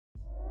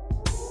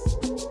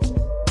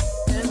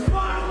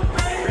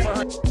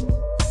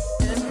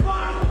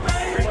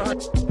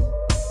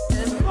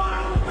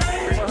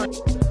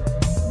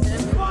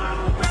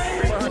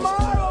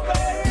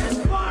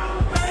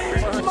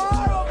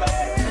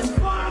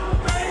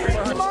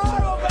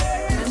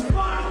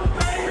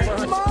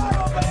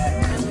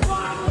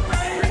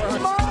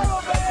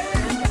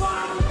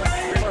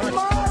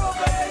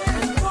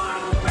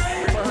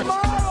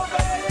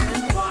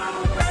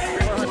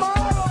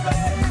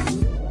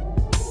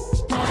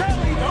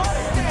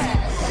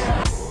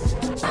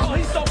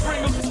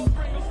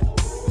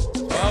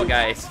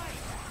guys.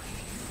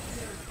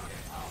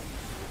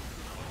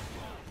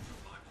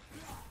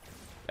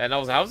 And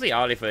also, how's the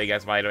audio for you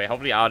guys, by the way?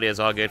 Hopefully the audio is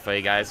all good for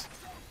you guys.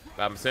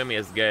 But I'm assuming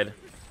it's good.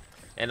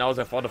 And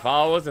also for the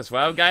followers as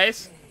well,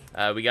 guys.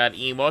 We got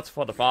emotes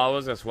for the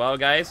followers as well,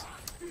 guys.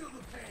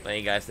 Let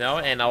you guys know.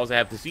 And I also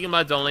have to see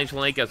my donation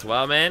link as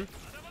well, man.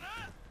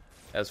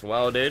 As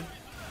well, dude.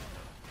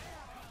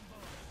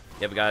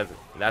 Yep, guys.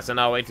 That's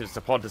another way to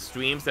support the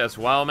streams as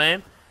well,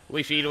 man.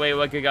 Wish either way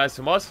work you guys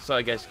the most. So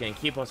I guess you can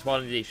keep on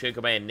supporting the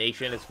JakoMania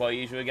Nation as per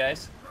usual,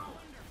 guys.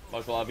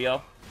 Much love,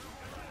 y'all.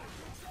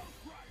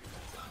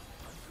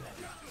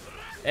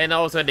 And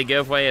also the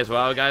giveaway as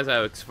well, guys.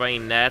 I'll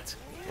explain that.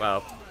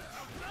 Well,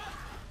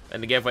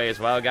 and the giveaway as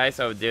well, guys.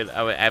 I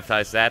will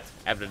advertise that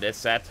after this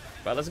set.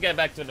 But let's get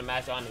back to the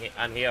match on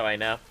here right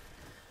now.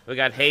 We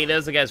got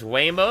Haters against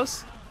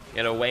Rainbows.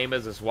 You know,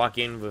 Rainbows is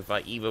walking with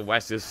Evil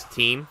West's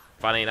team.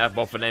 Funny enough,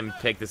 both of them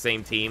picked the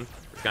same team.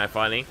 It's kind of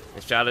funny.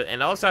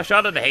 And also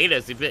shout out to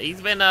Haters.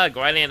 He's been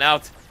grinding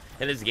out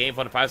in this game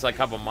for the past like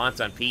couple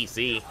months on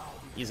PC.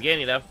 He's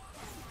getting it up.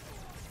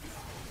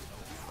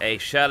 Hey,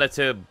 shout out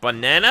to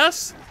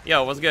Bananas.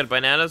 Yo, what's good,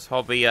 Bananas?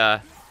 Hopefully,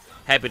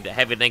 happy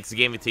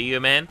Thanksgiving to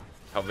you, man.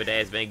 Hope your day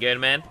has been good,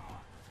 man.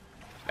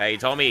 Hey, he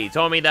told me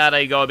that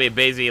you're gonna be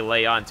busy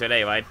late on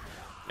today, right?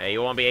 Hey,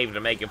 you won't be able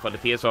to make it for the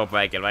PS4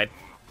 bracket, right?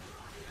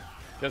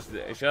 Just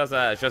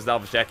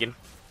double checking.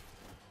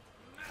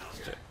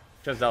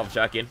 Just double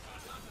checking.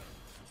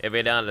 If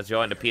you're down to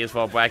join the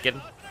PS4 bracket.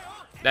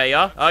 There you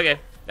are. Okay.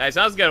 That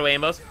sounds good,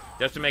 Rainbows.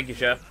 Just to make you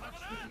sure.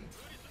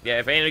 Yeah,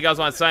 if any of you guys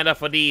want to sign up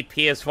for the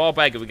PS4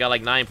 bracket, we got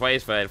like 9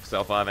 players for it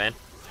so far, man.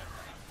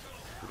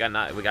 We got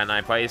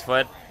 9 players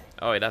for it.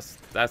 Oh, wait,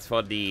 that's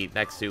for the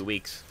next 2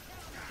 weeks.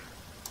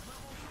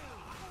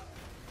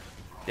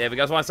 Yeah, if you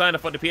guys want to sign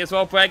up for the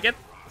PS4 bracket,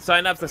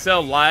 sign up to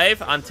still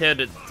live until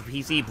the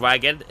PC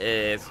bracket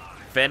is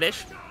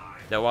finished.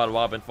 The World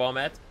Robin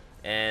format.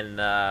 And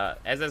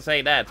as I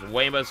say that,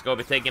 Rainbow's gonna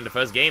be taking the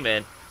first game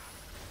in.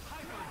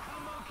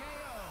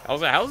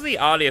 Also, how's the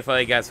audio for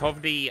you guys?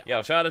 Hopefully,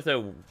 yo, shout out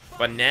to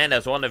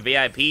Bananas, one of the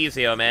VIPs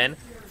here, man.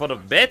 For the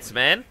bits,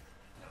 man.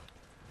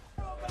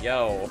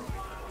 Yo,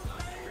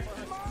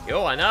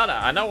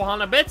 I know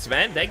 100 bits,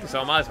 man. Thank you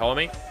so much,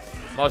 homie.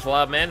 Much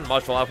love, man.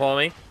 Much love,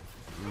 homie.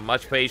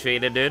 Much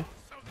appreciated, dude.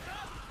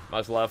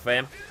 Much love,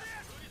 fam.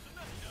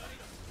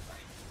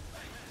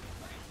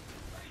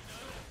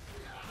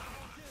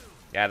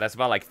 Yeah, that's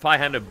about like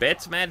 500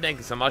 bits, man. Thank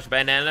you so much,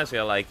 Bananas.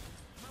 You're like,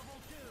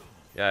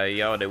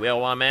 yo, the real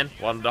one, man.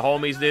 One of the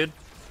homies, dude.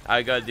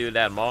 I gotta do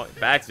that more.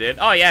 Facts, dude.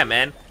 Oh, yeah,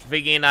 man.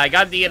 Freaking, I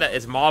got the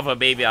it's Marvel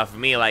baby off of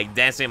me, like,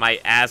 dancing my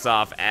ass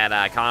off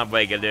at Comic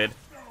Breaker, dude.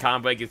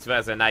 Comic Breaker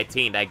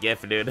 2019, that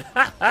gift, dude.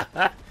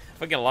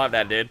 Freaking love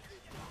that, dude.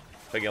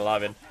 Freaking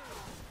love it.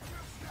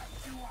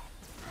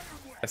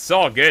 It's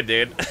so good,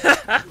 dude.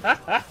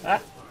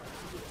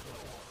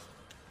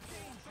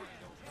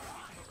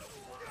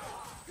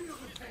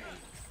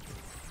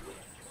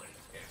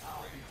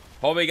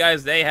 Hope you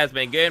guys' day has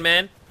been good,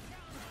 man.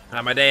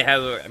 My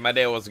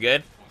day was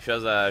good.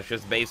 Just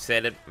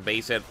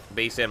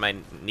babysat my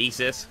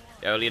nieces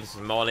earlier this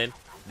morning.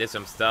 Did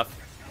some stuff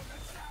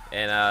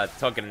and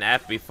took a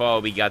nap before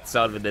we got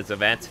started with this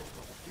event.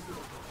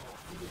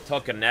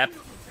 Took a nap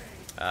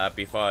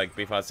before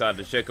I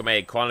started the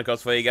JakoMania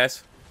Chronicles for you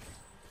guys.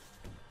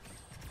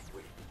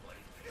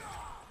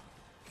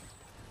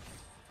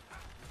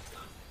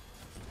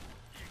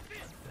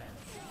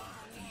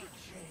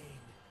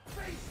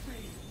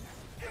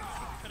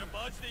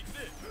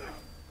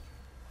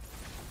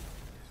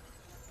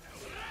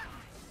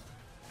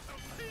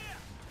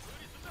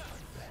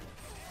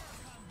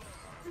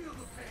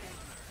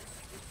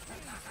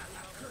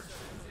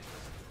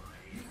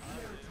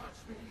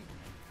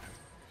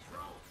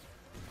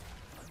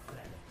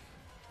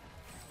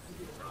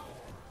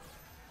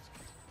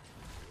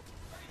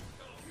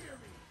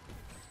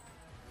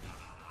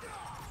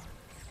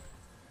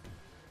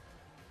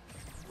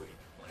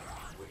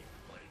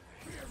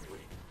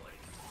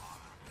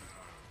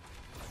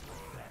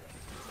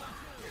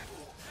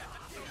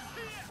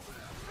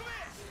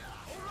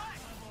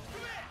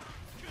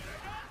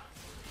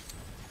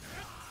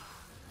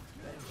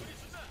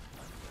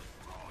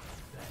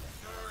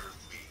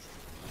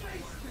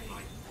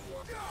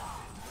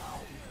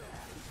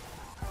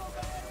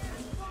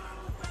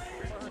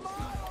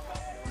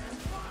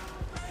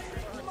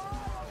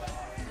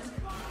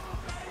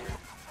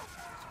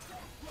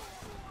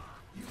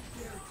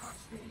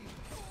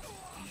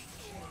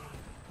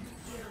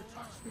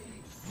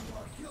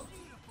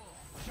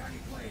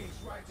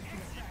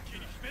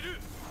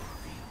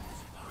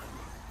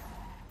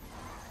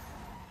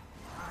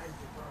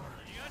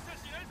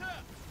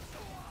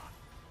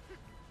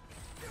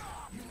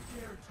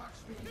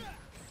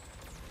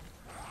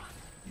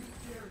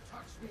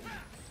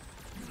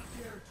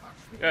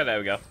 Yeah, there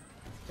we go.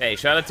 Hey,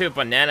 shout out to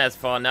Bananas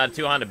for another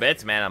 200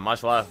 bits, man.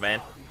 Much love,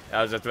 man.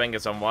 I was just drinking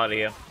some water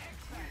here.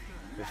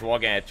 Just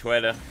walking at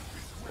Twitter.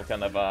 What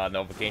kind of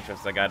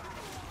notifications I got?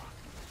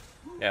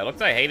 Yeah, it looks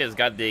like Haters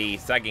got the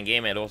second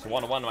game and it was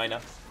 1-1 right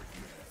now.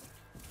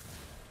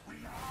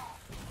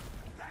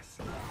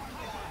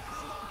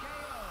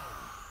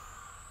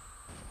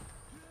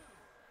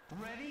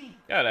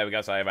 Oh, there we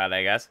go. Sorry about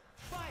that, guys.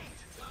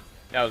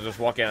 I was just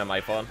walking on my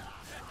phone.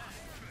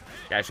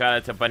 Yeah, shout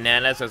out to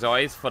Bananas as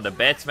always for the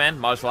bits, man.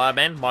 Much love,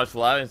 man. Much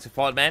love and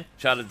support, man.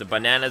 Shout out to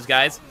Bananas,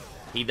 guys.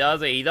 He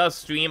does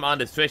stream on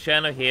the Twitch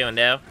channel here and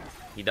there.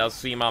 He does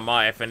stream on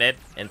my Infinite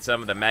and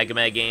some of the Mega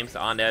Man games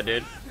on there,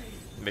 dude.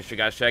 Make sure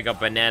you guys check out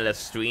Bananas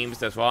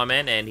streams as well,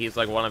 man. And he's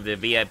like one of the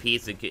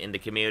VIPs in the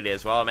community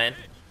as well, man.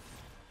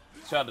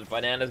 Shout out to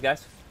Bananas,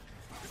 guys.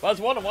 Well,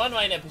 it's 1-1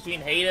 right now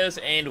between Haters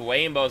and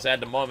Rainbows at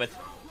the moment.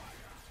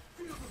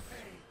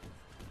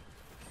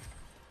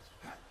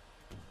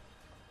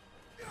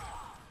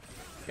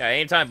 Yeah,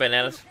 anytime,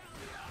 Bananas.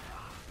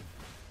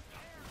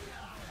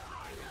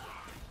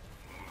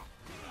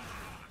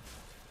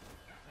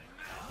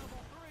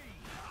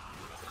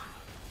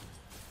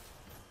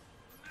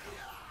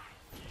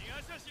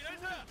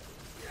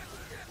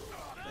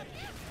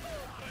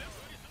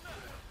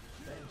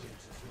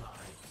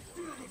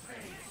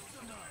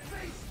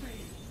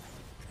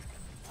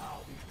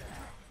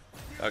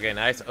 Okay,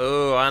 nice.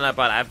 Oh, I don't know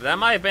about that. That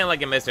might have been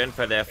like a missed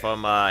info there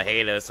from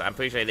Haters. I'm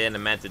pretty sure he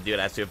didn't meant to do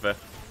that super.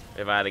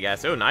 If I had to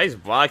guess. Oh, nice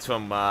blocks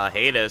from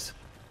Haters.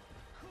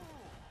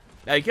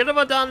 Yeah, he could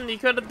have done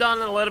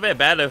a little bit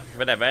better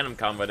with that Venom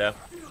combo though.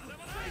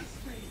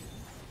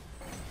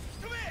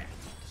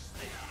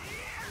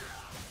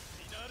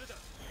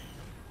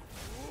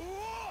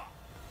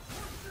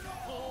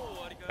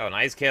 Oh,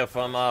 nice kill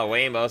from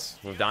Rainbows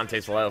with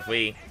Dante's level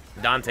 3.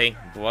 Dante,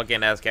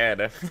 looking as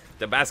character.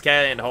 The best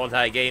character in the whole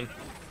entire game.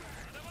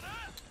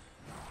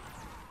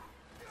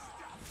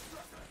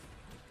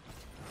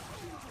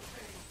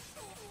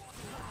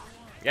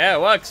 Yeah,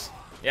 it works.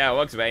 Yeah, it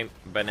works,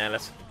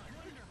 Bananas.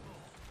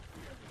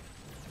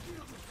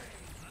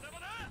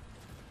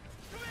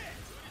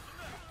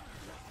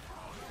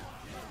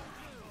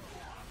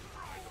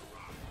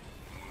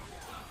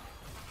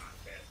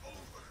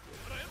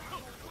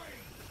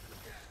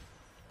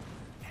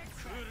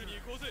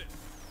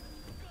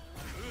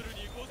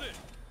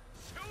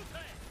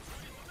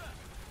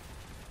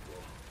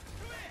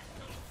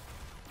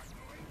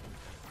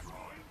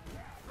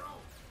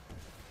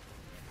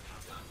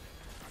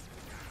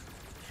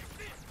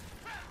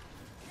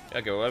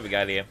 Okay, what do we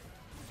got here?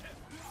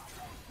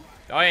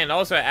 Oh, yeah, and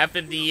also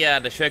after the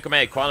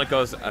JakoMania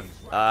Chronicles,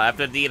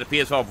 after the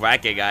PS4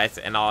 bracket, guys,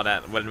 and all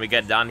that, when we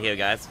get done here,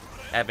 guys,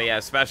 have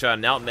a special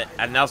announcement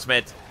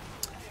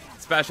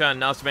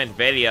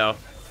video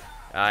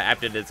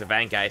after this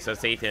event, guys. So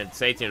stay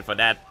tuned for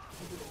that.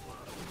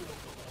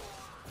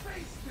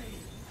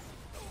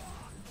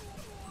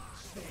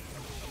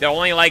 The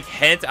only like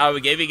hint I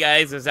would give you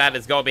guys is that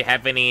it's gonna be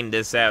happening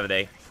this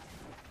Saturday.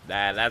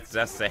 That's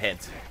the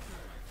hint.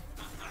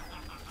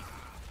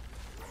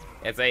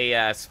 It's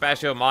a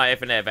special My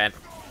Infinite event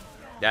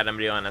that I'm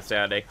doing on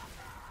Saturday.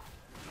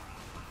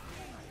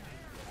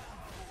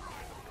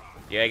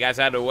 Yeah, you guys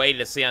have to wait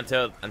to see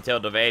until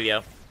the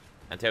video,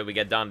 until we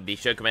get done the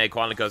JakoMania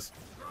Chronicles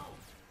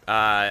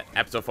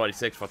episode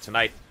 46 for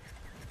tonight.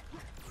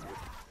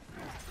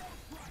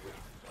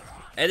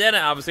 And then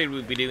obviously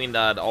we'll be doing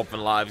the open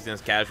lives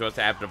and casuals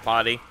after the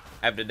party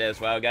after that as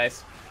well,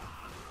 guys.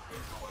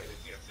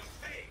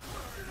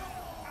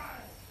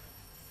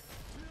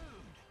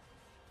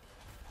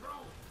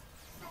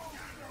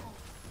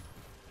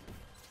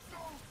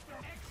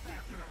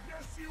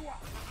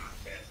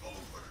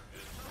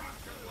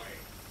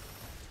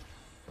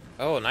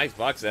 Oh, nice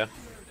box there.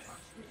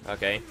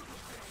 Okay.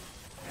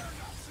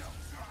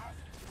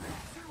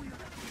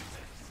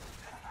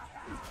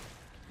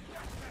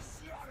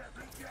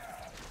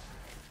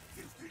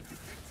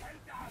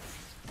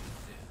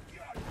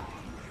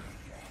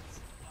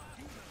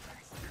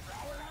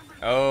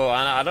 Oh,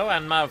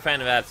 I'm not a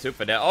fan of that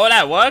super there. Oh,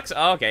 that works?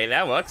 Okay,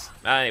 that works.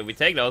 We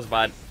take those,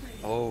 but...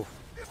 Oh.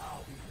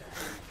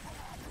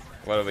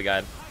 What have we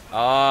got?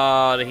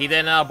 Oh, he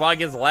did not block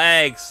his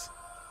legs.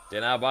 Did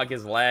not block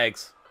his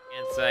legs.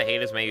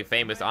 Against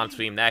HatersMadeMeFamous on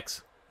stream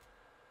next.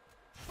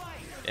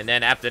 And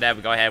then after that,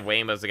 we're going to have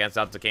Rainbows against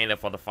Cano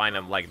for the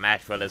final like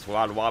match for this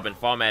round robin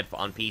format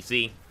on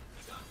PC.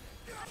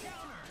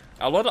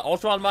 I love the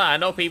Ultron mod. I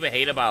know people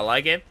hate it, but I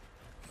like it.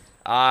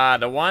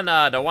 The one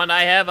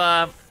I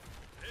have,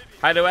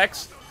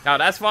 Hydrorex. Now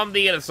that's from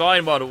the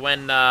story mode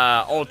when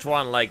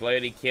Ultron like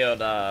literally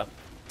killed.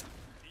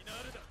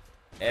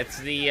 It's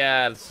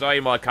the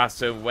story mode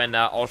costume when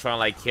Ultron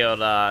like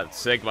killed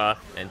Sigma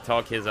and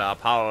took his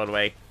power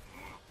away.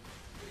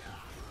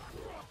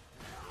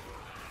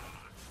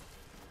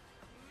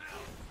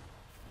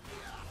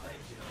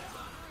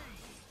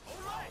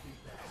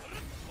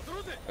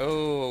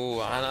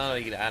 Oh, I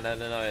don't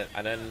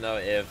know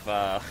if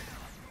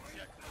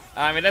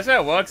I mean that's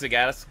how it works, I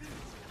guess.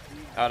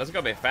 Oh, this is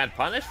gonna be a fan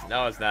punish?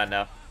 No, it's not.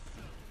 No.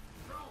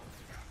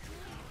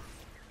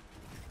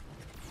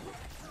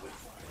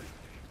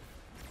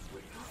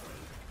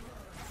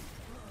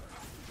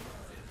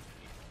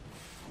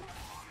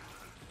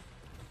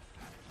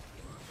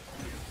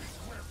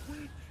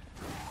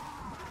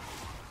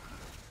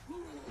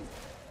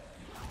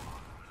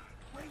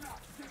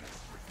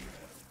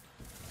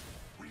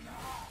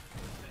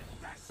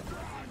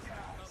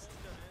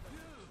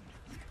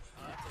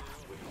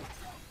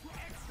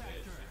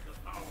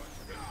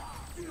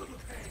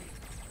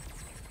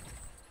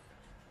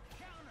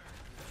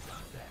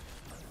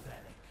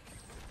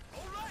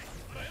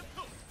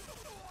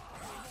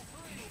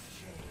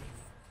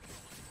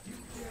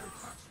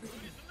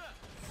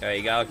 There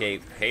you go.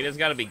 Okay, Haters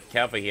gotta be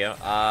careful here.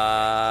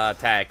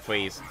 Tag,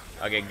 please.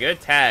 Okay,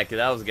 good tag.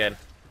 That was good.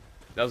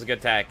 That was a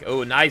good tag.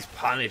 Oh, nice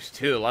punish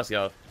too. Let's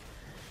go.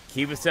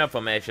 Keep it simple,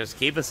 man. Just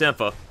keep it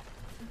simple.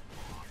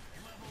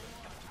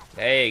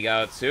 There you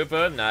go.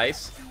 Super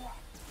nice.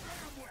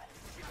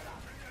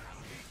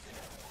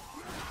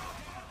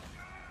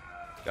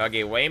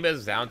 Okay,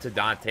 Rainbows down to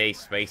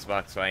Dante's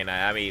spacebox right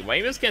now. I mean,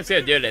 Rainbows can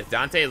still do this.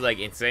 Dante is like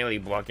insanely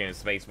blocking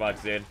his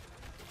spacebox, dude.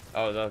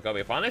 Oh, is that gonna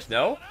be punished?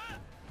 No.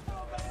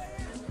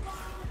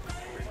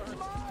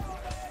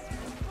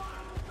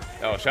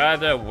 Oh,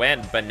 shout out to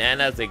Went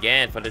Bananas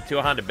again for the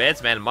 200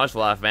 bits, man. Much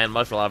love, man.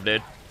 Much love,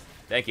 dude.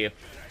 Thank you.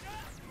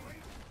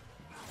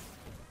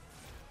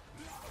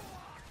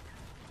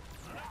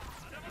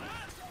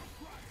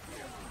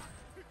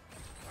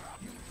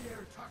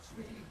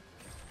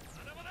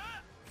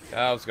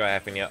 Oh, what's gonna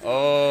happen here?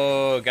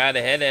 Oh, got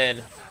a hit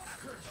in.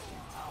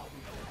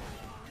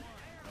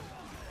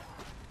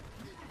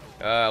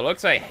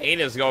 Looks like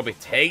Haters gonna be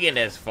taking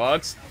this,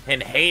 folks.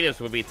 And Haters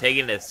will be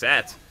taking this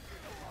set.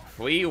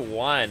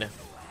 3-1.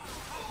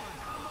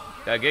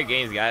 Good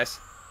games, guys.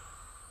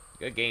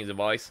 Good games,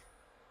 boys.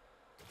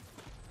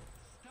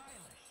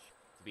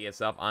 Be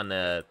us up on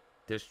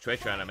this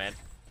Twitch runner, man.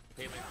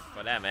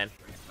 For that, man.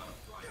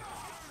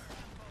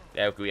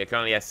 Yeah, we are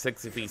currently at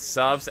 63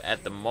 subs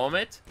at the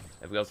moment.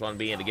 If you guys want to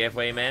be in the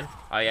giveaway, man,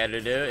 all you have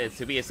to do is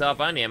to be yourself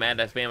on here, man.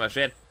 That's pretty much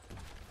it.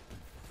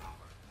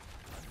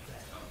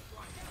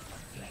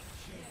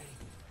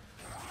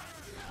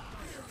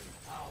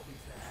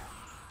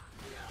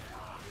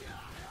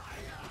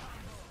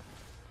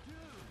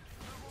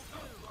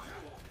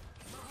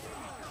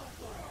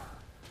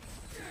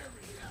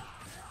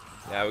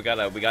 Yeah,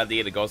 we got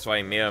the Ghost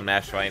Fighting Mirror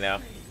match right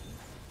now.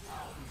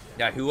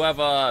 Yeah,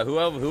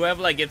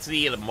 whoever like gets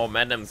the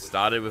momentum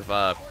started with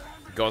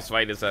Ghost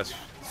Fighters as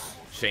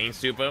Chain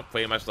Super,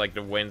 pretty much like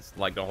the wins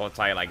like the whole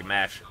entire like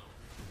match.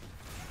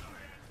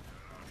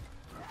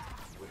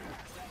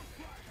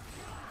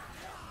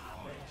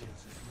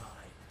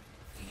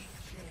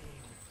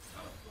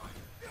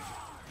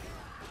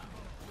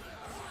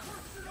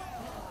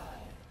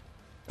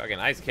 Okay,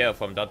 nice kill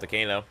from Dr.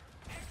 Cano.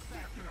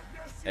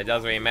 It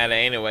doesn't really matter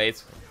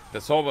anyways.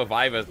 The Soul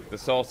Reviver, the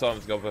Soul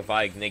Storm's gonna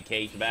revive Nick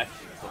Cage back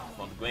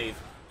from the grave.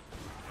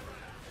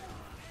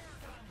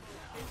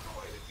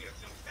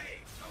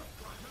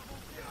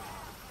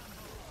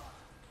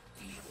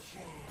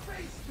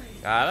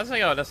 That's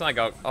not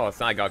go. Oh, it's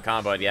not got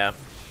combo, yeah.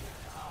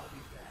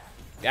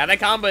 Yeah, that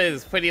combo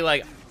is pretty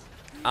like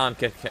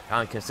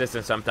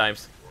inconsistent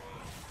sometimes.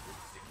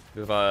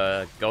 With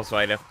Ghost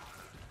Rider.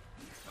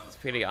 It's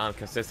pretty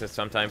inconsistent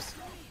sometimes.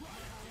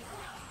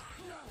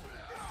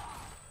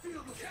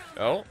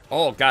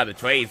 Oh god, the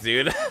trades,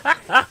 dude.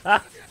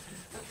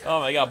 Oh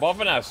my god, both of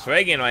them are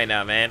swinging right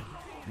now, man.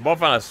 Both of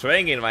them are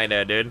swinging right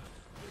now, dude.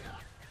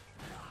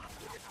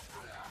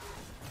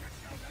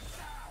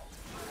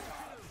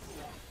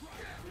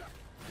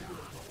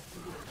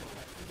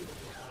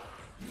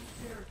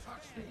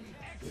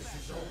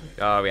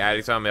 Oh, we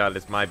already told me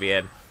this might be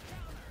it.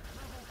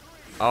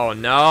 Oh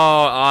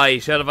no! Oh, you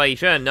should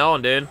have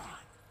known, dude.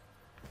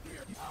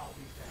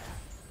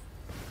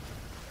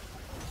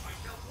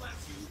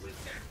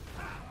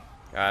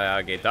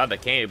 Okay, thought the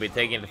King would be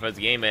taking the first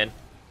game in.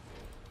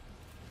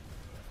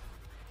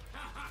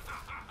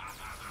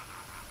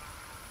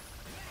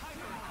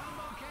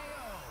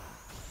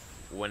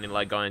 When he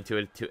like got into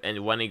it,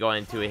 and when he got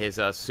into his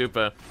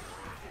super,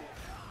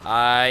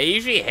 he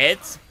usually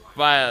hits.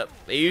 But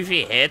it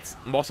usually hits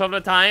most of the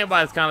time,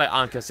 but it's kind of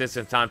like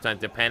inconsistent sometimes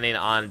depending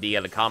on the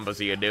combos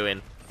that you're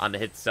doing on the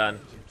hit stun.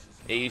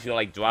 It usually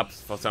like drops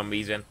for some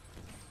reason.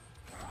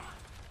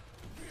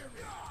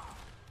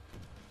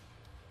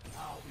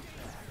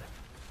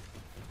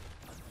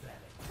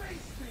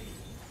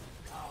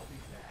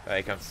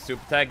 Here comes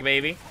super tag,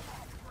 baby.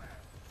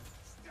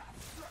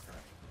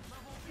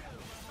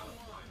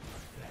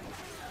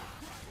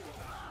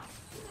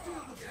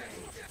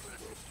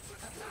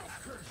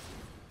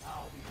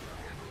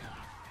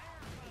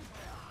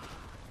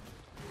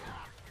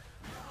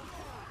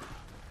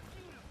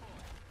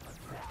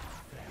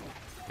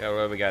 Yeah,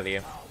 what we got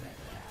here?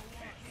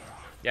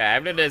 Yeah,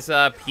 after this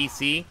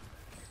PC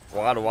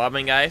World of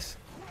Warming, guys,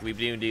 we've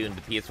been doing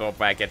the PS4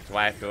 bracket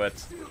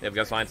afterwards. If you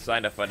guys want to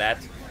sign up for that,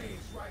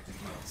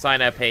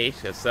 sign up page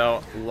is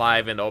so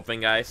live and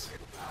open, guys.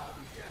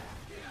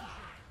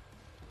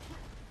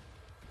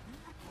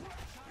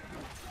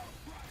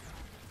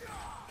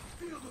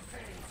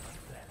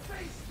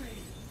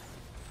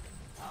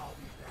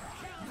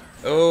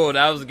 Oh,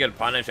 that was a good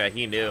punish that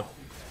he knew.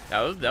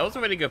 That was a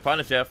really good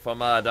punish from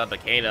Dr.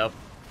 Cano.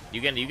 You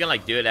can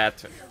like do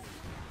that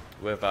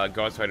with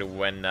Ghost Rider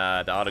when the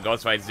other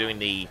Ghost Rider's doing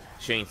the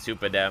Chain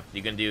Super there.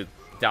 You can do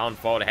down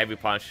forward heavy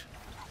punch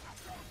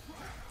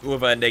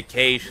with Nick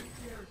Cage.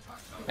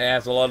 It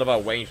has a lot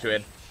of range to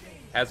it.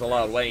 Has a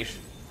lot of range.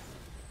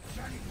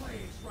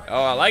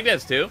 Oh, I like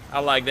this too.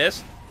 I like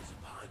this.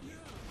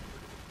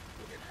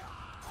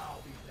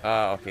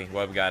 Okay,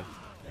 what have we got?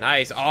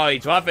 Nice. Oh, he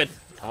dropped it.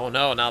 Oh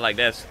no, not like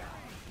this.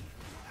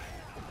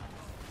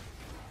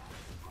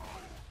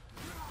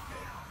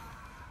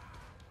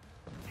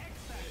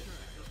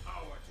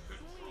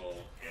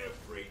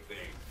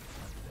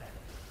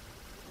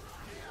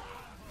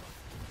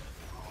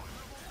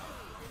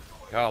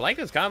 Oh, I like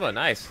this combo.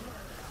 Nice.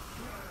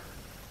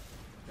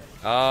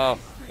 Oh,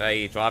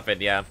 you drop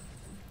it. Yeah.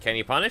 Can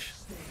you punish?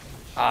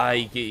 Ah,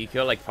 you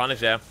could like punish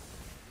there.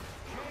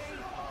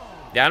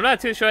 Yeah, I'm not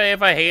too sure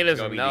if I hate this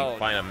or no.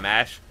 Find a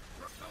mash.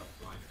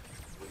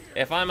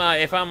 If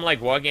I'm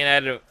like working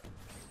at it,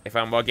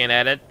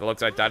 it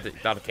looks like Dr.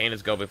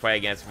 Cano's going to play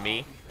against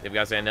me. If you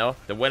guys didn't know,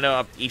 the winner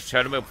of each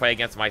tournament will play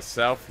against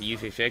myself,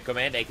 usually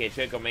JakoMania, aka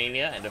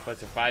JakoMania, and the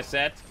first 5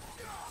 set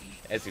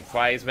as the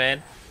prize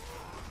man.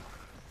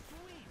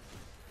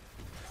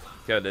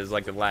 So this is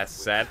like the last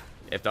set.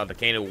 If Dr.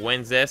 Cano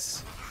wins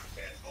this,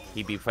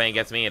 he'd be playing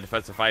against me in the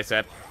first 5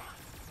 set.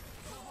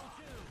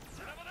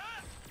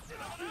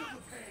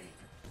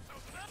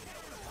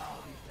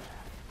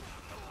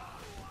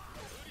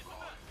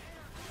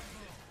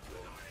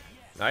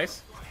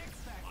 Nice.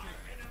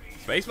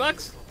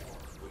 Spacebox?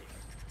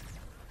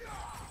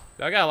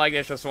 I gotta like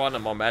this just one the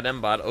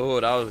momentum, but oh,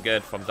 that was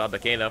good from Dr.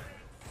 Cano.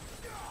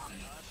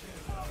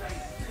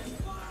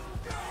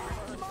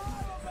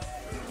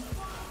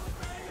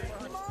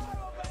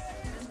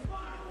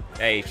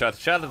 Hey,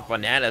 shut up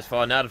bananas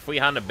for another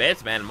 300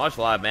 bits, man. Much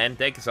love, man.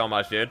 Thank you so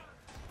much, dude.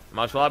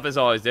 Much love as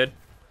always, dude.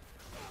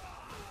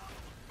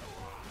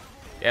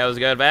 Yeah, it was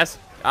good, Vest.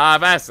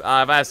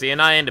 Vest, you're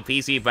not in the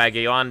PC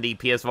bracket, you're on the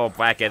PS4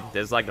 bracket.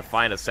 This is like the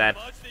final set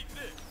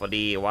for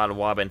the Wild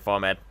Robin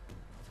format.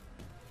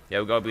 Yeah,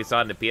 we're gonna be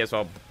starting the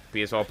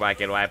PS4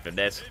 bracket right after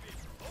this.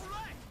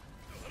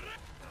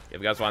 If you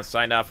guys want to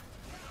sign up,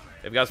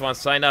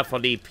 for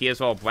the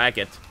PS4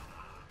 bracket,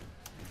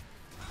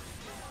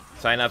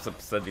 sign-ups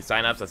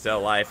are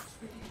still live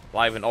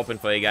and open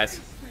for you guys.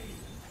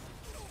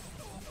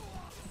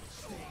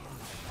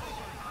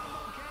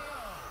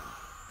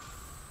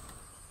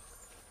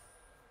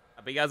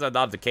 But you guys are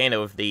Dr.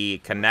 Cano with the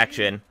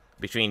connection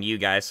between you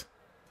guys.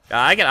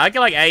 I can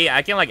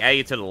add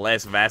you to the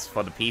list, Vest,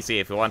 for the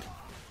PC if you want.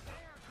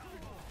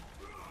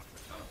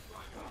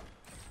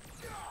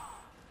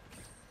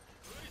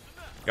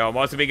 Yo,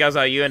 most of you guys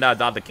are you and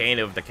Dr.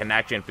 Cano with the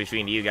connection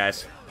between you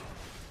guys.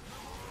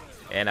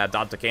 And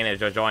Dr. Cano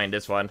just joined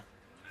this one.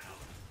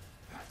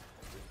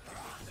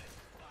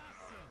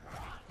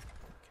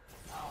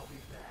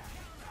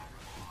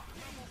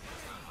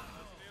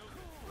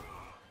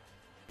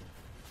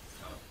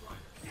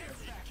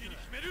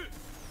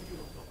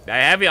 I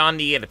have you on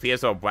the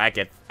PS4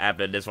 bracket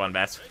after this one,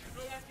 Vest.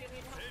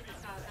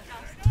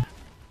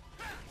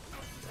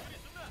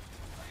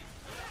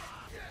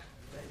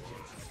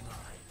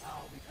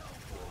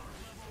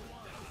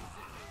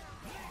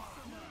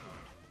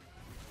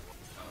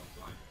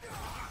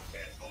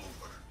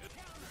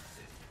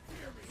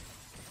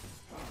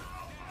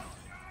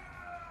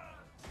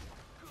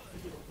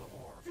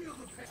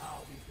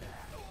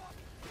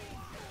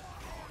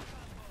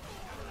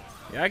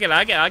 Yeah, I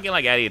can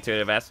like add you to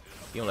the Vest.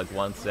 Give me like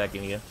 1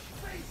 second here.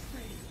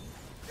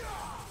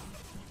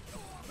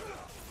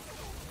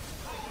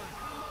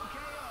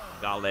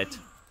 Got it.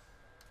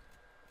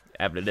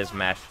 After this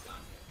match.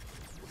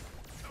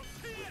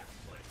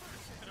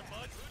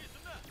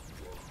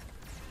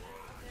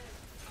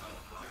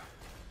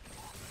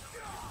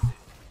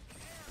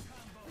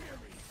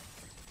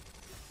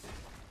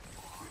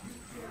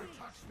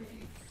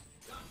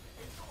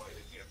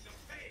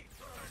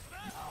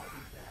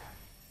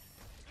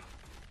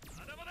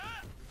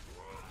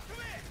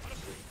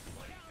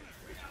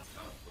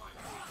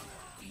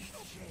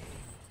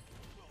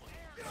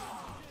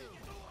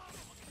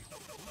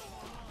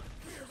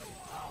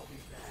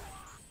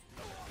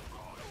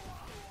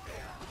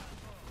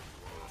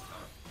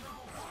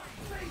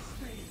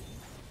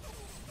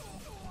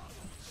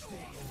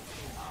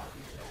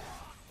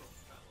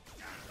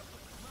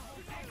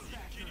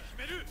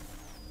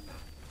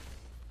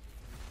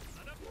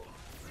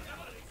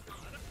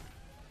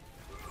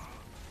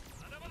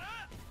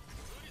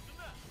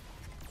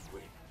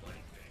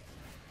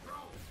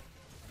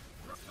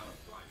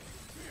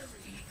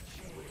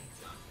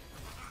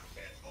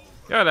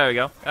 Oh, there we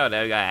go. Oh,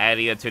 there we go.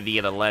 Adding it to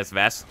the last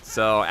Vest.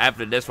 So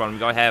after this one, we're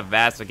gonna have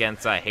Vest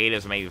against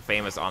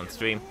HatersMadeMeFamous on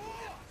stream.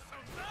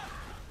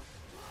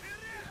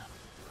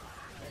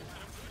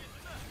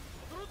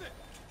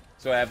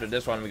 So after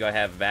this one, we're gonna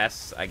have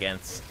Vest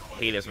against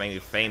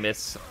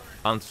HatersMadeMeFamous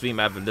on stream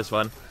after this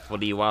one for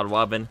the Wild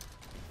Robin.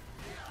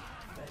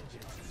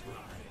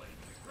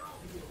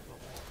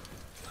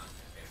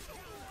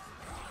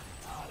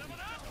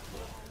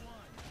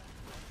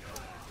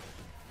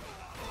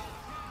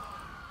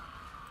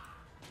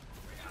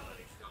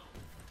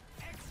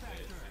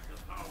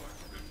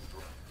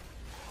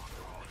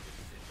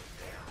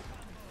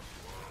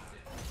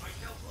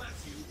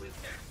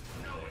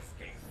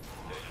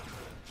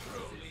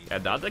 Yeah,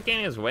 Dr.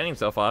 Cano is winning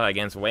so far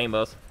against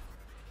Rainbows.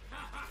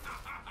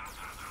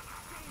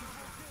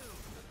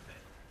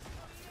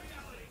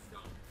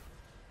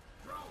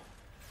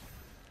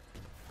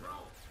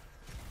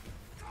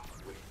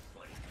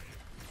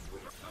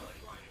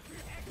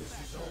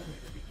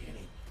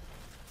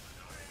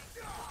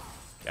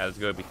 Yeah, it's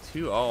gonna be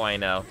 2-0, I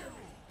know.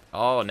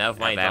 Oh, never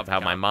mind. I have to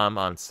have my mom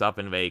on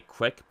something very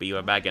quick. Be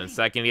right back in a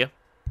second here.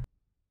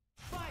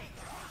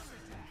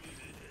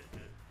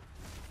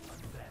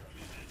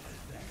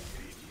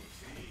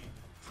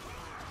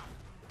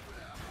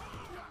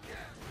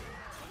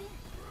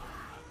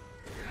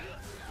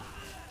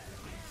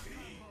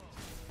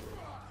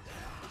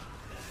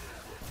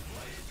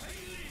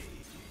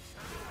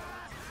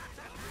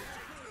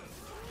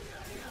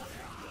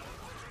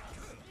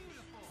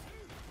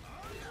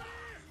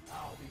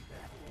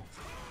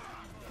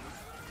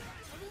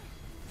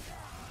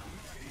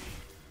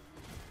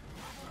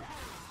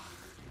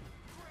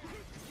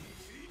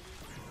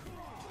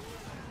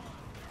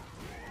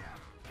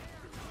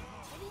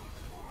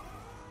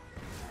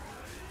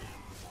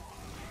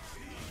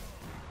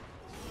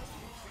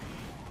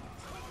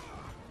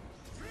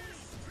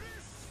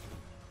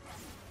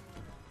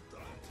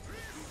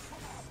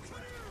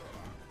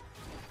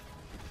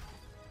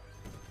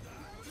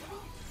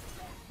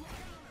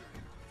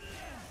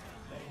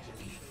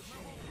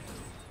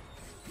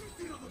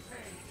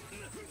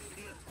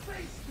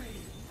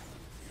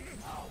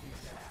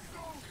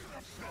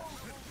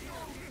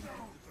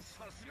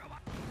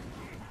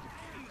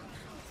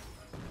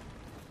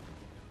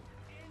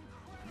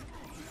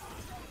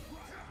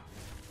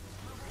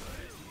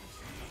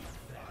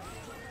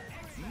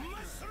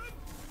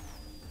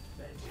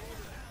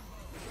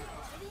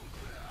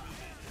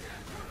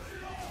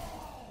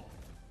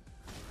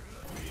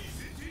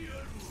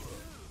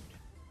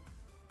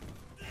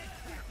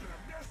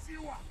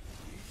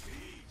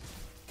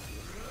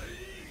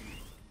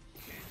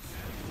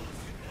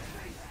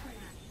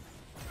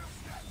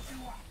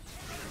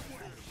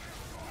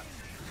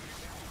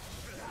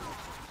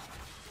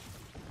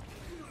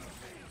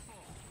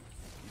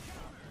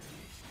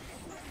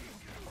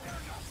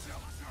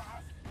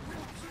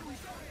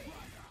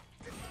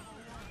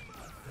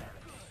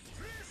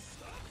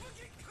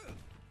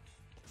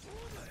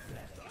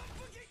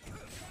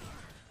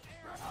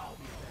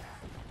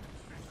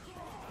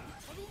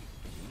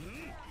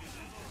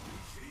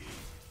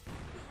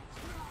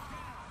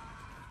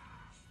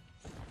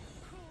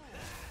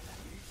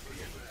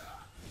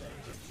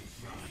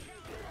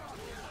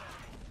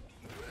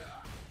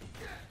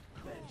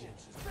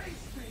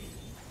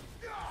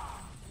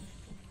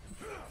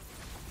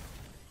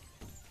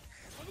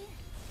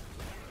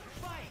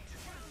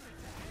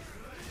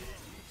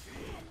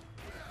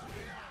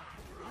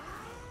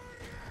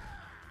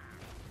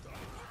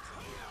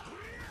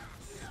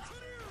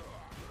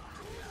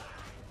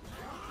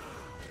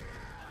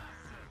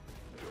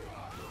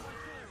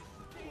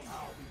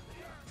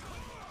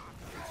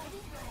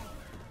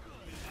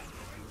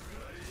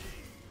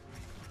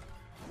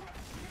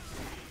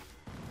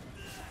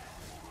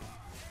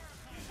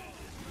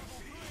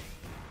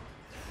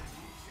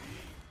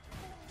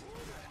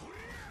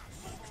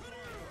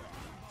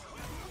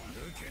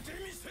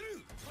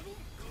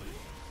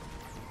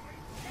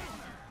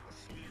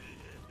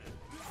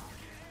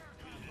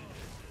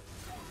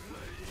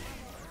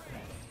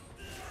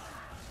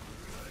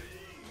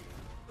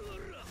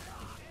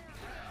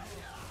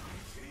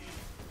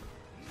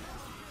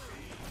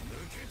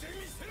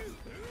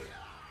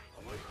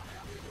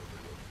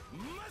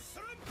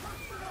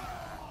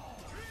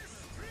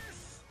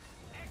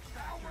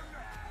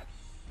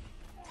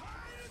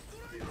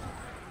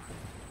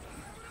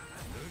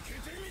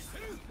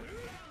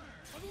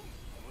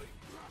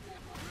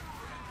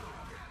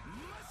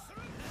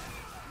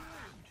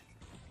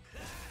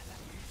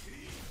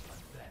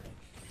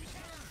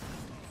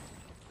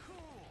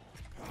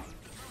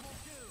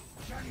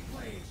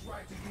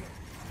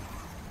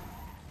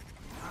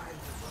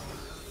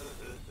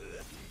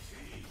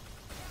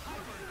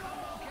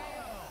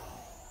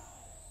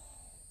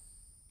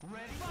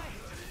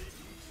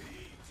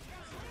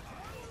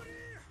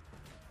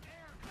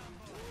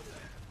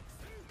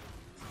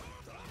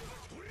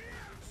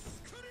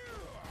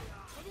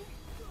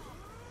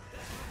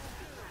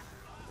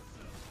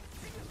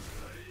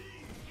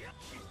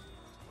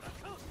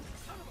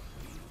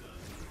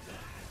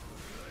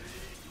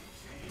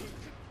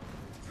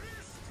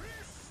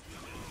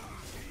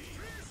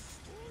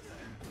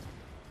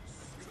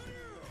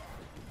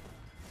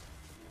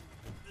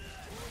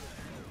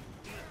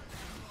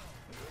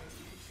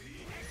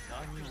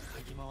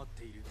 回っ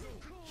ている。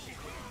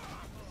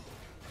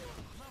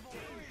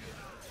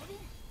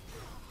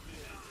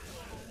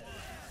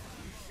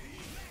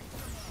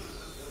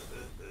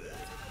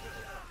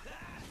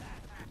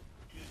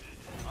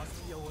遊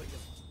びは終わりだ。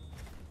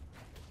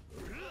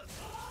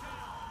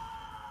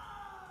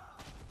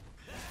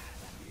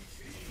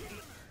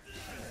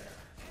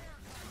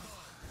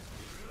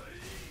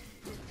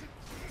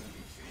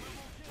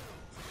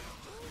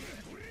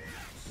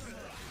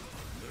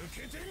抜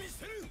けてみ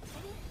せる。見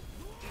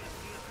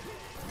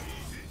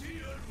せてや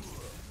るわ。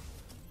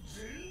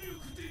全力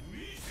で見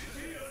せ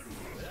てやる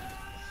わ。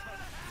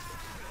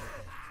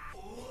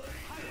終わ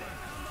りだ。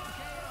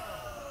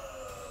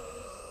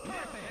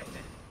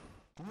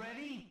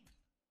Ready?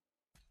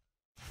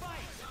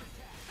 Fight!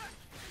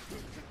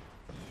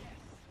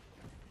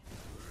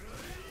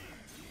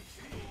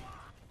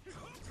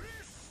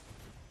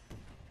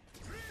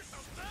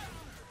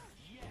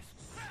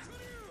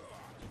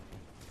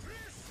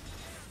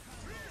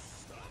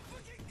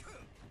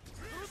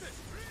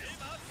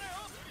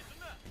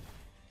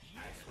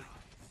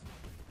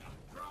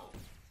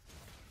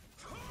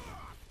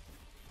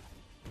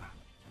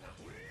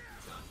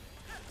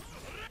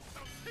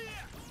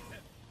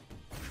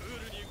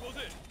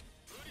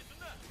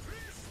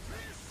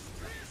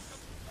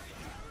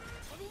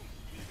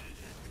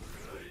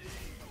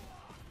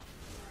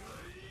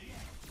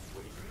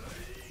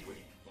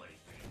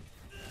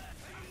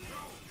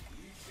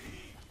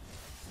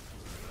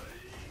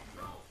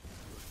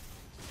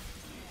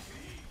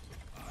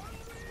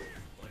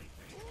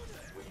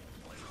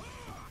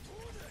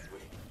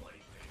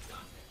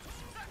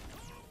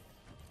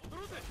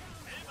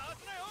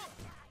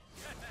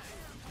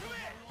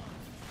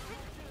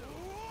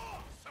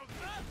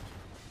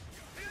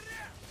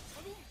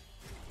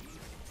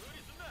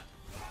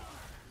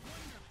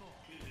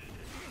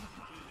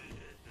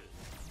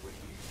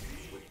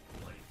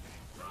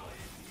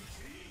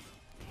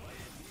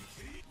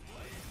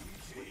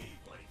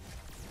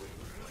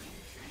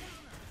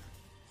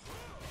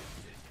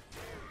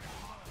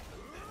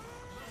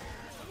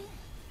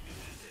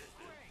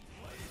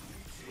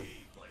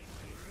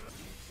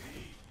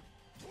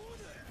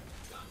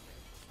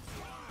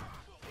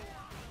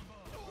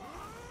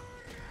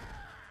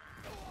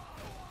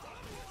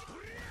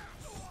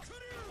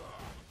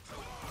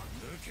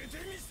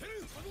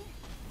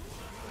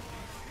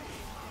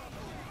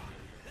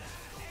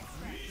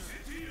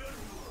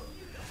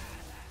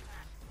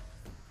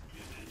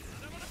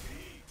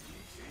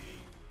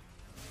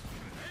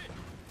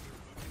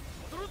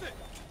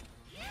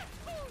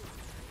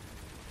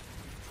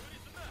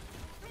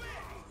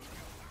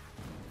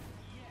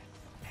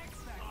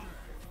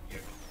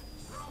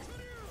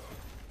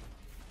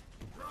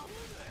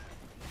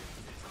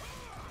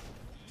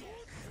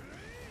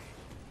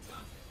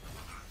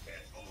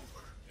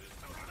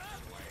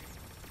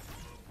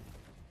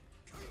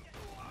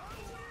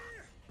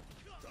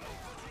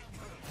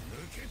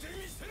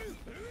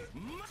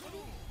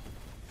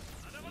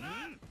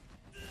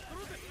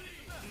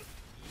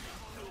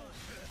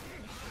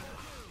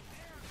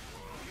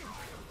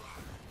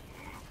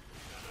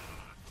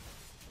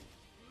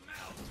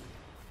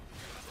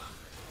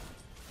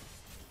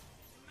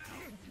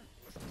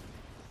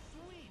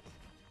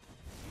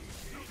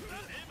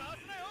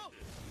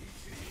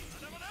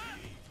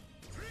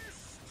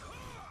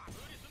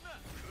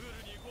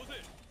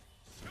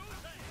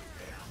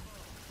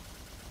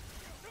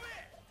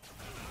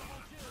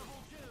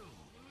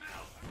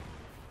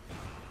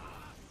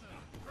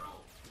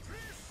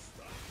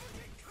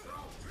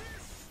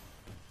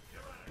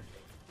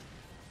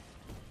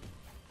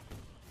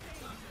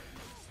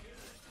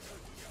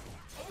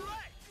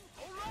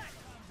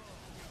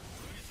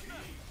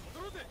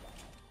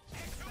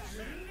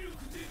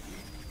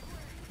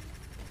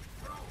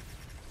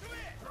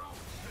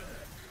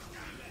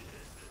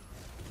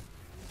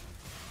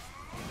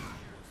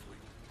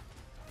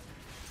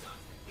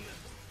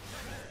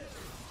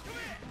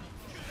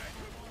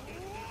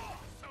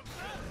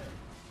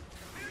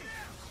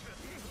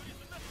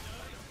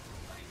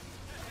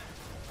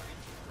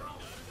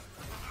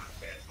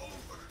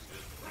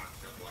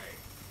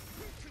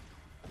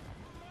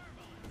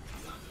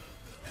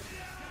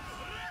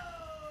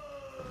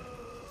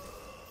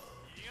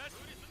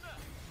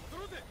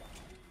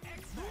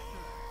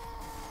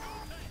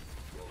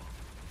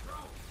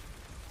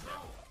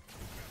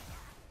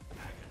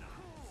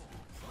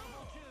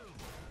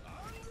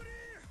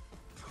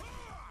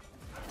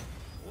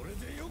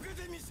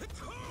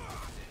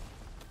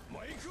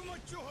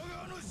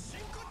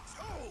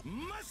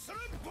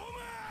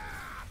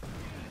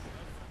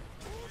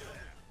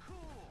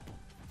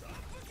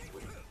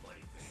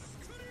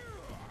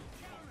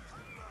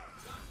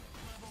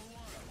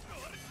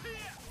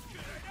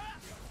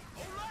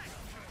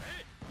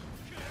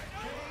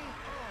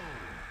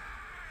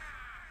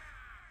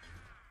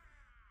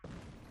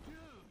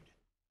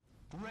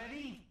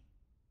 Ready?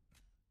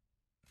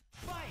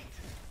 Fight!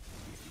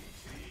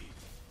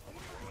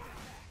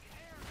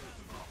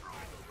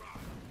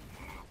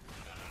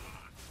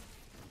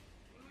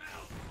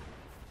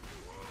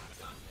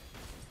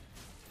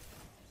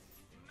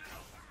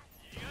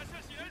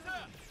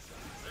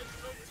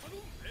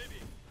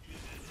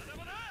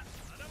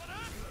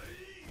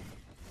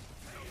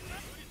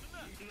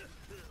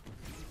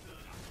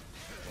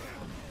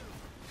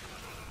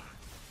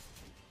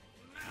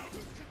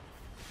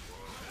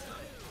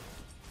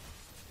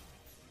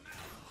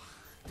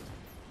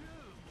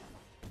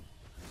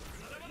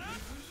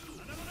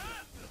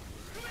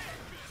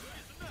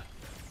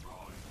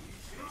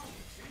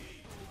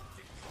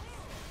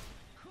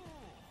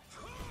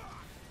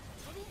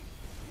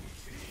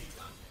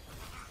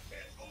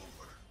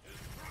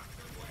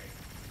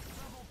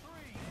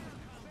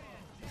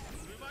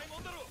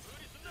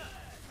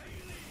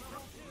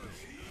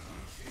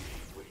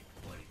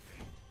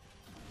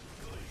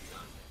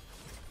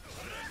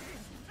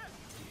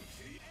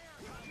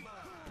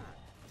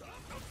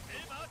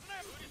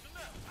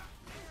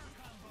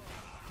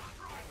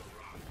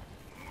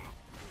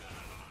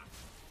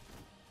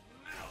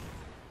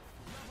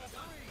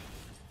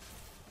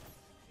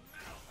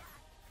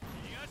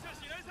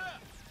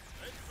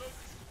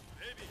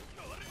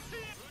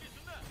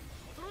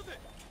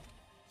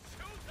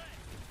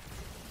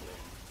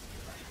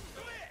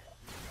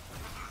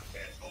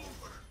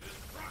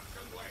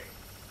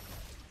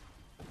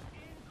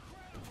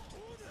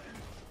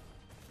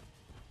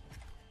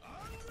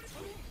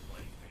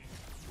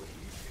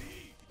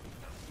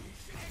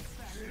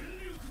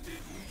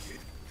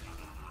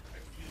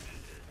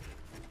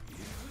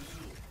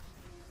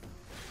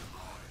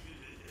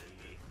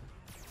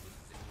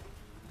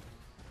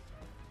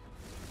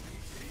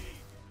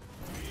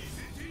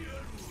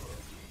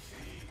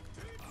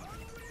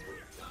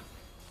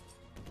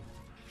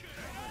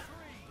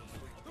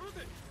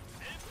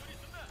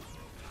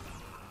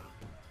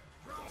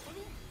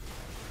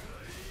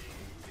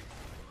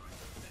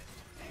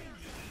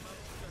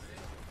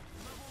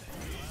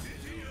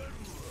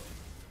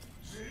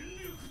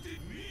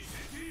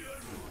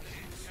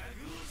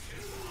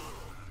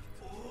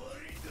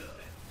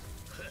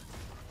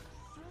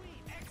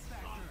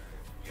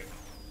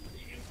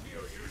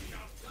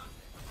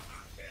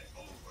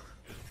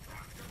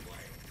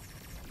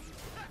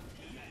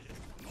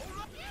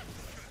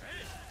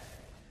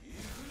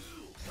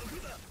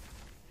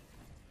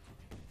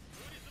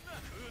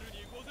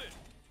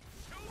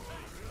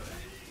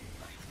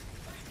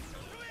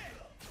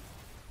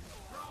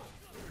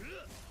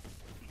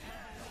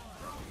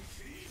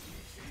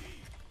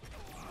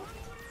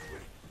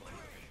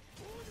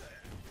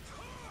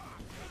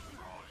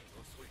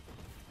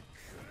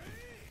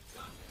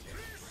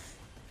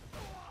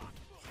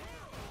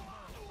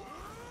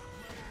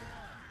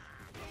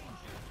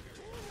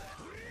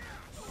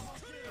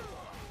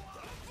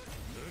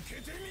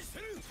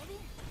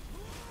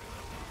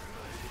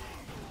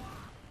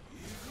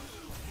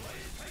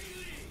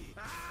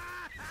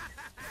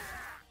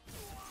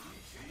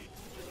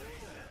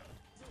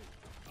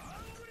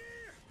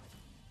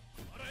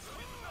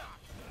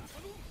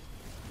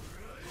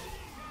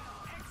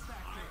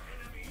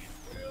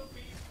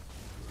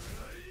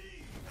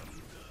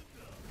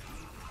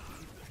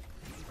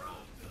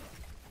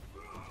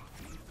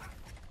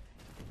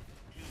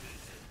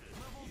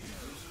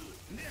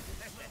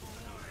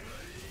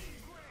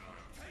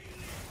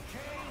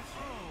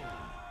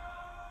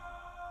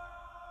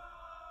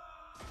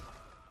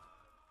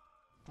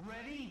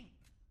 Ready?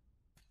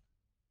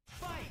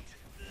 Fight!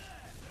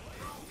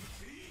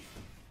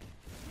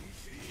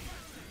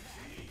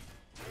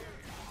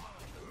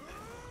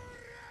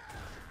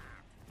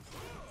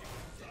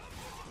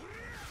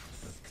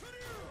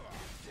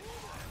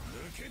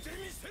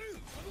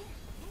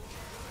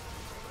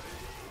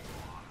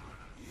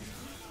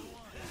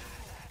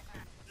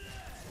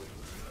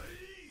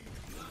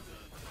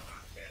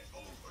 It's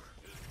over.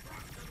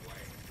 Destruction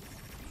way.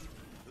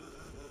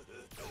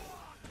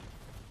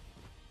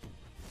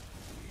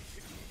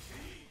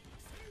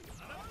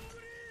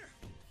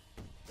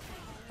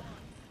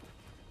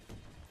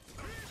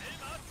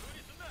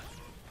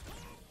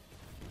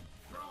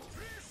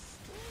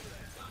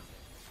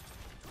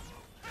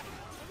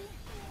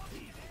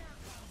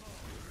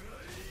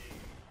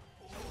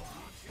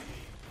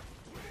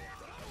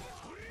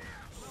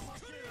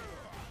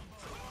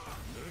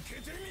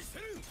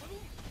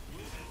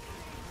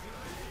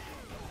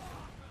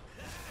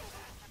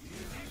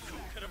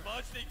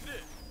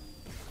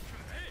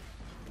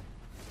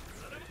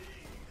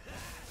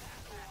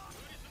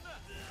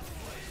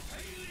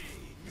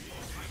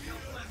 I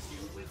shall bless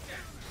you with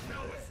death.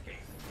 No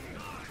escape.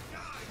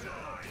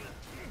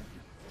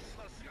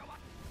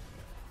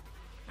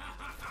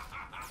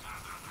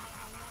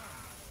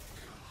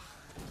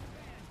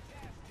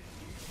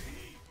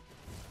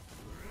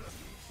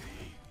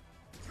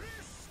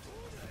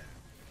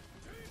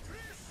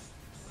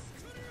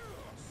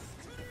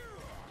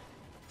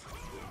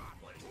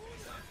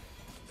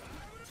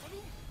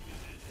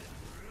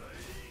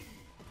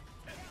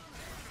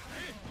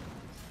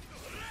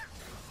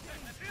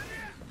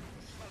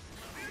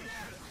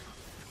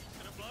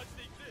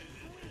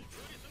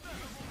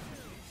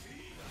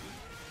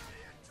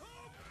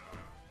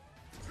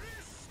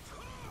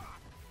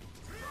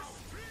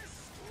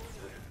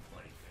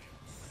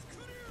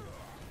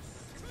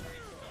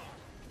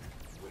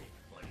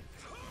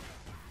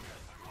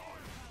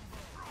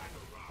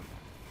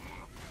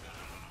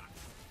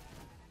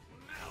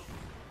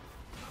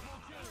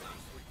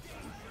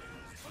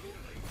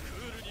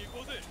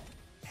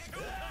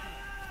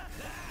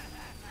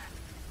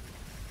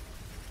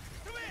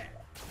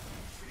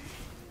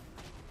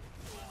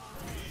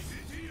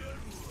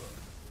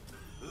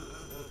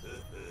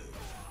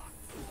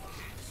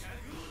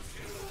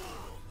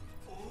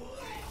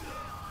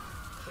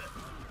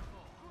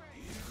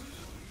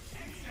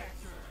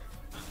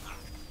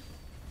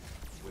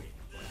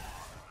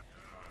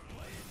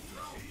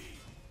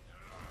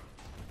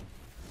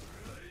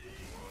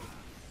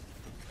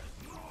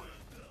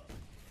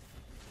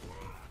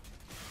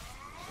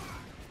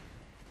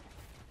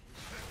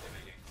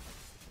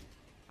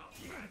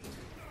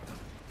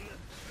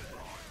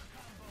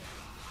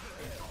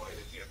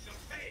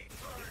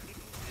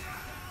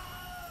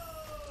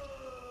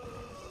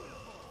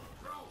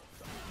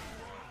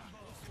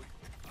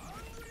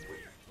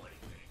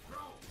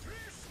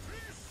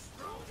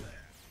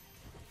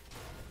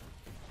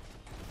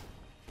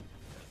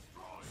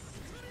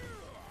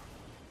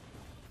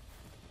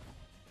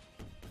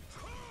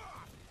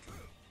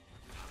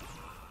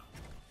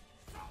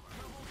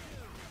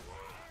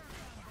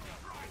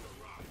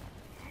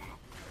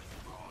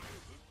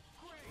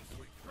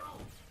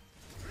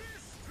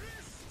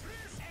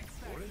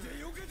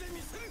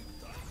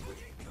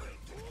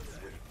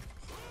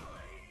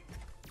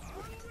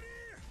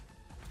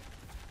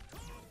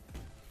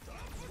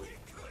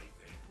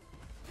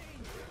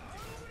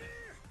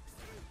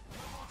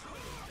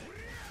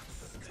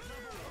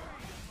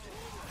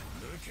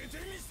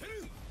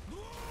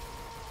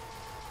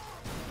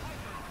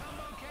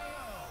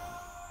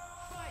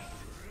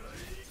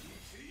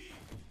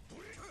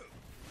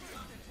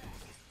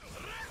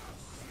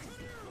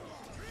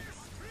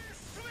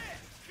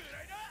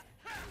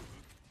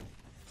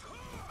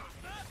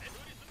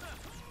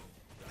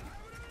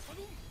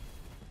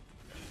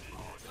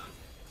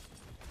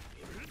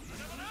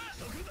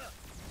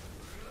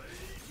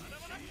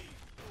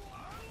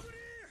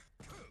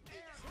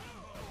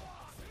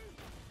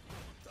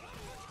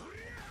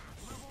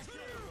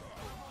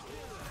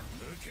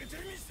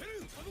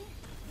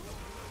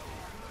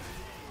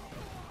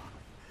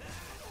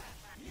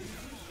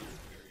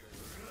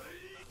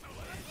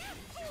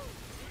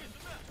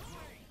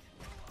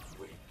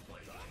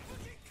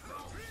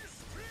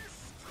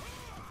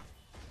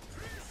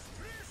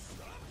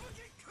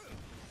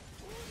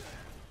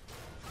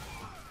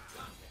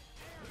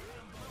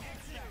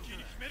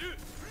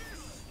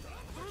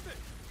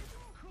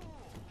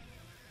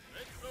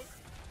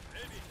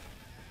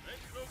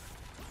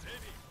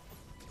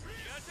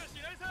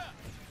 Die, die,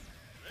 die!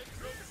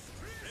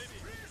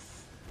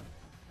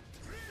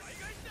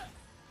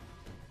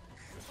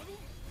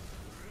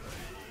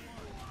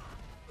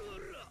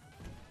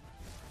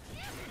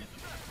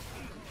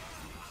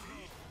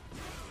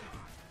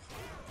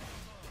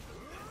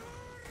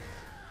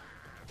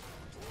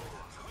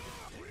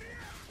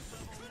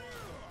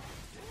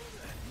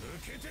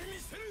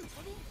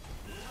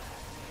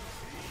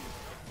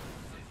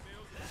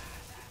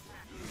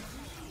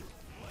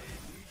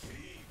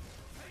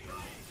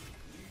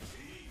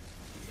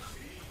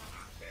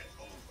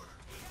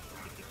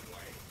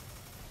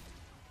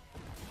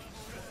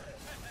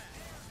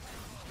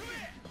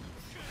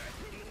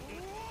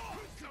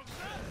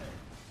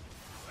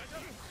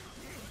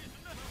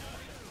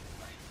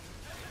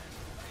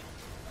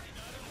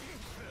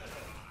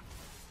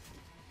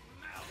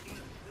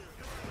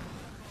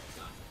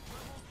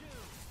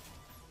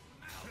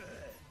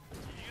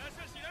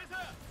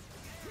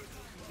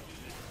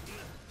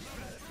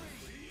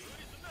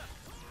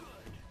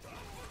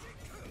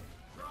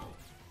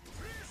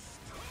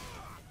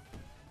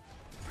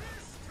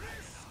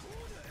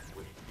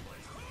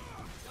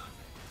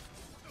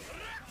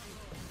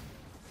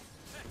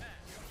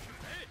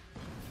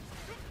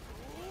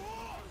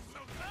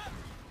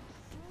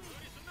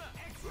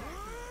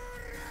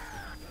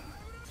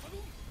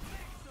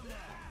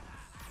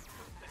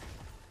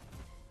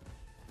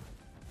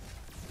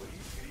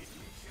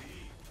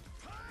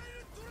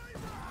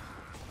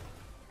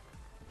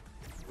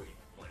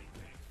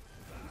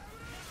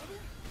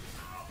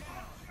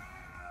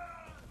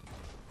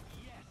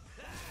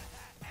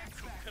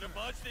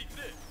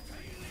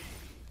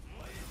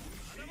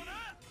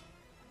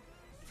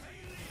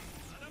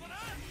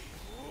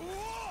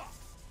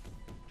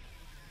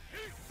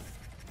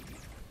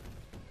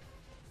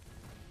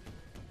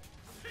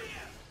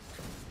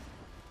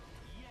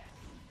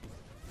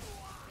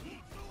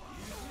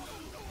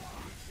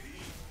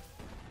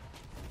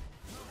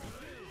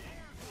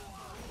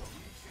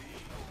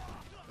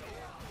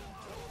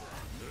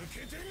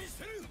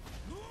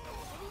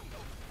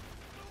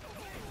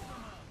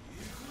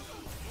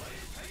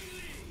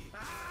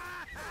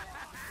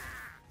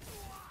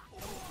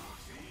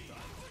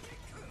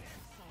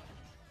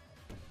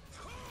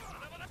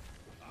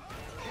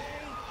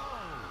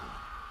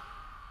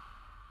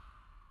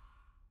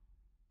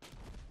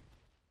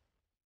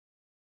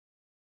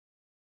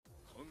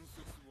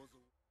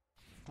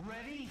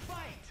 Ready,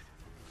 fight!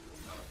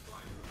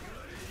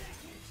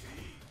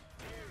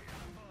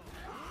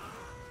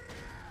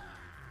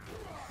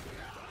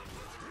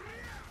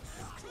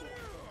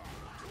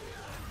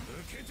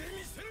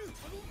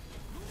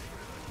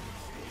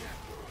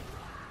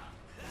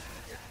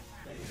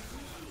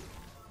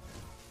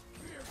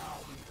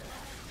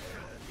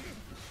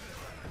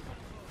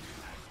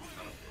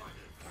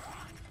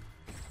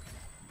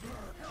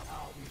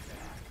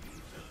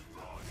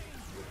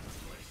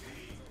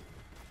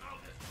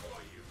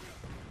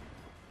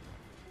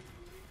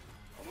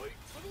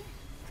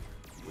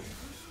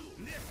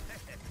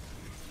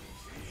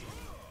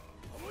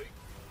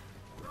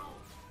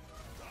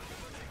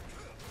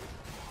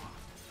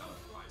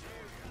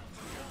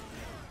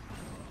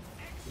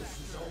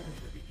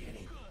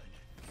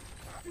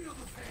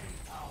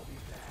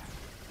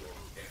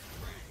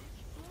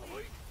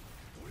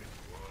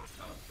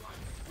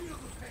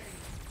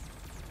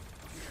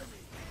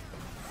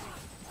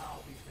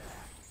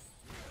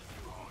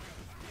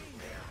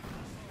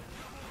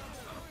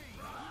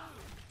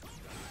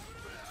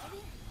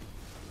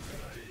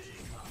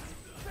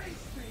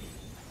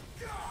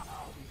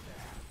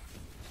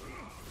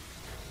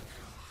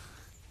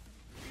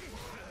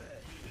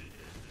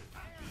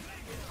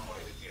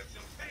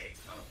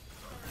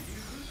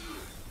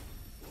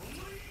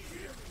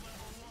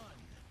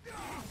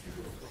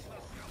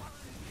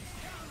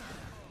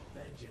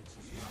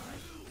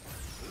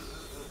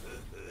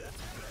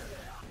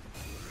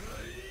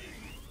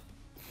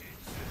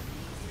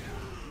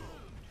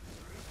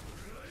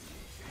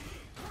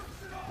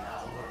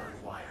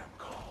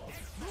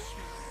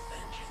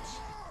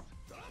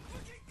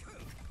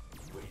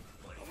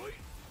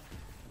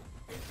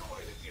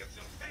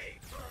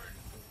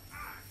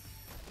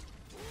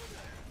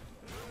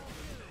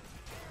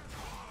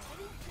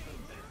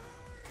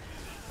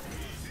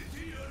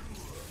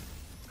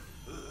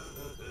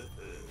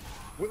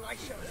 Well, I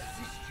shall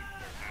assist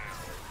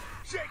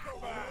you.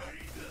 JakoMania!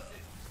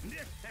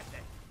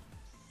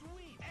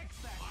 Sweet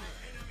X-Factor!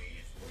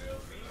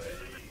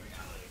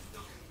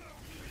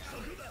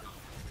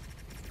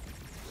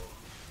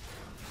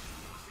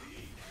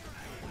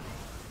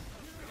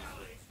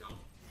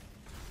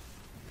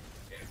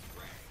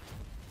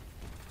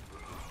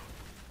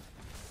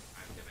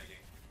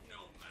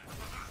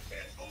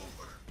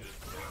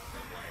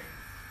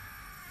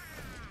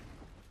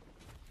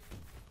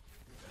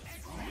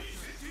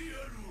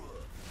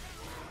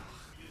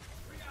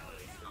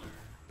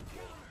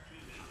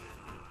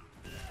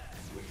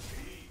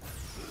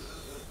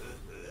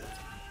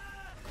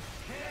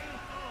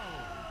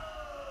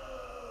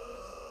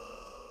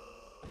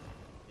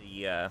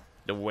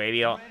 The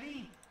radio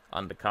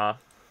on the car.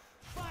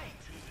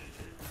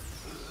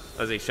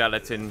 As a shout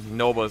out to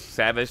Noble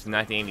Savage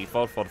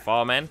 1984 for the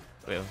Fall Man.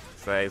 Well,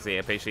 so I say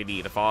appreciate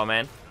the Fall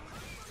Man.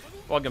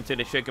 Welcome to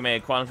the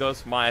JakoMania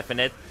Chronicles, my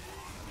FNB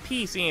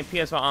PC and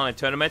PS4 online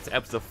tournaments,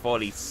 episode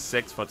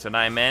 46 for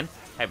tonight, man.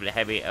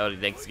 Happy early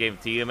Thanksgiving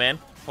to you, man.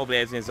 Hope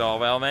everything's all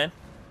well, man.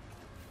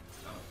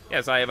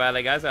 Yeah, sorry about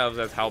that, guys. I was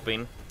just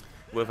helping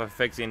with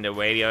fixing the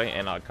radio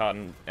in our car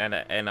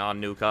and our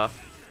new car.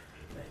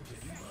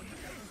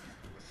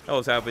 I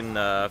was helping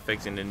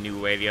fixing the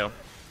new radio,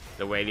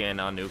 in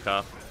our new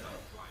car.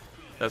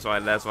 That's why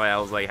I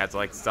was like had to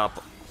like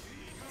stop,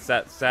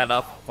 set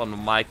up on the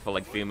mic for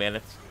like a few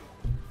minutes.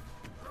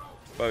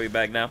 But we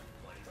back now.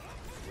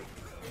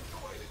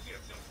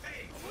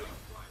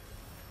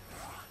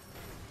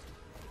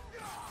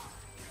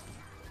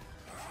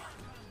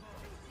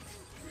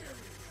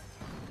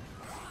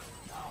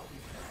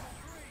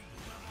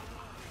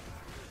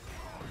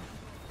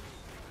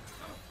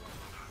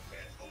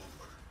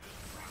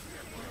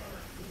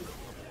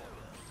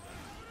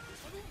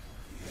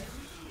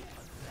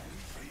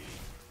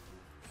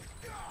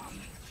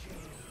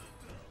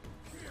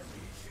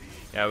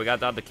 Yeah, we got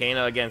the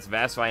Cano against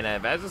Vest right now.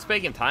 Vest is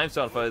making time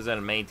slot for his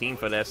main team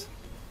for this.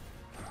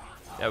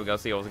 Yeah, we go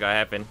see what's gonna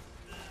happen.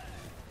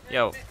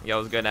 Yo,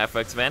 what's good,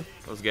 Netflix, man?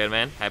 What's good,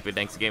 man? Happy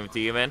Thanksgiving to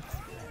you, man.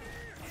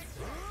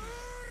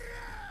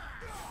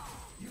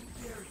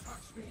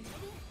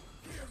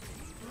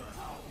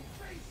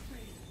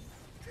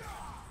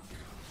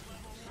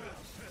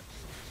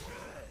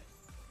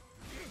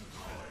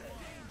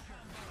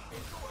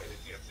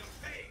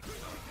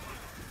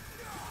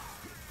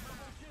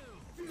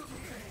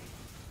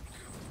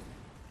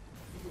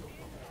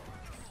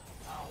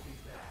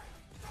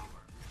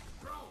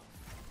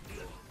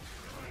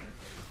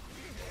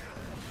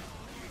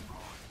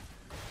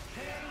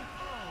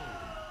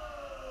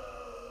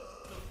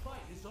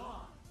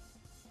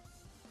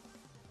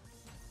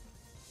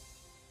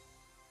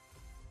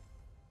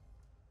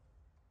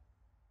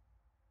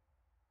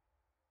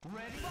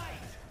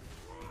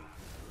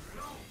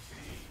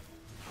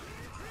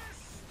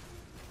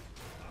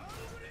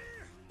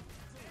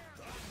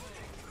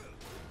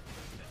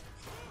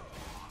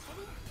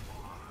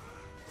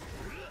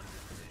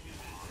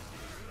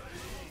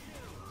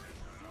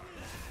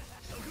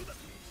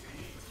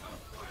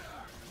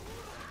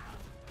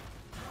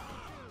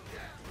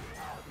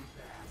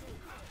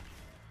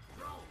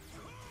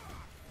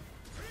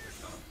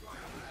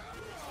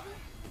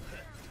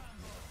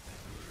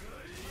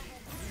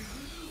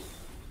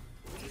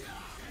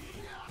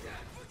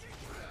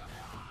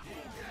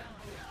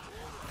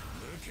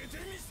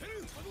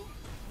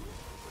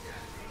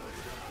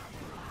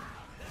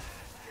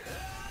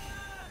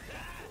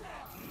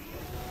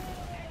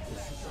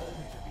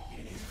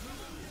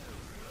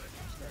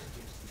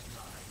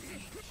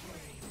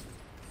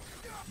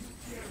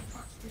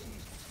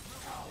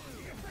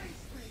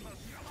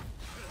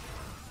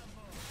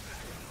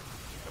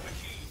 The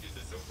machine is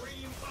the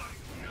supreme fight.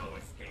 No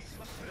escape.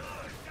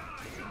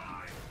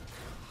 Die.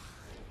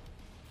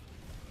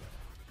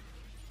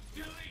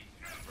 Delete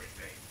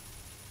everything.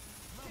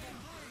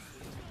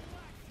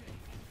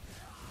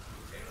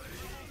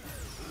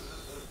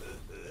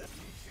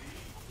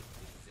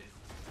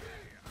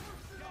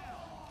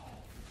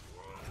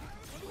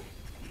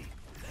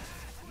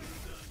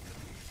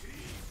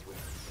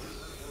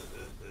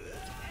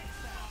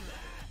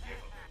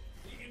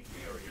 The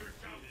inferior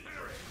shall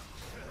perish.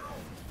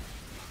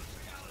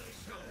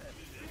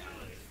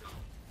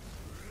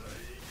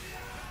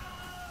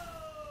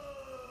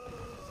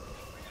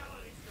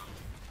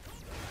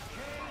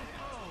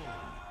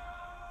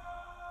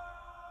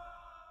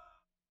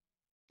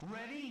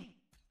 Ready?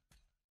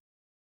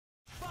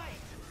 Fight!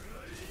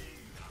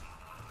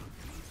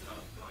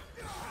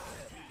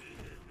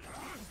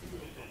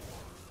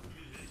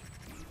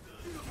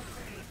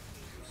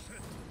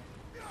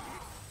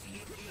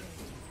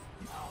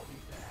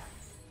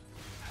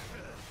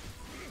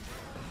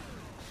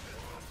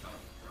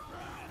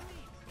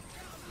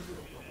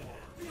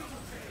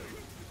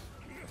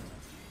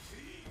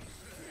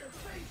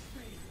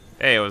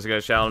 Hey, what's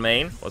good,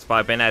 Charlemagne? What's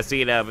poppin'? I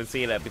see that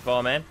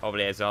before, man.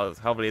 Hopefully it's all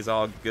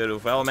good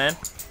as well, man.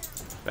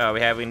 We're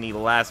having the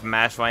last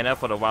match right now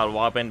for the Wild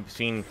Robin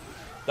between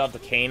Dr.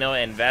 Cano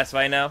and Vest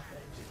right now.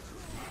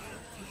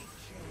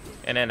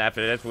 And then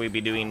after this, we'll be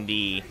doing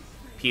the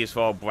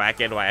PS4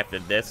 bracket right after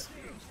this.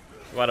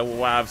 Well,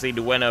 obviously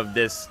the winner of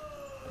this,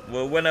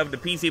 winner of the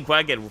PC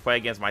bracket will play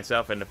against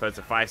myself in the first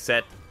of 5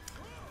 set.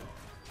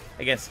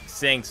 Against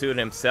Sing Soon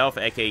himself,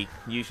 aka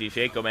usually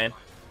Jako, man.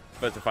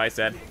 First of 5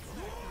 set.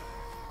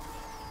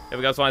 If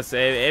you guys want to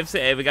say, if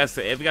you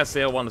guys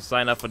still want to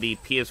sign up for the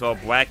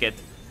PS4 bracket,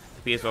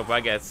 is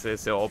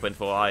still open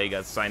for all you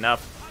guys to sign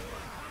up.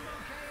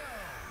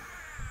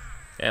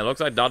 Yeah, it looks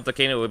like Dr.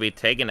 Cano will be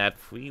taking that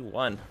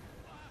 3-1.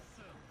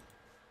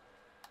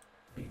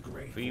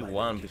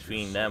 3-1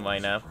 between them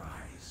right now.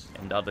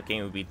 And Dr.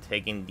 Cano will be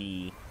taking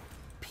the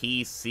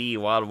PC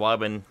Wild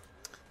Robin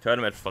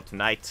tournament for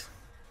tonight.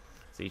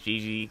 So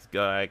GG's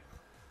good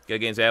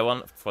games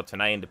everyone for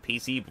tonight in the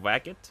PC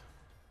bracket.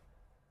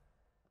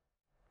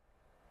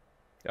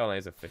 Oh,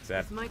 there's a fix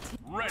that.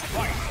 Red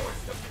fight.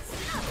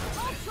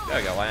 There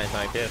we go, why ain't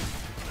time kid?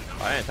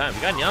 Why ain't time?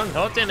 We got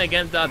YoungHorton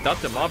against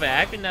Dr. Marvel. I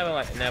actually never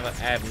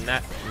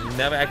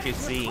actually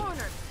see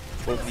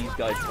both these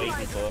guys play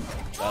before.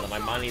 But my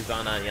money's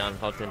on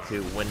YoungHorton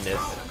to win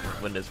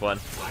this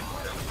one.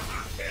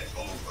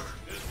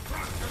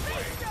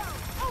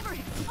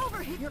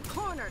 Over here, you're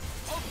cornered.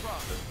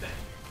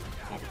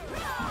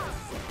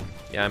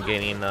 Yeah, I'm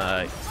getting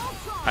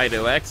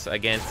Hydrorex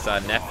against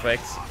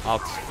Netflix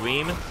off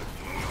stream.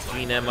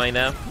 Between them right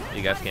now.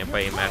 You guys can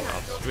play a match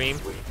off stream.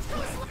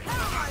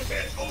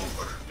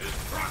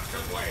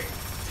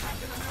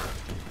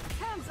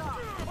 Hands off.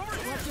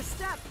 Watch your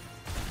step.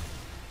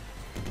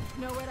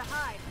 Nowhere to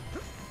hide.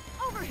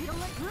 Over here.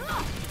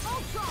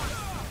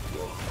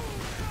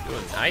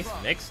 Doing a nice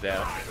mix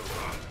there.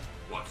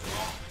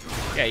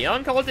 Yeah,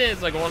 YoungHorton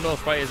is like one of those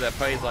players that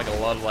plays like a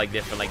lot of like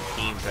different like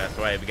teams. That's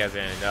why if you guys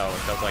didn't know, it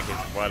feels like his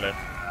brother.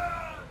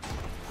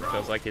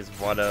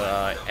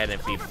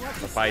 FNB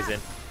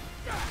Posiden.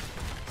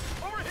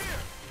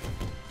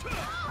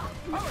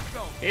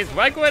 His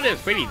right weather is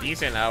pretty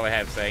decent, I would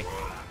have to say.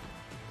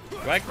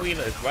 Right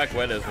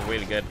weather is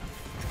really good.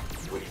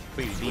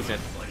 Pretty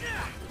decent.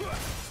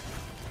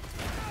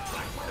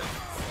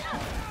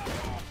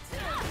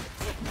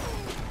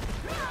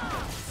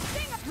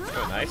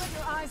 Oh, nice.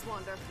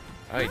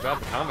 Oh, he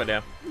dropped the combo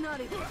down. Not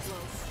even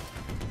close.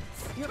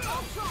 You're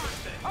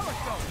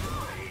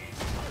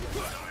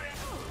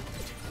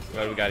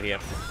What do we got here?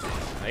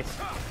 Nice.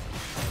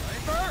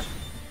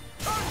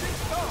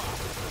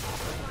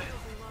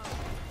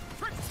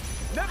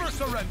 Never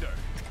surrender.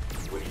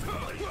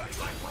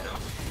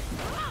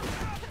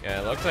 Yeah,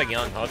 it looks like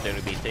YoungHorton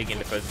will be taking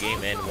the first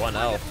game in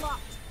 1-0.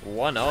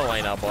 1-0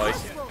 right now,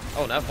 boys.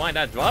 Oh, never mind,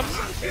 that drops.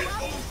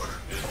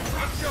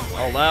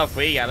 Oh, level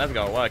 3, yeah, let's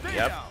go. Look,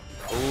 yep.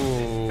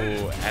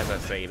 Ooh, as I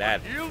say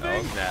that.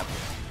 Oh, snap.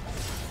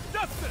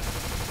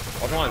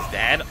 Which one's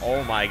dead?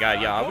 Oh my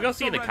god, yeah. Are we gonna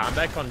see the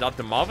comeback from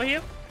Dr. Marvel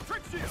here?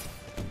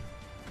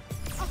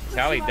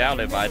 Totally doubt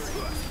it, but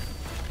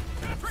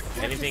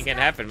anything can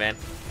happen, man.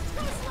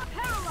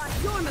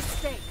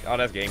 Oh,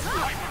 that's game.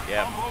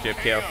 Yeah, chip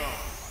kill.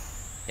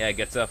 Yeah,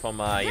 gets up from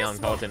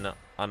YoungHorton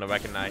on the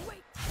recognize.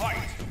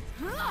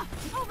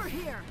 Over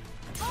here.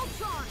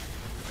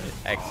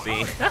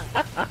 XC.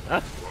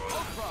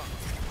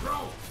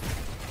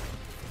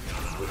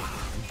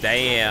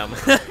 Damn.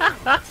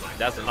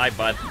 That's a knife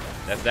bud.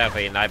 That's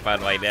definitely a knife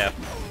bud right there.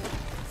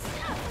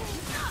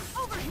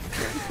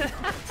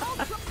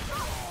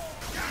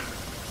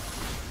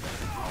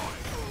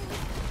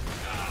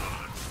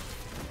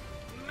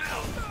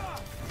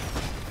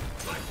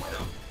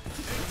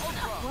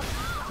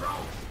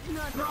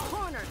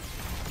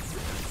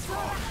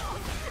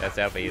 That's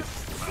definitely his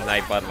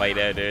snipe button right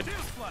there, dude.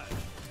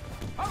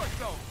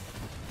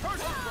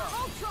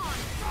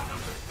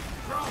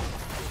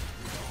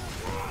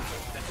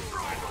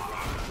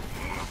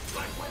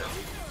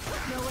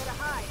 Nowhere to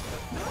hide.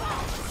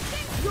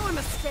 Your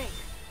mistake.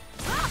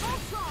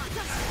 Ultron,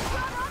 just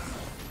shut up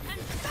and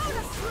go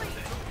to sleep.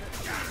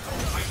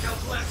 I shall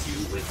bless you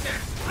with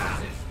death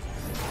passes.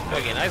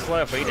 Okay, nice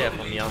love for you there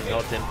from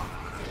YoungHorton.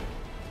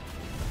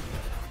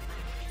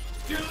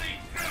 Delete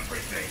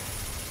everything.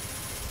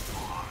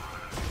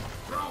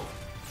 Throw.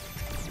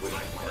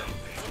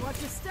 Watch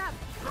your step.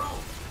 Throw.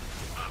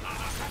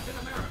 Captain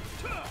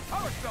America.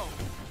 Power Stone.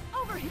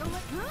 Over here.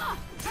 Ultron.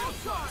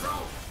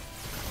 Throw.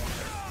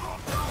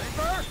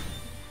 Reaper.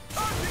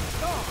 Charging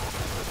Star.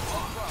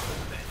 Ultron.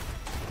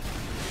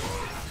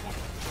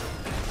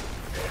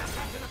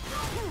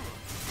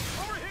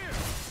 Over here.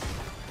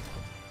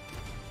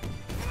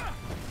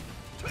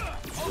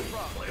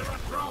 Ultron.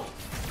 Throw.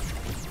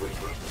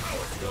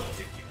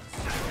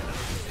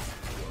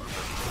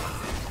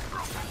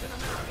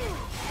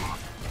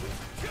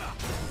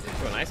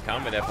 Oh, nice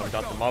combo there from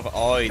DrMarvel.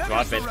 Oh, he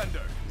dropped it.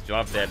 He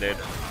dropped that, dude.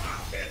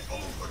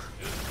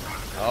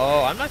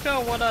 Oh, I'm not sure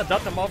what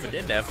DrMarvel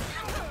did there.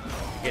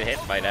 Get hit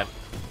by that.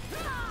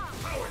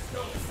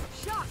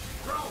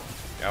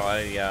 Oh,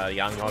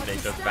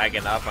 YoungHorton just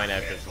backing up right now,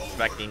 just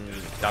expecting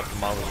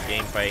DrMarvel's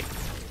gameplay.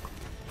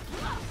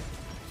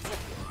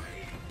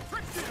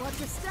 Watch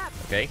your step.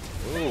 Okay.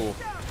 Ooh.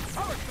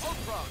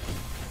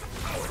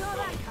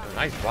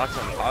 Nice blocks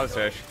on the power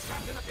search.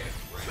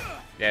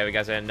 Yeah, you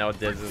guys didn't know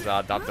this is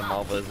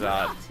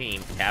DrMarvel's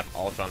team, Cap,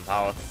 Ultron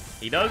Power.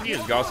 He does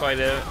use Ghost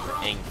Rider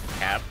and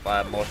Cap,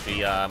 but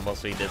mostly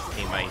this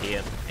team right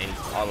here, and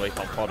he's all the way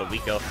from Puerto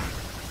Rico.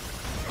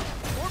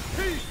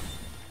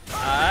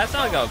 It's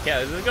not gonna kill.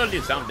 It's gonna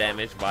do some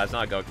damage, but it's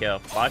not gonna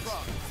kill. But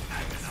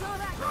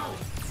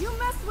You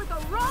messed with the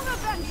wrong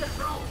Avenger.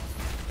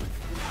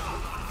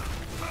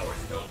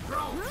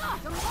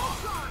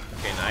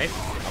 okay, nice.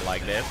 I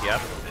like this.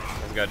 Yep.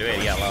 Let's go do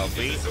it. Yeah, level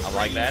 3. I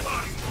like that.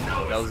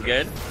 That was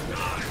good.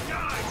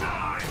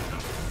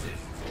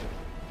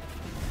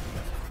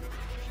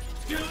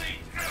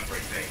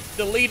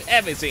 Delete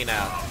everything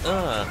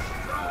now.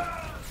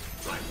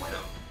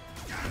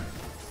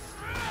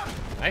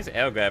 Nice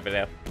air grab it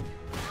there.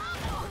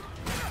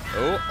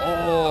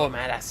 Oh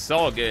man, that's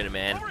so good,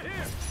 man.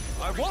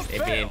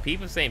 If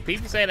people say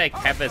that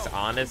Cap is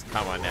honest,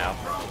 come on now.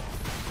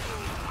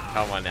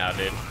 Come on now,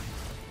 dude.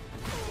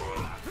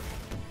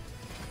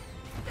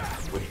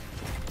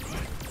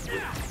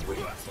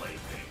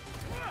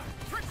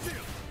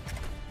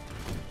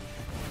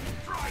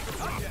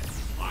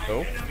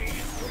 Oh.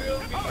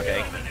 Okay.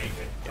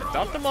 Yeah,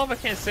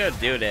 DrMarvel can still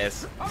do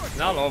this. It's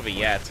not over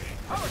yet.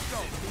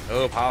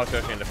 Oh, power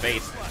surge in the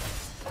face.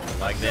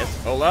 Like this.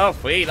 Oh,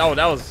 love, wait. Oh,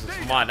 that was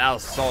smart. That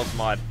was so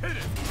smart.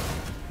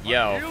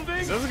 Yo,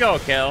 is this gonna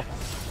kill?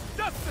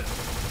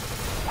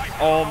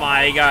 Oh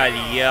my god,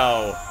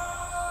 yo.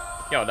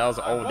 Yo, that was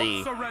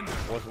OD.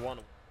 Was one.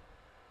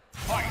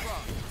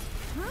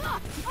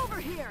 Over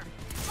here.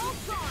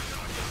 Ultron.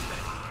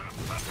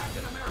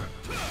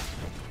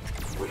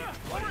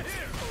 Over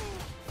here.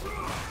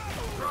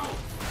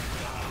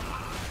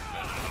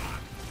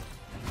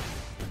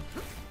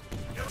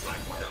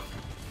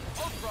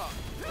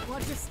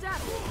 Watch your step.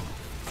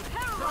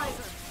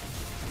 Paralyzer.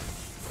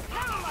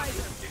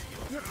 Paralyzer.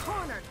 You're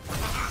cornered.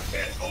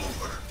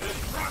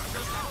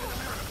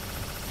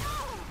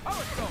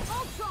 Power Stone.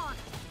 Ultron.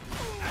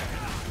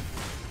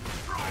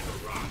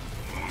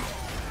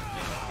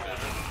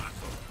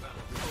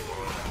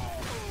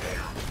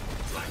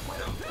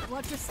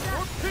 Watch your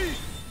step.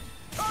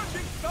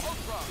 Charging Star.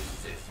 Ultron.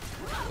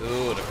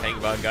 Ooh, the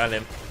pink bug got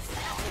him.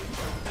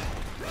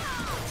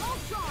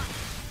 Ultron.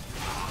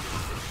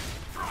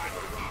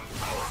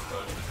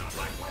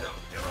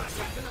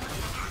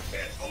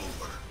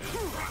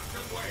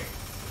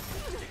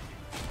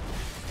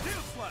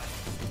 Steel Slash.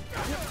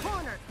 You're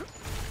cornered.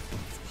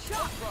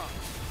 Shock.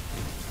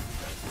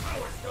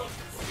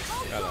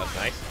 Oh, that was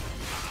nice.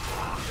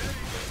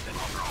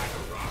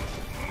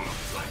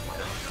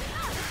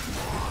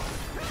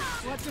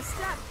 Watch your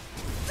step.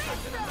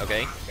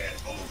 Okay.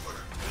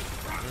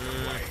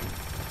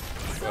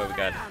 What we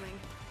got? Coming.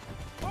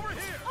 Over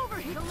here. Over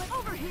here.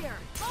 Over here.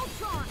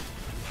 Ultron.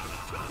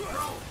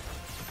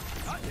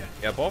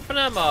 Yeah, both of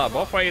them,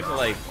 both players are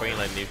like playing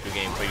like neutral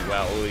game pretty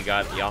well. Oh, we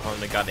got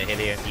YoungHorton got the hit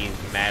here. He's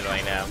mad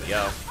right now.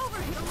 Yo,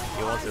 Over here.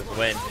 he wants this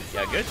win.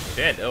 Yeah, good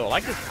shit. Oh, I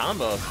like this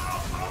combo.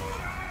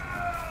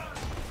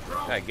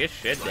 Yeah, good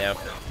shit there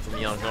from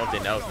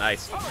YoungHorton. That was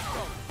nice.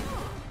 Ultron.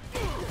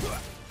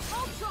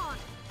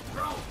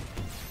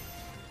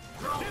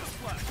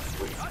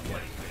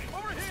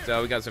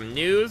 So we got some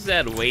news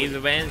that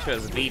Raisinbran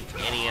has beat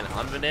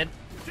AlienHominid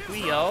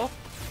 3-0.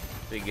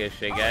 Pretty good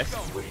shit, guys.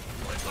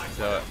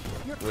 So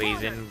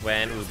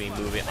Raisinbran will be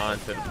moving on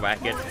to the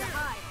bracket.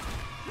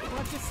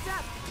 Watch your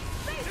step.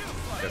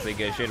 That's pretty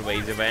good shit,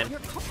 Raisinbran.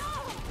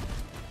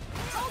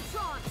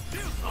 Ultron.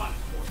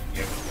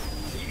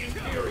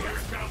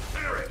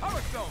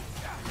 Power Stone.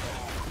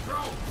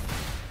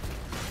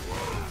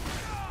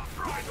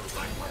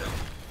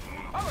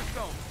 Power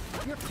Stone.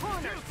 You're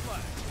cornered. Shield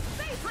Slash.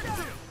 Face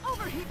Stone.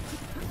 Over here.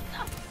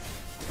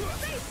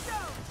 Face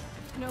Stone.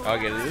 No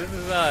Okay, this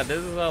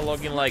is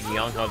looking like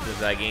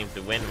YoungHorton's game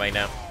to win right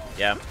now.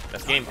 Yeah,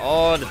 this game.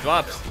 Oh, the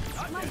drops.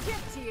 My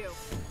gift to you.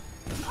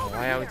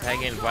 Why are we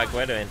tagging Black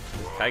Widow in?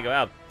 Just tag her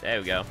out. There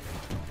we go.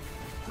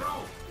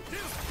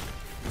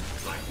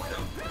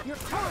 You're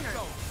cornered.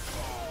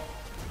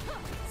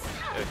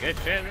 Oh, good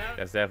shit.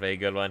 That's definitely a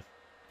good one.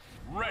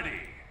 Ready.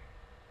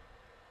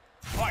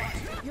 Fight.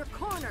 You're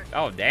cornered.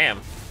 Oh,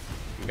 damn.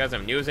 We got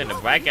some news in the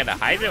bracket. The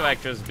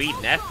Hydrorex just beat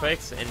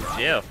Netflix and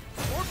Chill.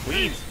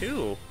 We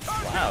too.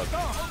 Wow.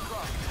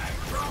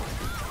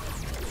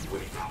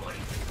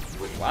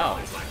 Wow.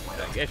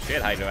 Good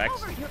shit, Hydrorex.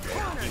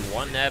 You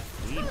won that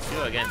lead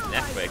too against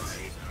Netflix.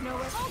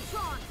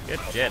 Good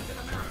shit.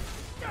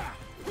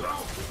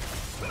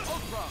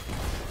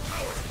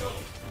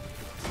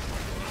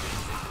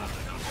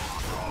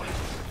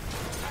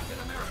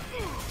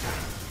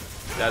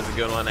 That's a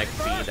good one, I can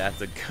see.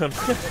 That's a good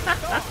one.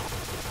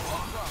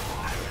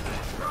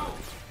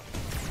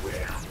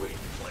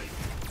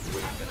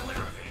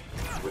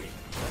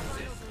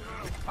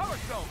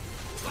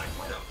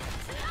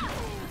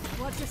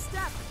 Watch your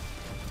step.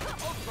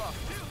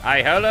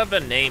 I heard of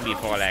the name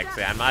before,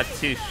 actually. I'm not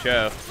too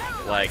sure,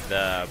 like,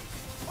 the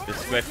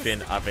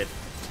description of it.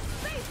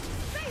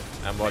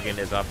 I'm looking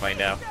this up right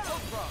now.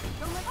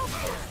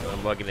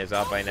 I'm looking this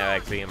up right now,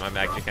 actually. I'm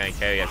actually kind of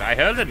curious. I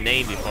heard the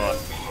name before.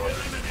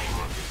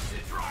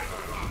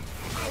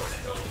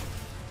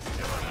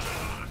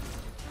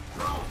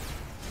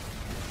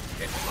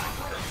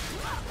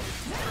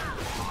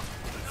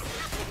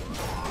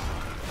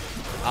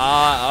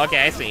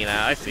 Okay, I see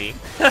now. I see.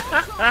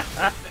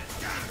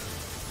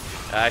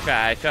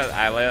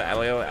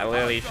 I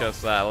literally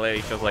just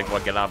like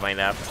looking up right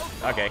now.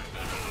 Okay.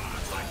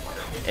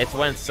 It's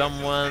when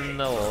someone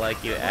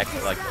like you act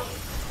like.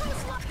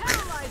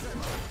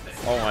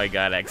 Oh my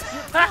god, X.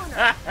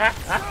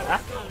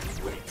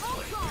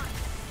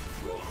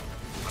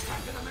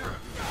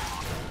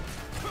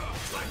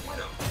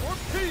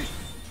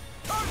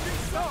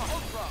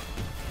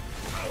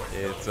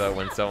 It's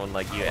when someone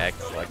like you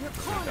acts like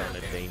kind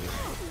of thing,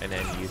 and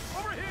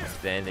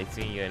then they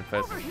see you in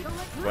person.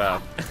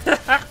 Wow.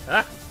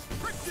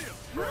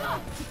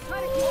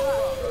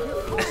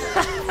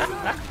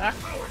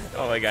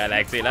 Oh my god,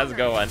 actually, that's a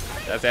good one.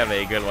 That's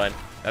definitely a good one.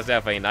 That's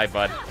definitely a nice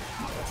one.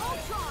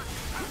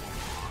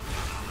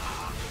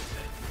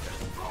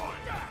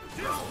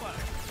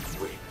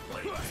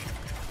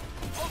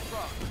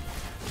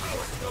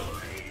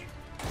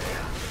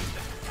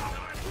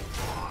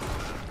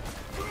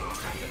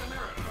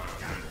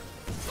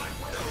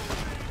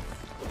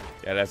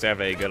 Yeah, that's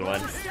definitely a good one.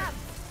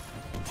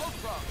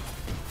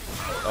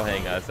 Oh,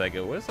 hang on a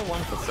second. Where's the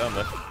one for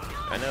summer?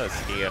 I know it's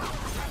here.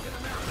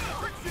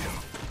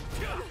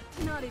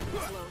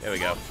 There we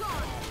go.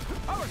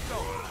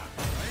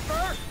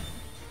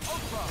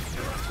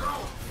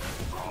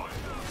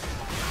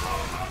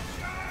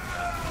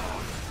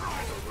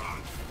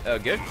 Oh,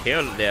 good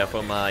kill there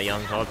from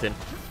YoungHorton.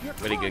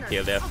 Really good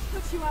kill there.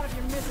 Put you out of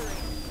your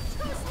misery.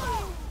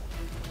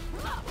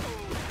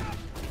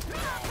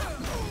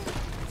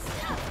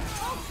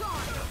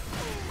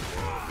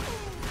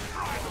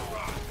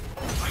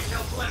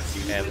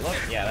 And look,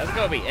 yeah, that's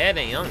gonna be it.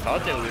 And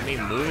YoungHorton will be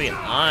moving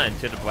on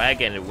to the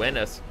bracket and the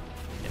winners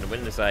in the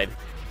winner side.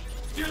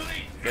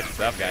 Good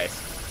stuff, guys.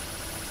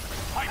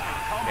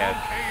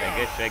 Yeah,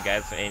 good shit,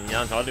 guys. And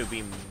YoungHorton will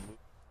be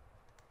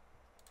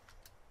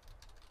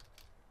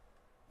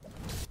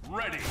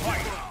Ready.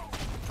 Fight.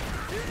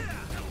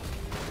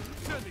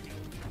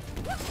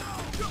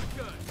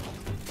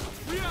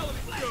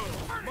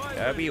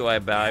 I'll be right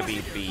back.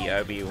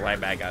 I'll be right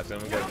back, guys. I'm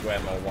gonna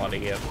grab my water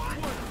here.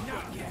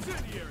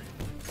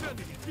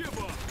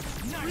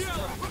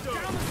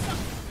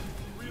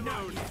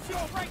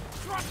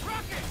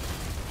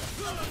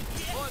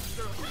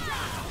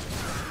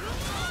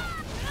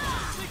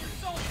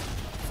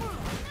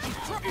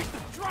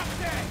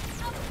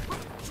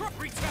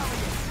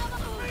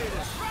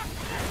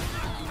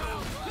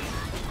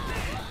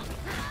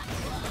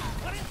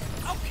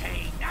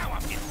 Okay, now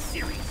I'm getting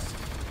serious.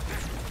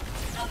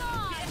 Come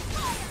on!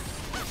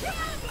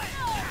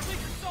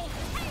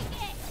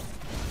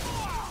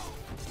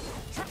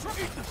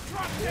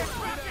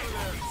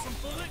 Some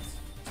bullets?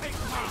 Take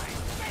mine.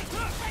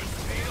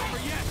 Ain't over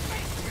yet.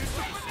 Here's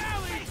the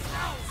finale.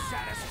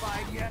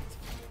 Satisfied yet?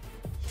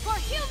 For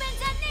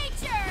humans and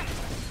nature!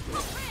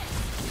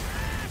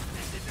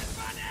 This isn't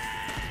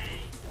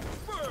funny.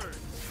 Bird.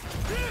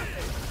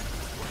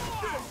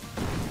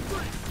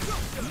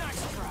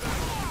 Nice try.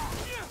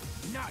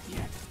 Not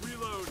yet.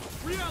 Reload.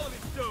 Reality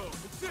Stone.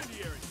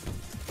 Incendiary.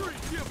 3,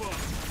 give up.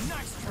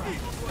 Nice try.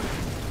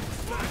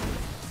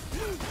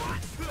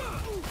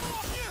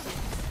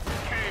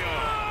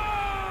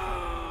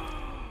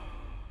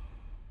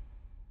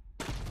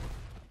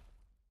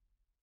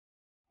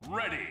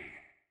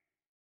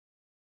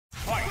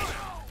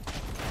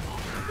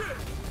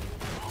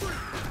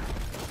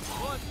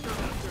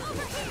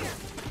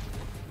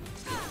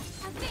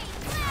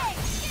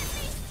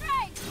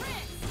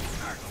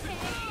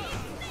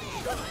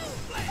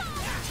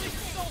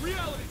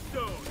 Reality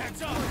stone.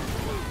 Heads up.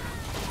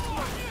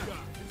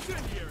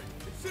 Incendiary.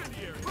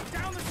 Incendiary. Look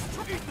down the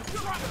street.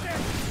 Drop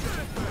dead.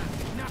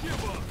 Now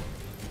give up.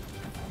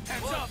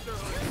 Heads up.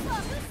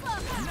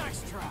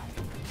 Nice try.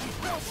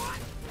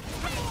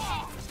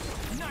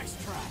 Nice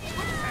try.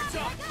 Heads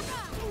up.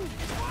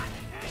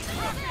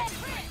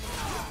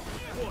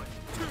 1,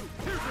 2.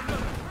 Here's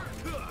another.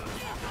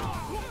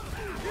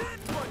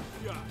 One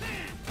shot.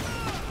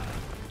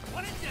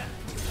 What is that?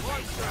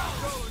 One shot.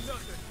 All or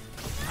nothing.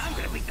 I'm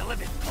gonna beat the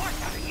living fuck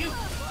out of you.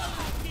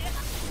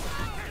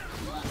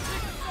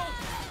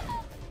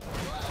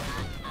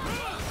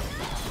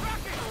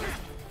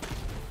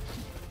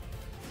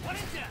 What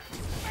is that?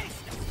 Face.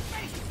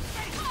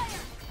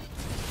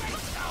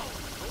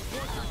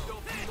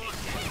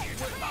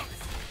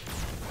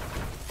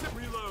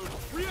 Reload.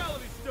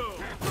 Reality stone.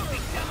 Be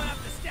coming up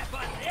to step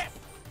on this.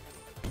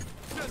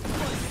 Just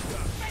one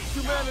shot.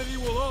 Humanity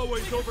will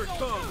always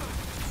overcome.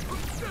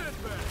 Stand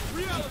back.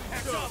 Reality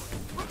stone.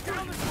 Look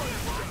down the street.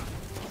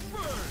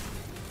 Burn.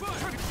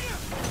 Fire.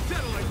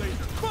 Satellite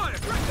laser. Fire.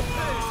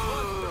 Hey.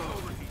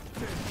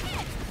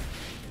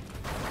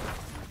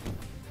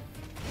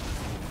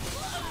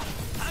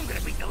 I'm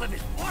gonna beat the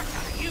living fuck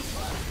out of you.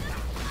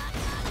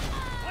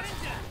 What is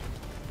that?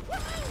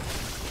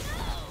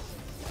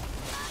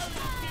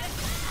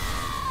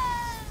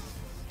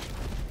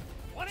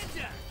 What is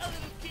that? A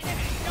little kid.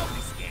 Hey, don't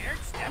be scared.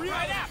 Step right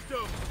Reality out.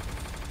 stone.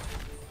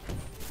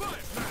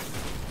 Fire.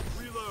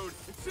 Reload.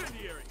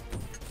 Incendiary.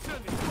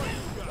 Sending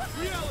fire shot.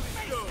 Reality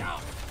stone.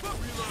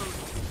 Reload.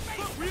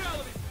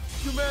 Reality.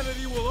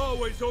 Humanity will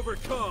always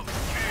overcome.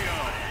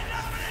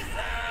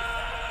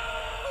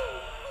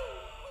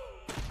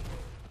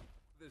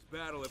 This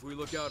battle if we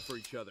look out for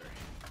each other.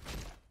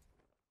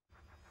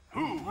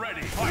 Who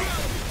ready? Fight!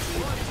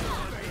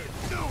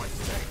 No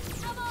escape!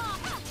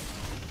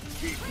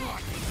 Keep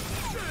rocking!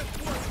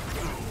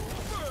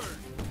 Burn.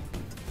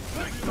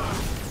 Next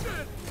time!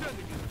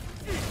 Sending it.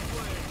 Keep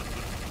playing.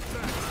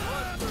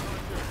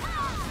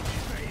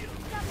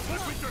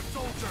 Let me your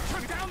soldier!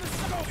 Down the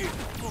scope.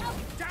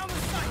 Down the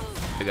sight.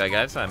 Okay,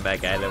 guys, I'm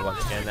back at it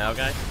once again now,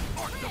 guys.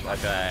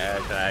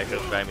 I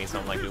should grab me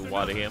something like new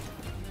water here.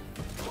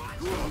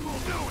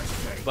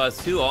 But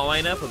 2 all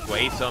line up with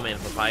GreyStorm and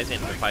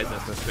Posiden, and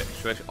Posiden to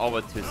switch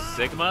over to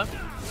Sigma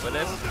for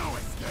this.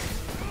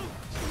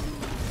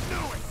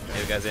 If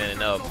you guys didn't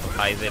know,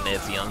 Posiden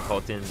is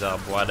YoungHorton's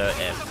brother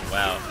as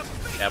well.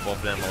 Yeah, both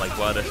of them are like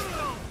brothers.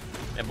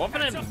 And both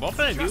of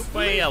them do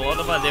play a lot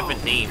of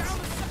different teams.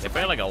 They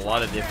play like a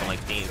lot of different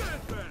like teams.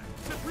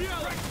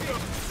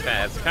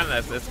 Yeah, it's kind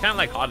of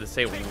like hard to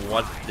say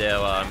what their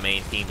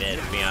main team is,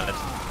 to be honest.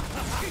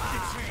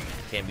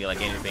 Can't be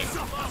like anything.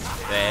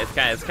 Yeah,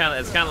 it's kind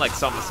of like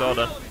something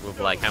sorta with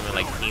like how many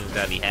like teams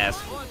that he has.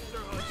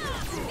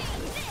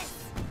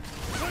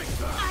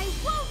 I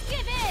won't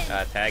give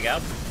in. Tag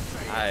out.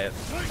 I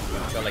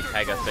feel like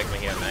tag out Sigma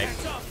here, nice.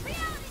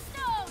 Reality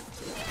stone.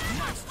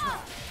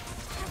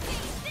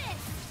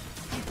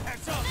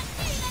 Heads up.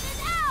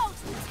 Out.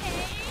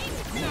 Take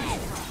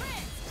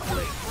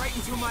this. Right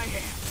into my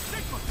hand.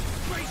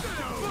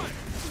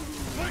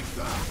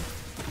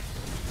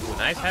 Ooh,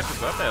 nice happy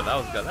birthday. That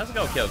was good. Let's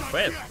go kill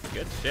Chris.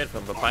 Good shit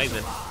from the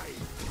Posiden.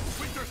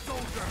 Winter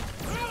soldier!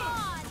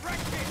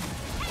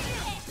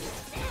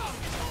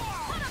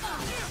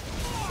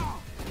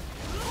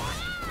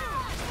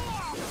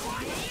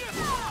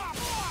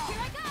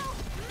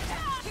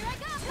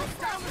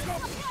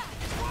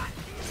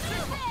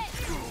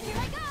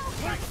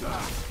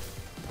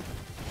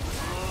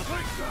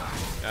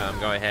 I'm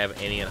going to have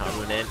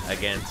AlienHominid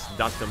against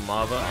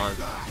DrMarvel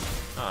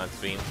on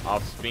stream,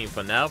 off stream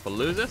for now for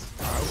losers.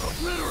 I will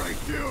obliterate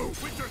you!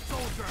 Winter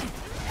soldier!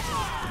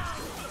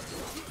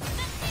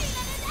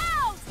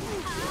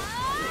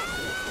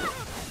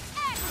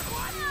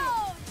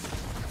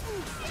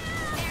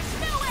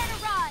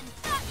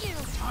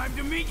 Time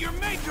to meet your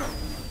maker!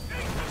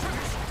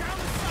 Down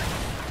the sight!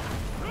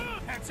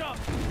 Heads up!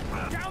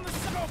 Down the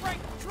sight! Right!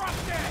 Drop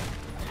dead!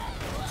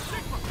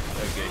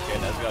 Okay, shit,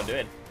 let's go do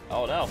it.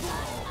 Oh no.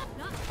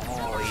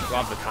 Oh, he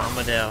dropped the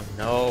combo down.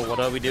 No, what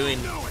are we doing?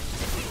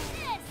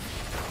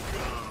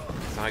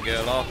 It's not good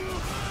at all.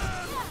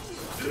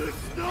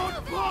 It's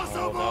not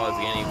possible! Oh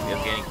no,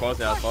 it's getting close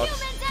now,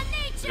 folks.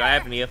 What's gonna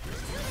happen here?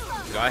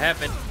 What's gonna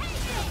happen?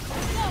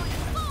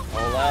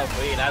 Oh wow,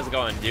 wait, that's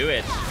going to do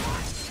it.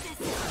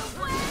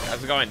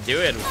 That's going to do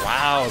it.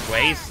 Wow,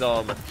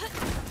 GreyStorm.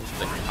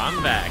 The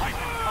comeback.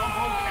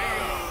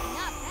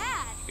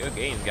 Good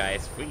games,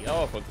 guys.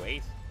 3-0 for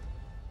Grace.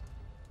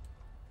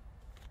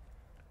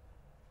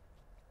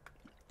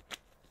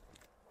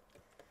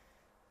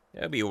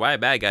 It'll be right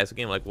back, guys.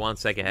 Again, like 1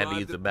 second. I had to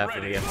use the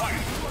bathroom here.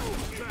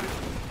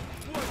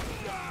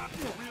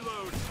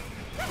 Reload.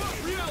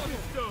 Reality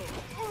stone.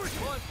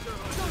 Monster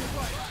hunter.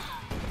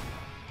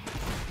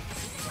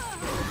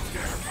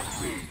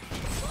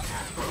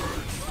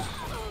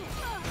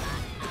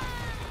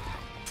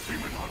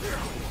 Demon hunter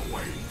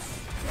awaits!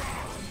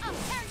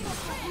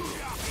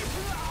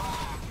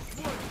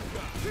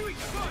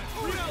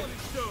 Reality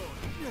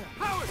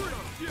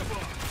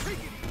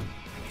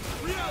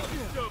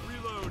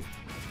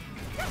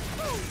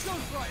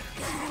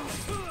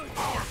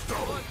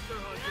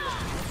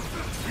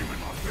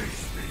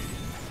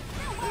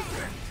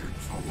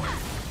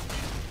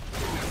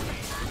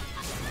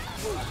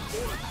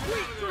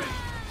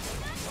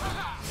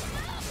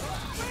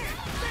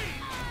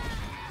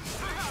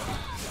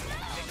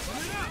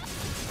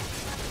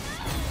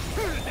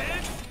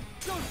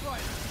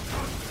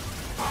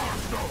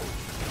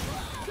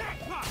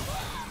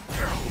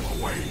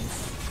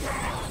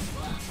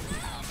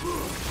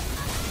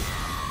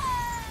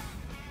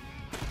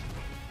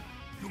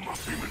You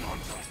must be an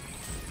hunter.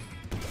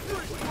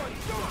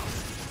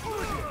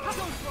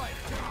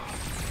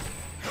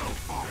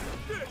 Hellfire.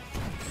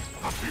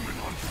 A demon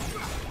hunter.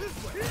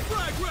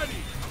 Flag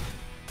ready!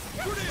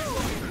 Grenade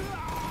launcher!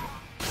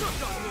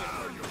 Shut up,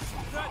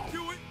 that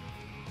do it?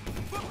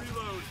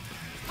 Reload!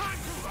 Time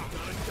to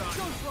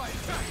Ghost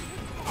Rider!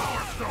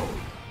 Power stone.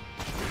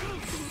 You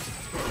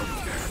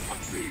dare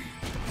touch me.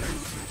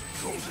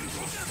 Golden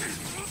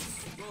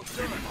Well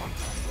done!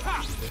 Ha!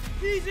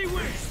 Easy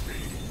win!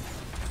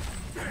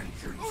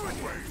 vengeance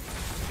away.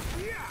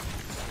 Yeah!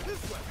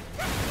 This way!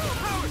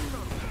 Power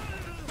stone!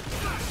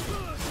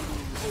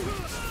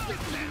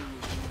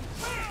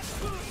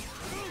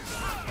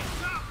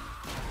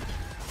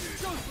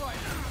 Ghost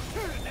Rider!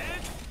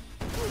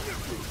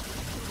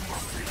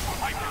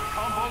 Hyper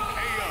combo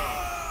KO.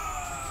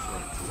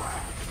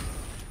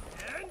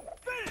 And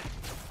finish!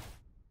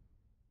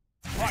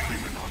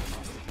 Demon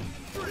hunter.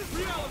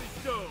 Reality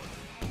stone!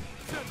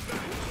 Send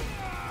back!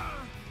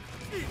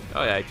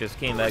 Oh yeah, I just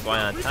came back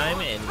right on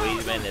time, and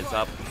Raisman is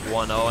up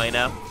 1-0 right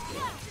now.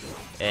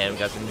 And we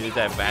got some news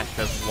that Bash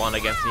just won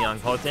against the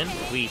YoungHorton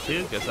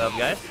 3-2. Good stuff,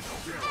 guys.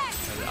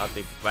 I'll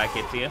take the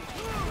bracket to you.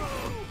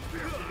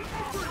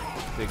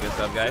 Good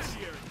stuff, guys.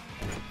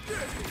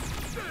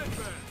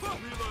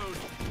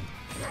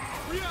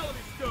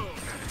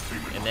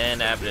 And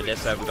then after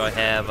this, we're gonna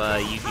have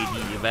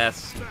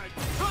DJVest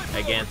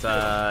against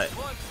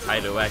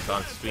Hydrorex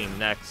on stream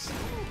next.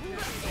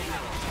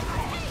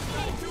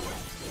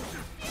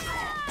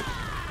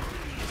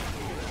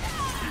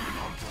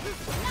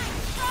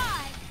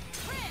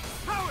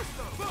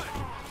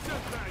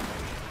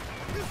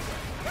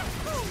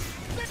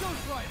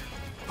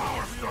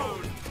 Power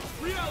stone.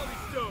 Reality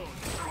stone!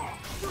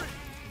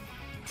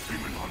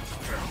 Demon hunter.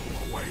 Hell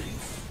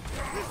awaits.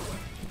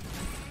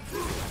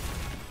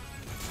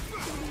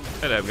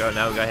 So there we go.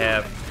 Now we're gonna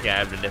have,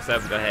 after this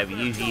up, we're gonna have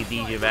UG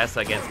DJVest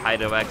against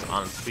Hydrorex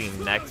on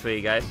stream next for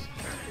you guys.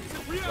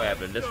 So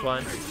after this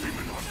one,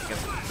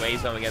 against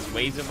GreyStorm against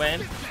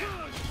Raisinbran0.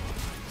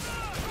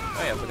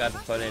 Oh yeah, I forgot to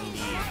put in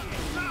the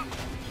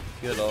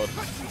good old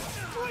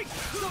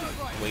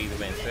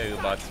Raisinbran fairy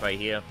box right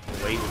here.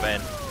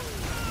 Raisinbran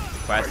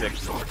Parsec.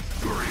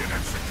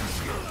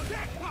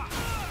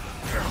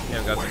 Yeah,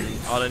 we got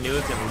all the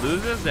news and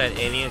losers that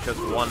Alien just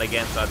won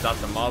against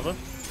DrMarvel.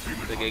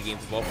 So get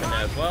games both in there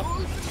as well.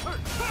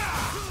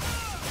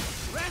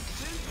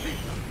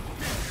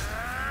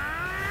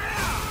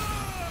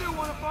 Still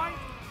wanna fight?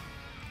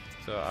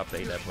 So I'll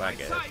play that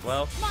bracket as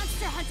well.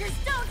 Monster hunters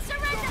don't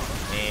surrender!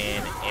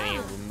 And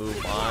Alien will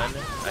move on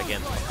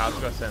against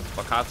Pakowska since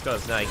Pakowska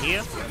is not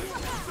here.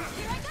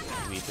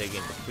 We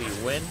taking the free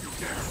win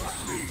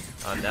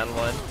on that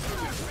one.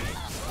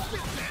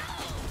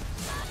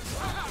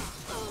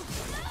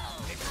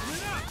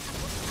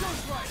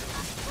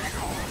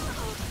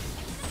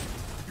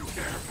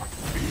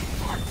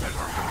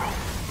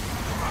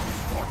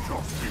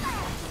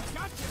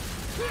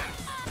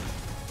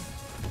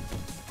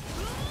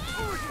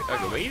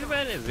 Okay,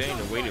 Raisman is doing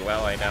really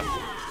well right now.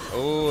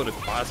 Oh, the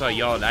Parsec,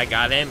 yo, that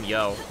got him,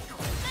 yo.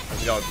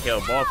 It's gonna kill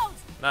both.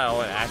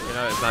 No, actually,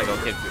 no, it's not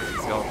gonna kill.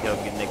 It's gonna kill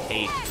Nick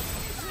Cage.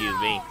 Excuse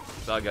me.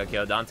 It's not gonna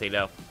kill Dante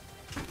though.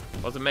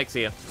 What's the mix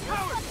here?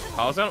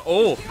 Parsec?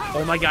 Oh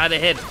my God, it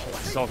hit.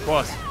 So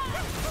close.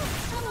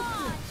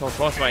 So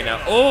close right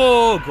now.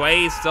 Oh,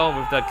 GreyStorm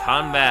with the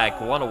comeback.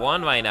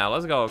 1-1 right now.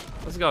 Let's go.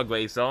 Let's go,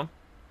 GreyStorm.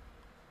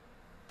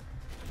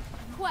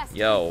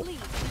 Yo.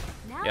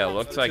 Yeah,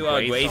 looks like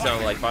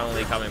GreyStorm like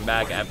finally coming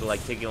back after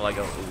like taking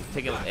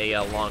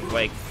a long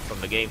break from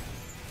the game.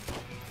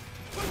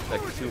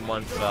 Like 2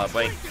 months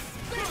break.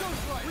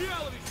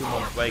 2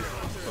 months break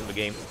from the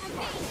game.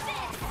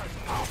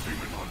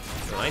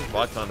 So nice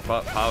box on the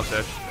power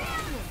search.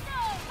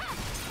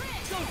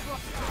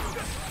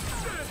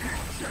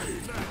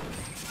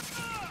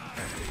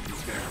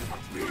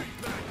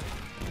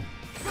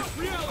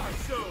 Reality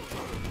stone!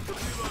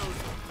 Reload!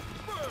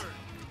 Burn!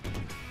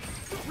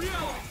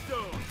 Reality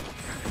stone!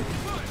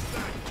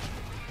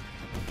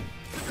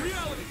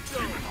 Reality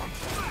stone!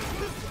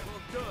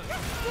 Well done!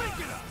 Break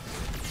it up!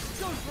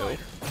 Ghost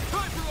Rider!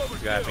 Time for overkill!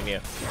 What's happening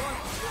here?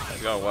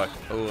 Let's go, what?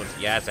 Oh,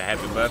 yeah, it's a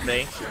happy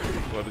birthday.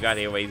 What we got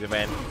here,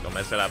 Raisinbran? Don't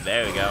mess it up.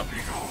 There we go.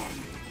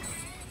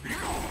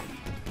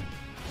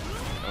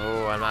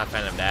 Oh, I'm not a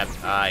fan of that.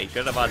 You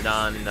should have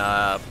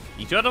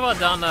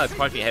done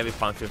quite heavy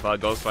function for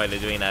Ghost Rider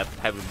doing that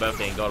happy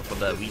birthday and go for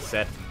the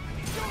reset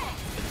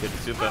into the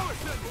super. Reality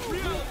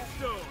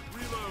stone!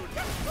 Reload!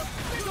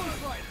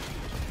 Ghost Rider!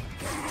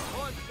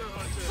 Monster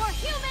Hunter! For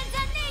humans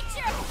and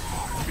nature!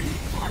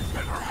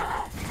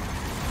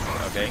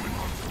 Okay.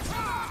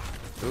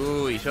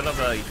 Ooh, you should have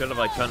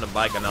like turned the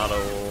bike another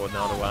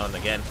round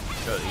again.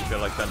 He should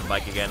like on the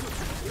bike again.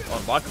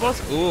 On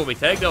Walkables? Ooh, we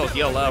take those.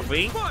 Yo, level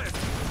 3.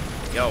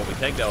 Yo, we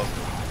take those.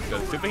 Go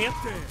super here.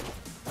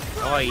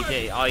 Oh, he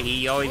did. Oh,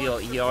 he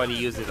already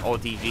used his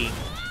OTG.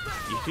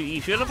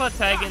 You should have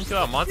tagged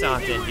into a Monster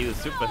Hunter and do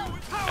super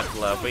at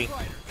level 3.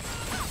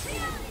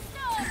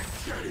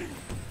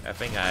 I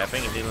think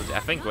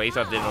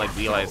GreyStorm didn't like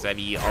realize that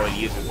he already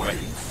used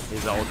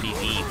his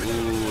OTG.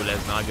 Ooh,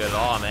 that's not good at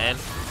all, man.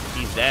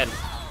 He's dead.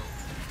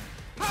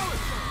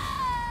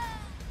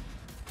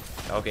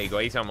 Okay,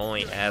 GreyStorm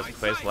only has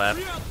Chris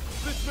left.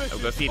 I'm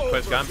gonna see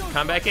Chris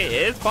come back here. It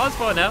is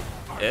possible now.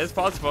 It is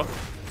possible.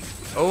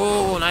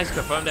 Oh, nice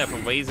confirm there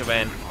from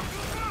Raisinbran.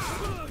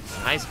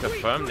 Nice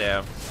confirm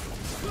there.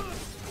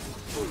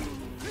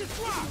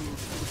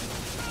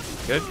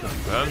 Good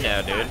confirm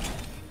there, dude.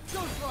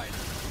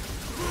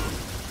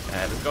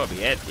 That's gonna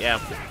be it. Yeah.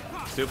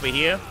 Super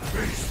here.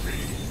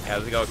 Yeah,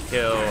 let's go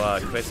kill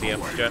Chris here.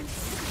 Sure.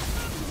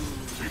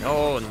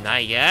 Oh,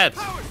 not yet.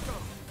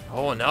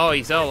 Oh no,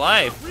 he's still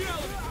alive.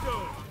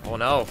 Oh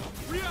no.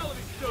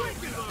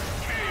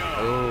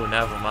 Oh,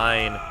 never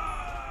mind.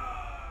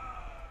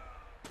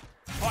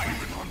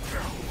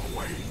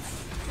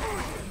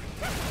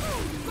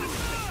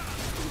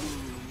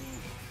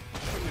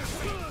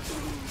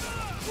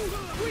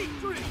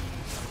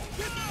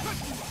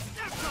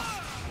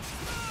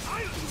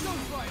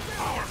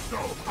 Power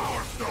stone,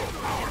 power stone,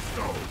 power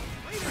stone.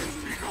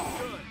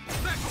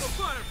 Maximum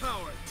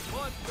firepower.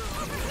 Monster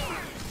Hunter.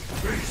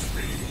 Face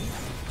me.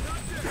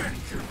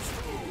 Vengeance.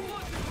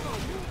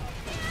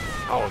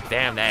 Oh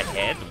damn, that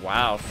hit!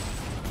 Wow.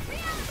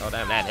 Oh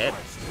damn, that hit.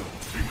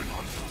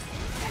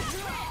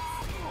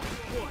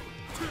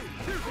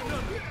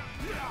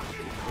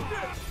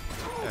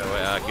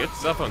 Oh, good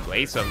stuff on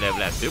GreyStorm there,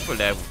 that super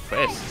there with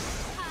Chris.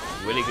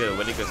 Really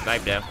good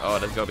snipe there. Oh,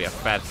 there's gonna be a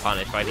fat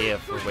punish right here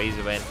for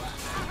Raisinbran.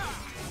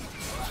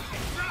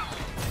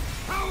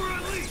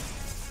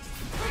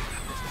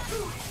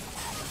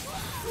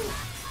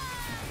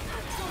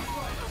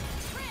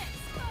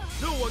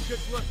 No one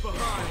gets left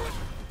behind.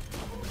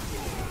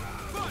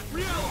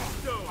 Reality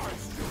stone.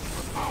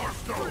 Power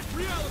stone.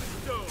 Reality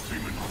stone.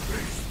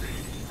 Face me.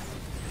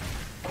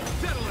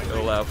 Settling.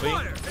 Go Laufey.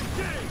 Fire.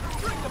 Engage.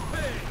 Bring the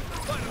pain.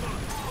 Fight him up.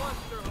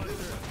 Monster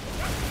Hunter.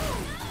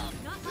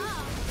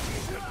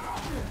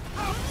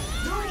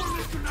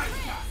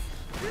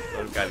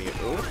 Oh, got you.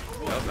 Ooh,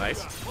 that was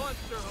nice.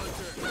 Monster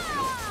Hunter.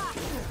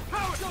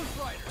 Power Ghost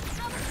Rider.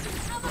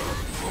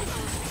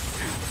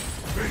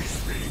 Face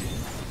me.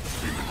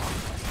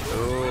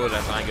 Ooh,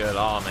 that's not good at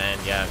all, man.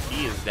 Yeah,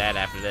 he is dead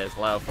after this.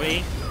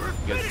 Laufey.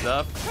 Good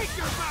stuff. Take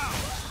your bow.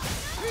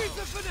 Here's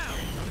the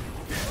finale.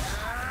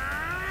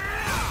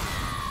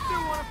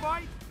 Still want to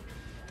fight?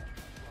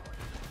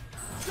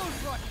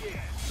 Ghost Rider.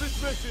 This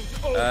mission's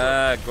over.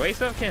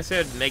 GreyStorm can't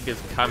say make this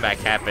comeback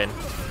happen.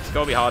 It's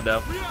gonna be hard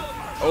though.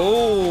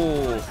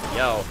 Oh,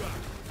 yo.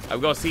 I'm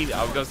gonna see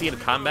the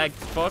comeback,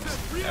 folks.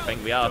 I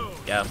think we are.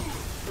 Yeah.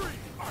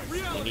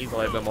 He needs a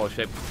little bit more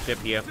ship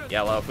here.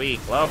 Yeah, Laufey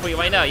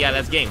right now. Yeah,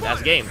 that's game.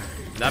 That's game.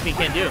 Nothing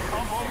can do.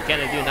 You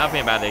can't do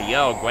nothing about it.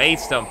 Yo,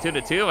 GreyStorm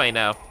 2-2 right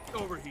now.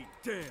 Overheat.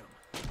 Damn.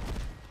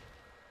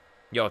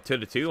 Yo,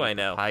 2-2 right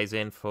now. Ties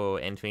in for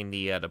entering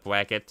the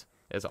bracket.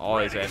 As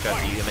always, I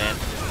trust you, man.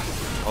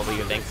 Hopefully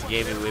your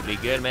Thanksgiving will be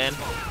good, man.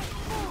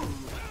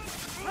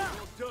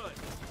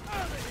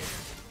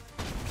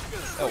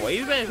 Oh, wait,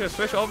 you gonna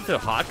switch over to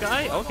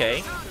Hawkeye?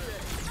 Okay.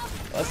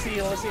 Let's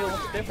see what's the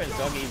difference.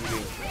 Okay,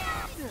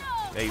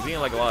 yeah, he's getting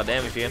like a lot of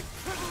damage here.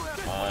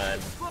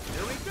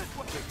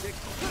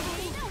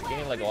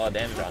 Getting like a lot of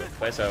damage on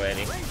Quest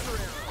already. In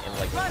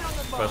like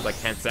first like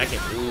 10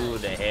 seconds. Ooh,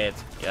 the hit.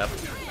 Yep.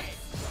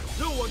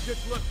 No one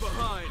gets left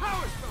behind.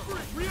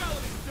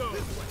 Reality stone.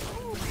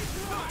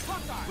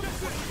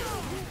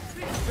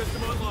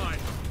 System online.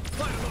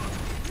 Light him up.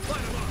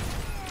 Light him up.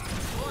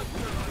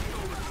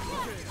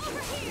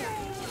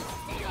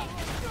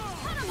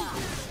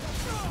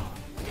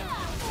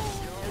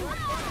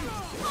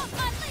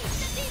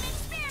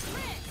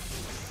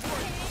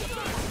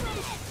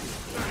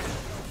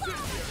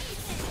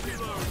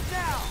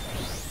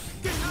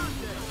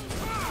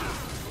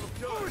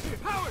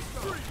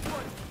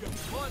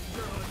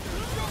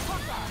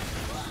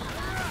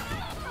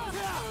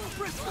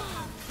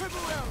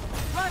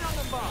 Right on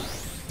the box.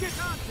 Get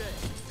Dante.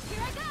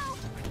 Here I go.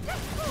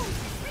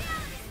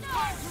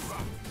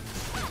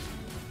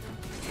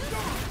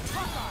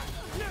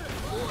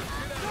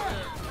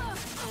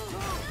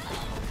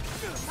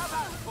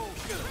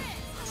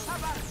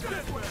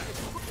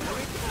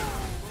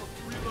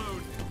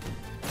 Reload.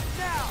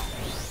 Now.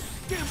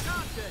 Give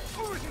Dante.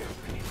 Over here.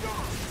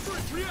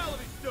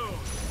 Reality stone.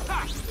 Ha!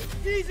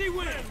 Easy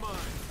win.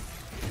 Mine.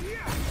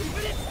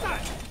 Even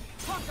inside.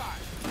 Hawkeye.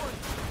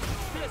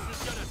 This is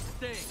gonna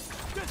sting.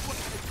 This one.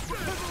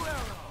 Triple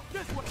arrow.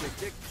 This one.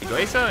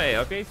 GreyStorm08,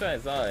 okay, so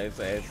it's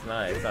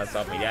not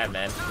stopping me yet,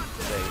 man.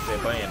 They're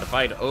playing in the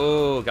fight.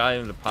 Oh, got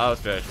him the power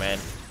stretch, man.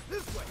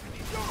 This way.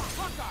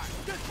 Hawkeye.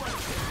 This way.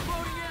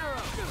 Floating arrow.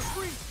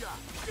 Free shot.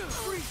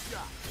 Free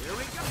shot.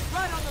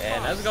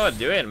 And that's gonna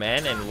do it,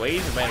 man. And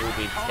Raisinbran will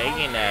be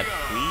taking that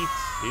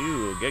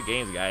 3-2. Good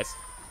games, guys.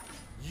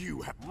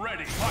 You have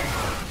Ready.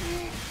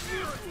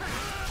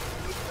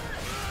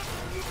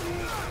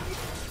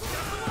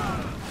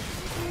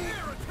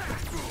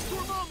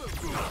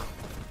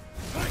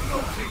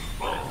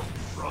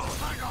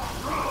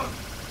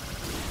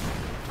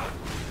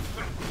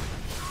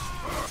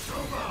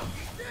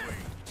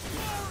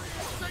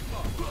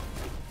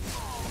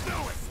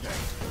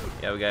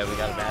 Yeah, we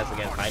got a match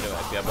against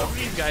Hydrorex. Yeah, both of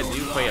these guys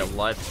do play a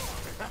lot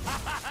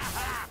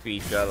to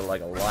each other,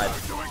 like a lot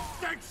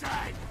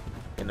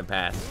in the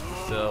past.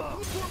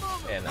 So,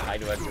 and the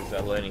Hydrorex is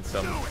learning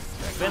some.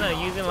 He's been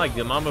using like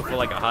DrMarvel for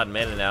like a hot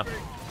minute now.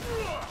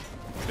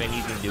 He's been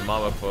using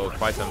DrMarvel for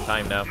quite some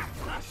time now.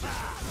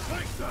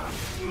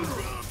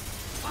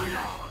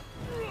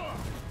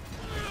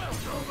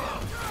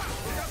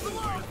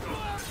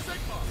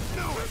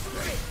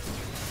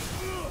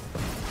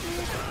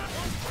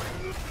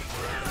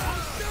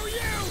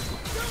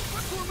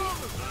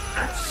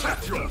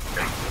 accept your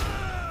fate.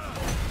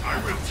 I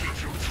will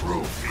teach you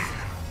true fear.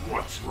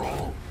 What's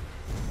wrong?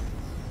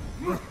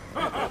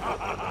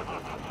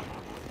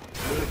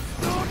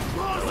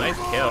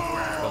 Nice kill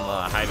from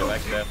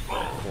Hydrorex there.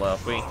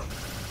 Fluffy.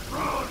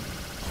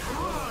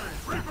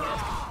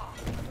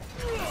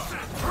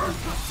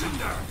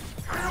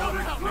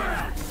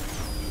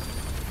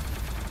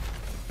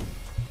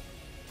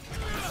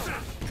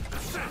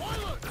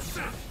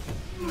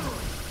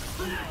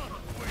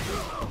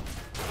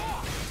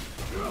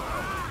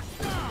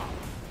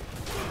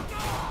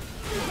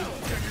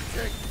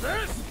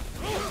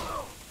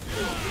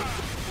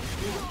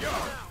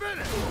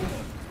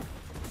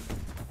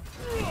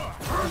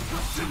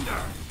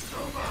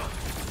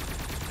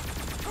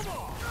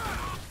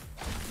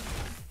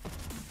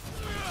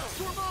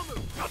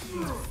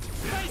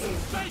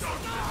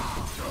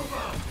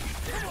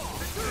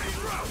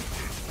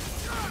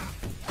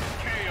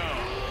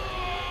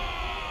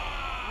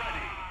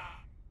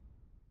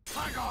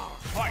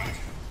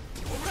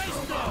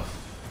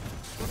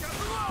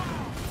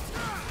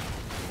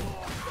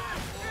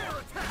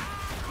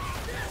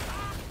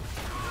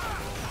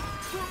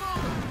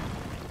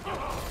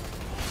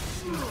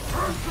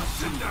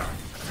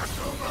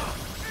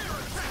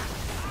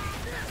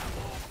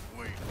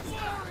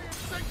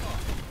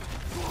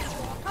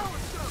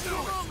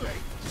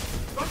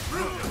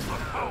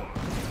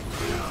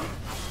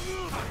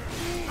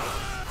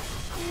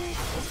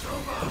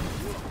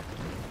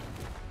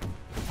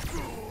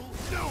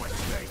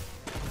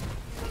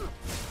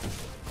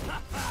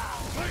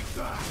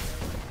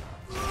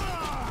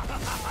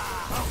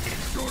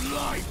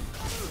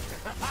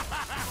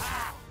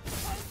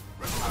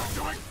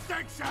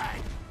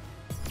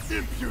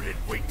 Impudent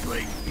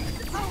weakling!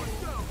 Power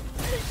Stone!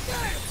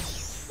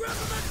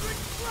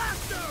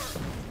 Blaster!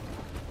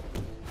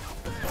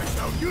 I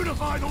shall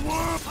unify the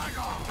world!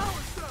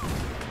 Power Stone!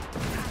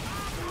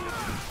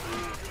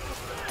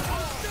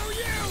 No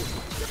you!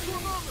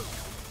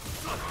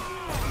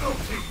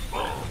 Floating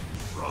bomb!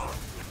 Run!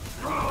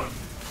 Run!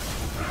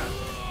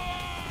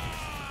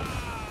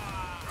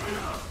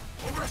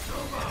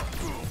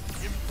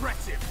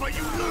 Impressive, but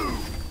you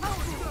lose!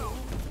 Power Stone!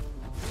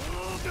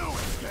 No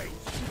escape!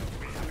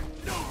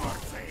 No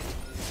mercy!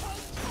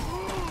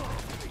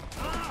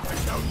 I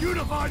shall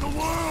unify the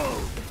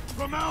world!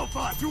 From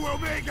Alpha to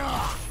Omega!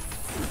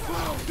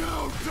 Bow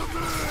down to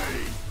me!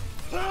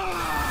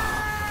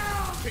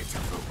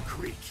 Pitiful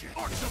creature!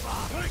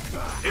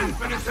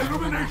 Infinite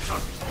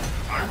illumination!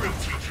 I will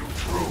teach you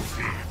true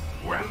fear!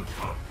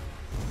 Welcome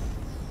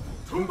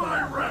to my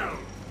realm!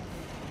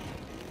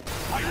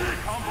 I will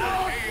combo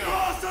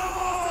chaos!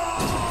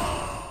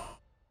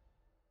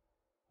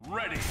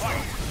 Ready,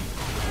 fight!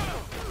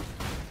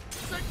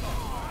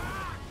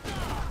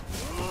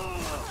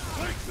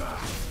 Take that!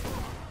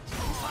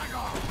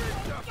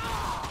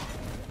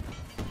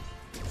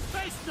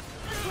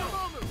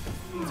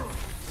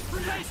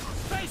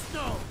 Space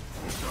Stone!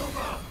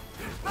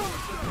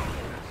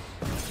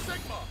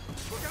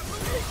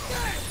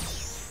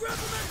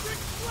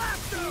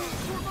 Blaster!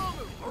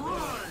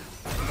 Arise!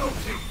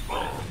 Floating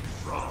bomb!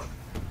 Run!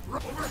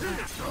 Over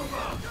here,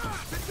 Soma!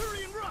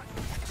 Centurion Rush!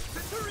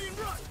 Centurion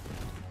Rush!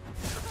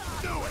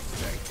 No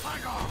escape!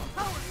 Hang on!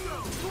 Power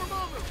Stone!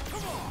 Dormammu!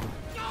 Come on!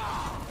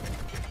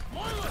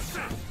 Oil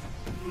assist!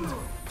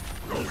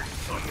 Going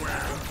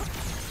somewhere!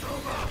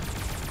 Soma!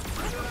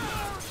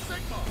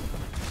 Sigma!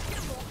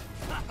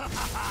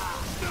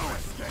 No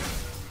escape!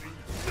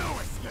 No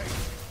escape!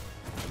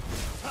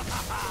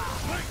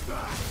 Take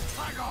that!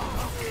 Hang on!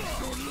 I'll eat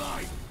your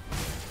life!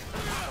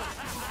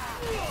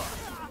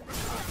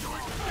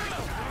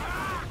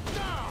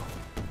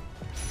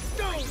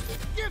 Stone!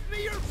 Give me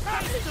your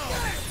package!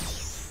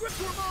 Rip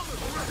Dormammu!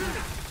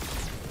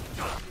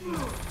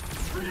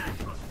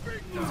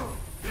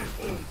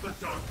 Behold the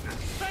darkness!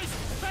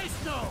 Space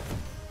Stone!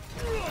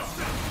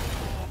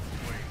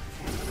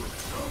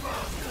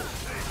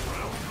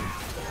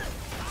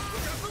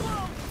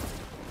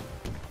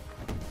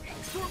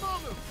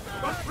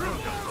 The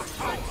brilliance of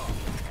power!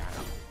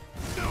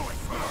 No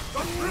escape!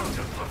 The brilliance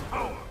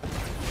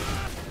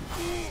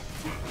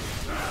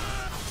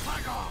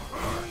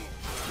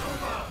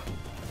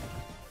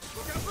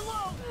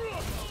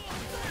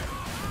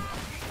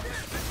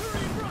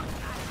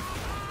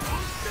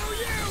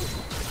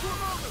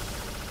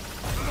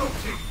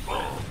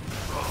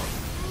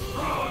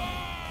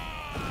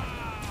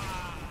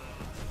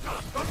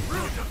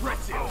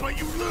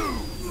fight, you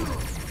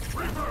lose!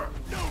 Reaper,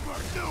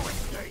 no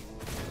escape!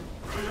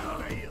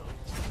 Fail!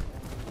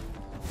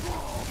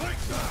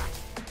 Like that!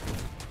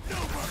 No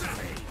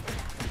mercy!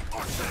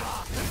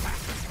 Ocelot!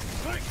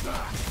 Like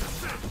that!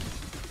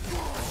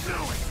 No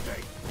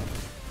escape!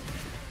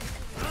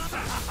 No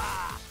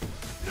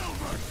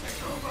mercy!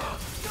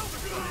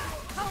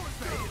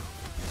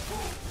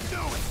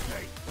 No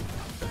escape!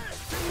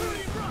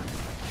 Run!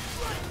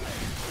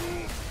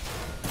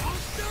 I'll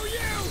show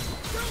you!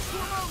 Don't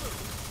come over!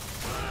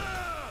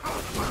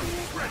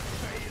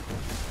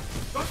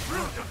 The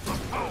brilliance of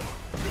power!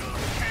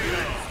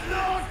 It's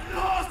not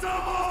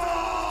possible!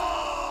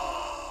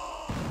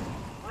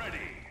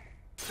 Ready!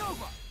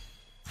 Nova!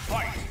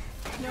 Fight!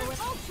 No,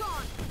 it's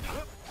Ultron!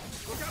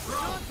 Look out for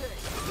Dante!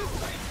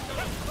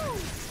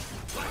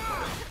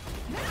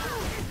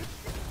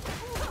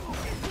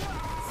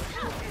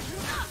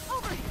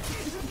 Over here!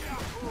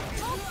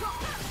 Ultron!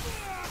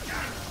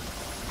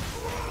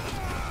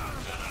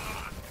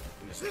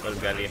 What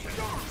got here?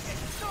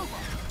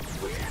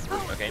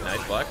 Okay,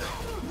 nice block.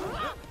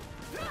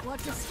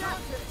 Watch your step!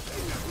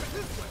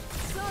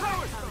 Saw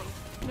that coming!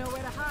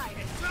 Nowhere to hide!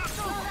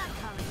 Saw that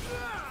coming!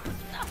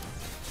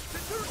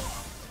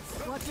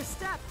 Watch your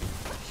step!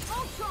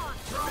 Ultron!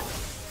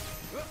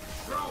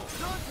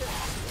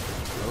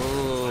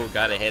 Ooh,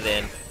 got a hit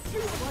in. Watch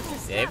your Yeah,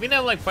 step! if you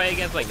never like play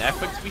against like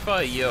Netflix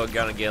before, you're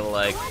gonna get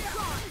like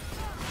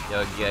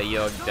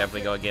you're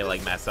definitely gonna get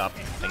like messed up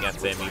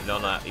against him, even though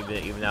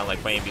like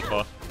playing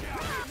before.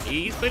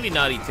 He's pretty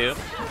naughty too,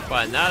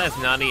 but not as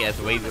naughty as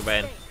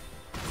Raisinbran0,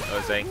 I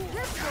would say.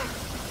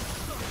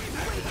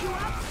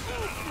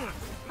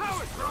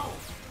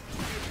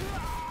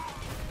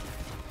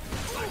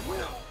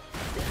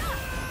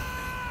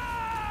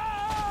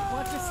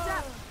 Watch your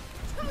step!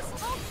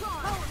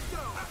 Ultron!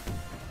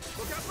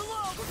 Look out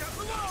below! Look out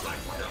below!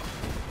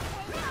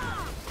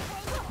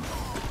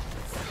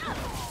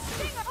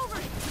 Sting over!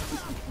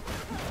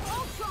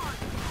 Ultron!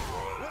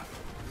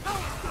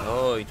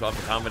 Oh, he dropped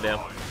the combo down.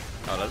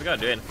 Oh, that's gonna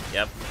do it.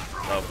 Yep.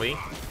 Lovely.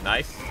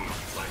 Nice.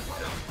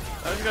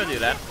 I was gonna do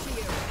that.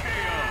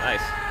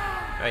 Nice.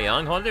 Hey,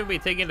 YoungHorton will be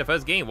taking the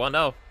first game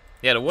 1-0.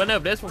 Yeah, the winner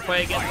of this will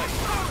play against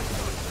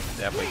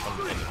definitely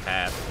from in the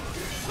past.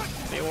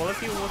 Okay, well, let's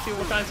see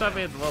what kind of stuff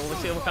he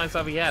let's see what kind of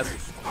stuff he has.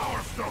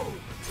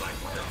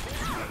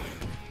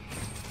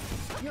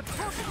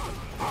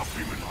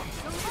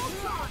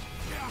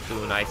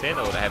 Ooh, nice hit.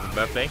 Oh, happy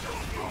birthday.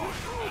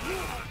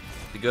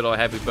 The good old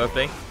happy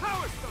birthday.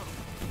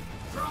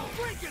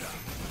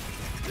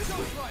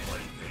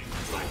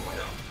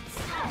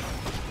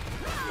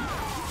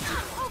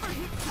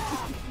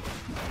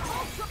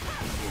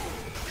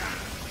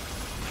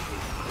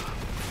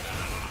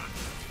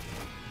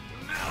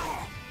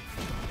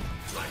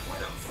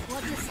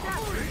 Watch your step!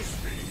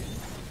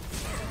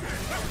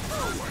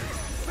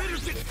 Better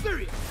get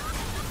serious!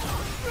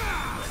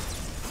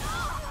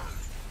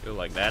 Do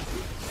like that.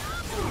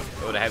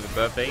 Oh, the happy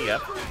birthday.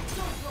 Yep.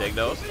 Take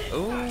those.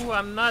 Ooh,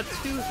 I'm not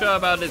too sure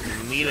about this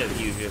meter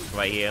users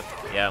right here.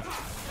 Yeah,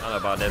 I don't know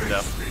about this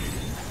though.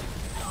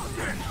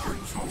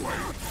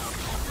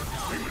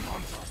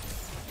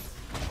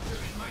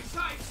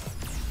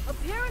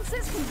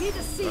 Appearances can be What do we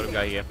deceiving.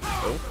 got here?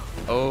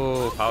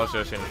 Oh, power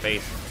surge in the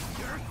face.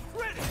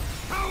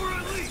 Power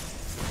unleashed!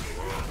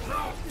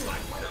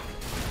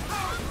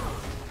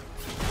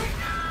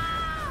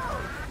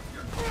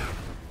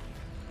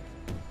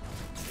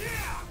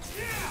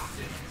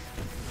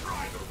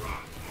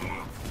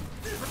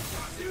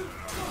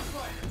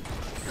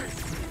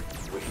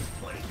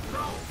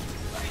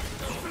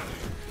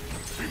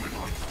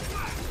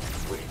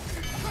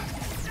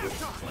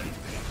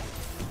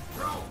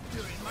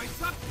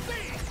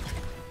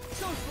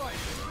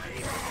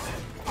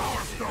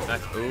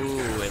 Nice.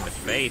 Ooh, in the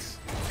face.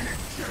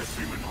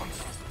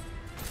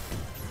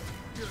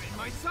 You're in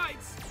my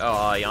sights!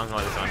 Oh,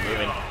 YoungHorton is on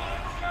moving.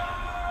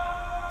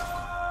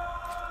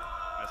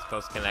 That's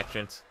close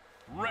connections.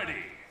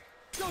 Ready!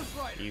 Ghost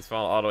Rider! He's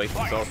falling all the way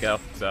from Soulkill,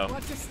 so.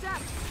 Watch your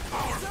step!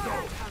 Saw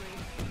that coming!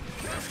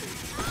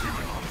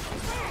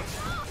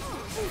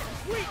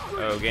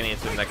 Oh, getting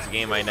into the next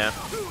game right now.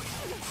 Ghost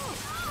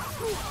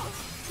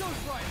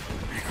Rider!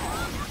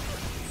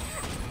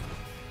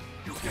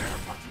 You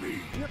can't touch me!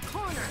 Your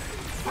corner!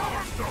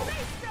 Power Stone!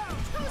 Face down!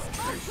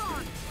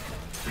 Ultron!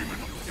 Demon,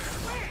 you can't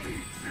touch me!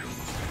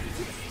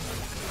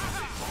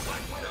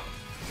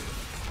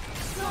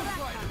 Saw that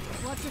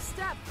coming! Watch your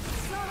step!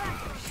 Saw that!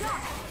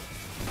 Shot!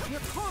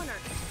 Your corner!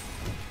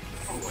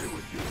 Away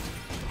with you!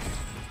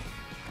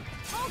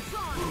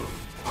 Ultron!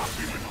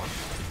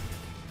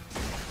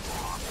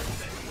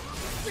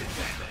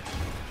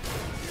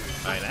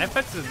 Alright,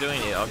 FX is doing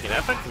it. Okay,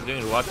 FX is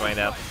doing the walk right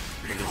now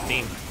with his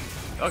team.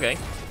 Okay.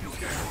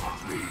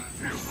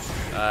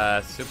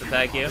 Super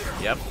attack here.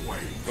 Yep.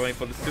 Going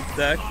for the super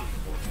attack.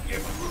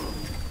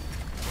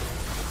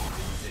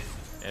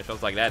 And it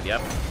feels like that,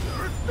 yep.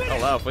 Oh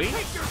wow, please.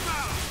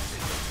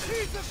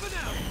 Here's the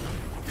finale!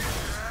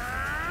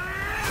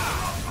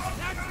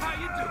 That's how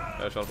you do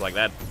it! Oh, it feels like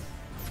that.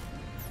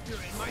 You're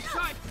in my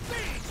sight!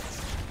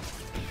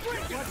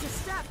 Watch your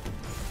step.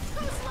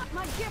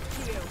 My gift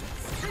to you.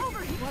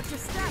 Over here. Watch your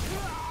step.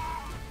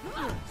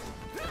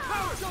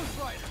 Power Ghost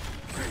Rider!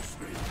 Face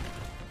me.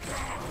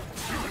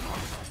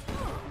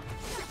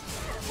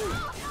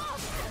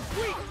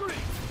 Weak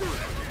Green!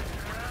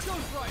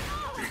 Ghost Rider!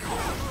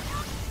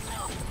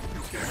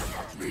 You dare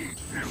touch me,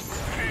 KO.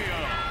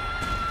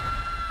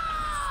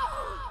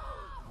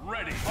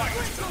 Ready, fight.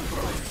 Ghost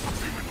Rider!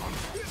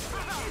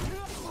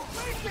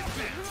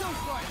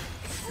 Ghost Rider!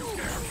 you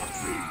dare touch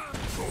me.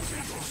 Go see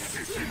your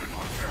sick demon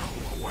on hell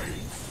away.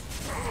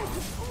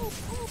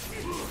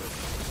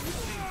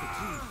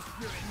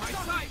 You're in my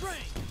sight!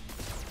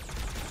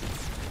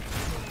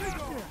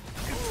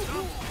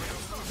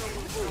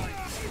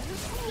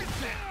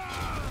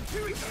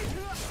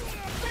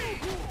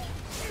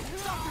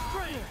 Dr.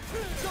 Crane!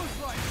 Ghost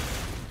Rider!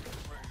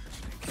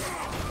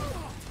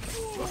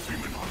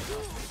 Demon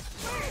hunter.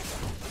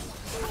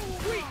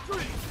 Weak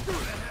Green!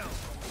 Through the hell!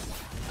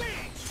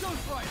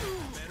 Ghost Rider!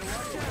 Better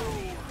watch out!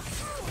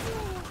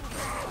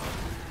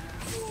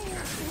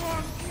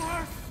 One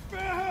more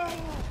spell.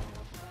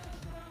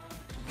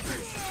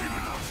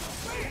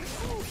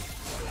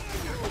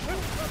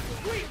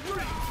 Weak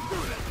Green!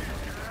 Through the hell!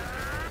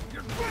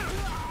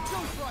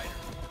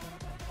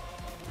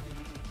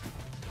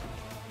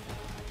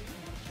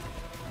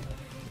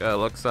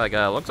 Ghost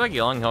Rider! Looks like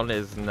YoungHorton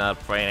is not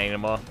playing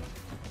anymore.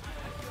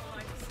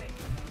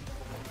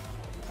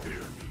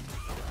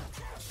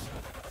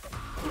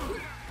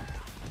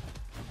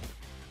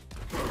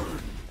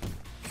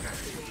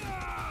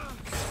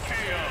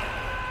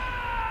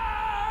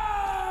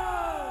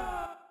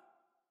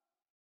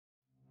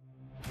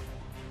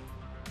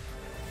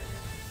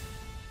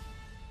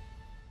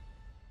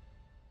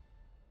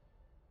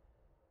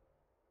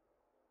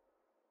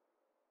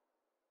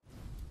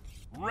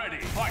 Ready,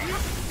 fight.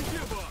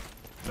 Give up!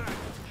 Back!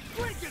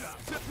 Break it up!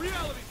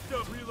 Reality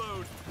Stone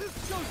reload! This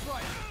is Ghost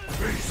Rider!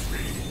 Face me.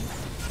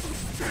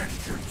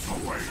 Vengeance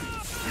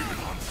awaits. Demon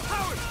hunter.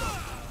 Power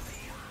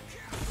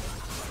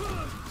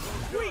Stone!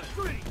 Weak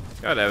Green!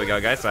 Oh, there we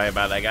go, guys. Sorry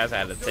about that, guys. I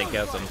had to take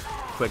care of some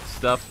quick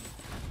stuff.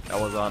 I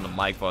was on the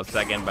mic for a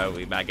second, but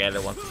we back at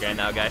it once again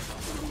now, guys.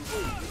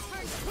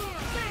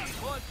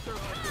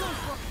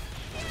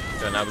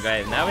 So now we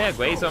have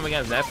GreyStorm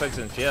against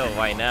Netflicksnchill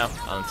right now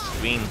on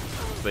screen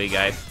for you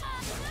guys.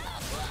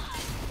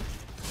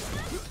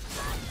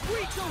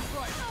 Weak Ghost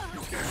Rider!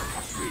 You dare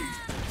touch me.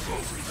 Go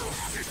see your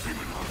sick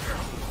demon on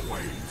hell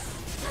away.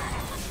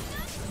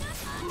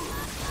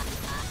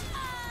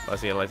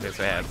 Let's see, let's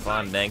had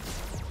fun, thanks.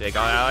 Jake,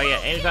 oh yeah,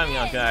 anytime you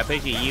want to, I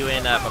appreciate you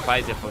and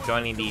Parsec for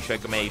joining the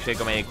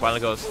JakoMania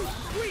Chronicles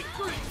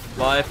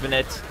live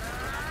minute.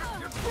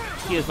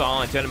 Here's for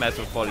online tournament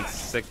for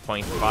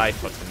 46.5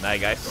 for tonight,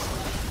 guys.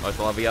 Much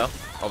love y'all.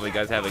 Hope you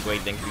guys have a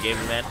great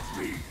Thanksgiving, man.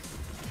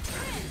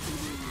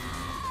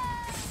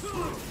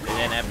 And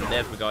then after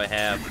this, we're gonna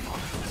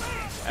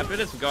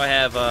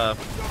have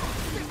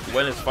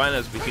winners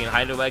finals between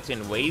Hydrorex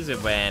and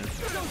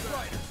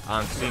Raisinbran0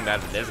 on stream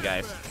after this,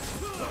 guys.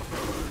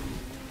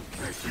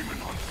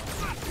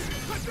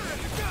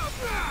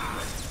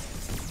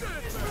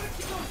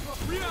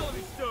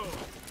 Reality Stone!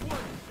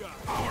 One shot!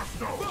 Power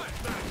stone.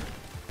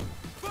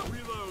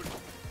 Reload!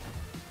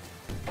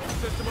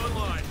 System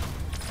online!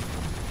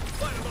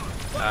 Light him up!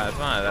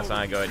 That's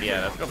not a good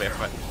idea. That's gonna be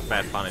a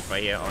bad punish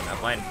right here on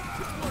that line.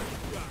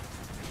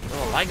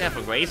 Oh, I like that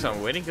for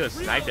GreyStorm. Waiting to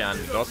snipe down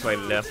the Ghost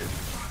Rider there. Ghost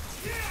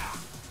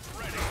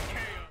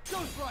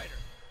Rider!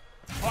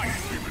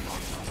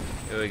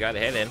 So we got a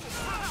hit in.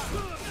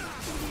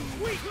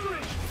 Weak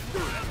Green!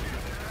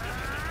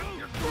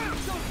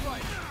 Ghost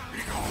Rider!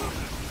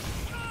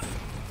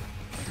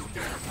 You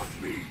dare touch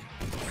me.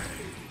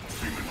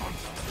 Demon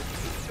hunter.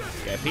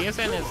 Yeah,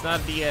 PSN is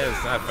not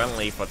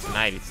friendly for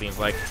tonight, it seems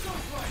like.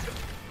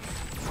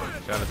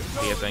 Shout out to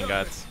PSN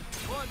gods.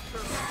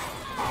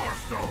 Power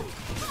stone.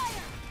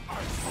 I'm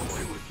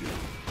away with you.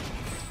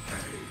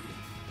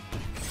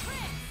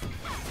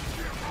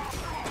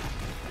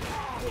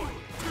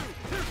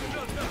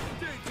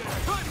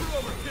 Time for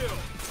overkill!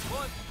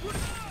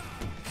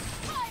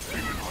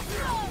 Demon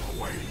hunter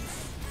away.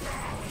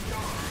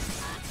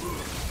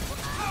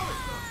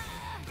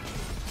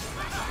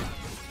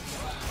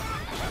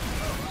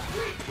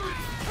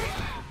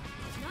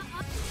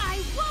 I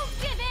won't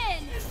give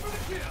in!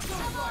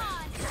 Come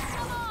on,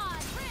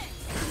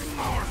 Prince!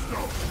 Power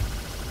stone.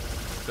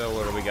 So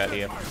what do we got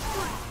here?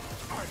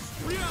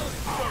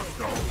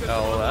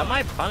 Oh,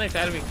 my punish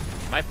had to be.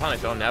 My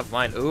punish, oh, never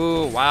mind.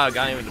 Ooh, wow,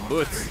 got him with the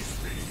boots.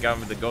 Got him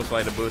with the Ghost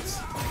Rider boots.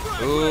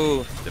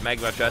 Ooh, the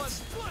Magma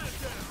shots.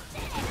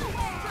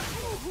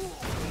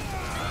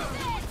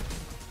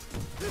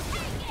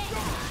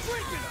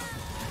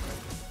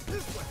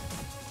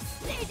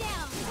 Stay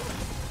down!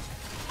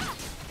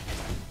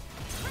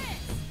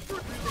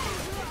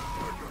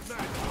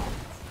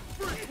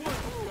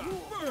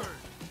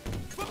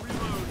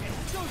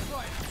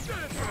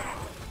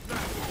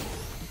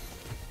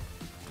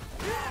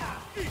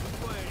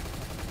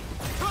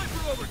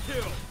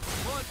 Overkill!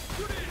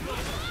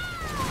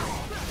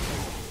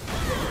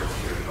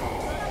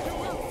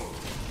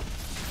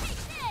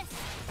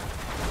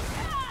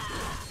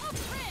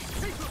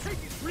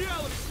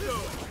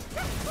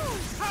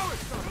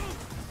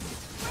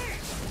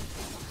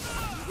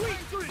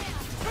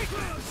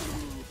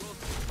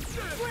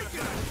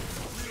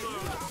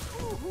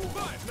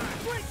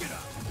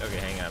 Okay,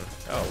 hang on.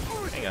 Oh,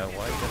 hang on.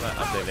 Why is that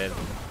updated?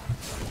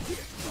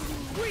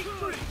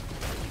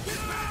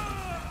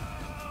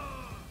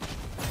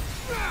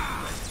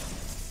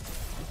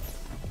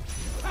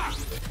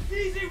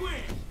 Easy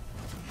win!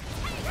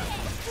 Come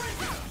on,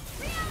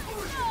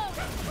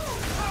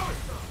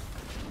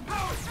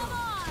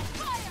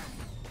 fire!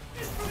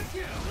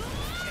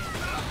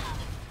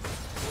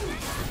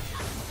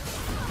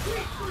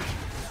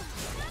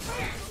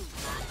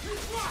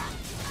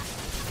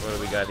 What do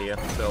we got here?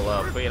 So,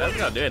 free. That's what we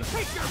gotta do.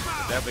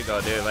 Definitely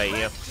gotta do it right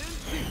here.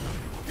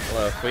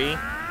 Hello, free.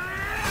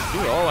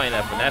 You all line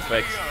up for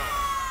Netflix.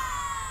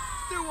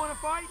 Still wanna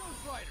fight?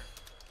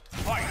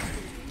 Fight!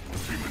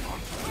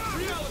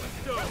 Reality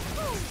stone!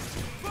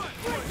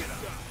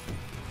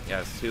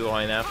 Yeah, 2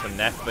 line up for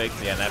Netflix.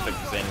 Yeah, Netflix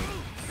is in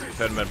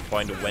tournament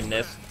point to win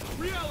this.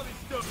 Reality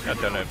stone! Not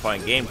tournament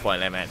point, game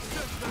point, I meant.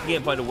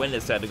 Game point to win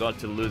this set to go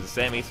to lose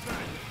the semis.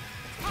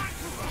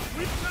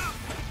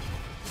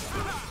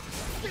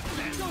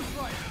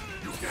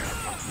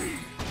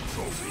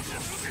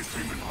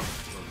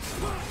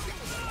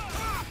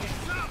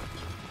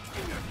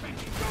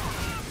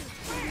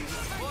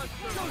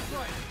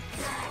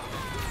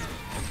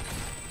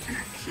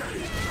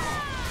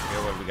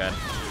 Here, what we got?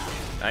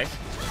 Nice.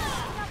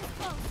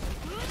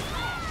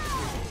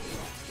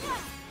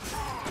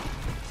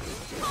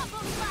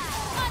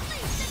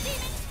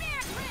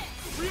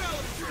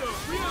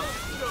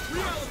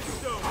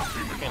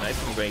 Okay, nice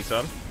from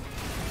GreyStorm.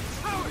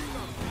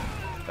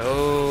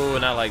 Oh,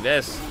 not like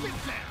this.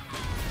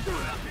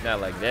 Not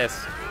like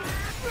this.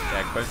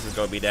 Yeah, Quince is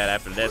gonna be dead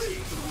after this.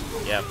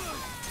 Yep.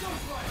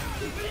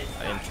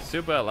 And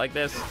super like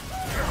this.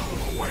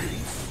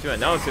 To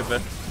another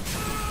super.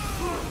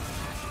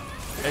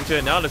 Into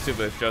another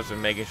super, just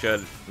making sure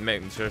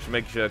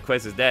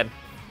Quiz is dead.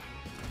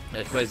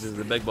 Yeah, Quiz is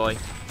the big boy.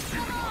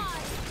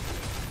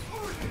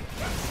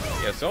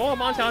 Yeah, so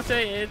I'm on to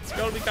say it's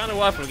gonna be kind of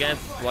rough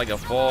against like a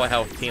 4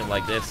 health team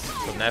like this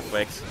from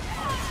Netflix.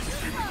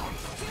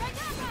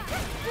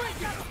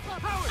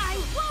 I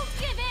won't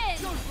give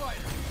in!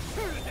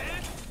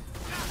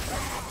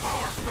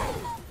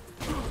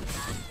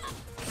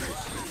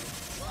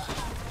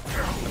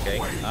 Okay,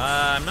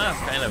 I'm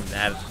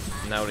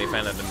not really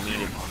fan of the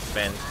media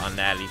spend on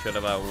that. He should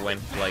have went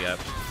for like a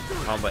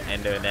combo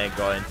ender and then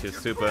go into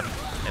super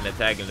and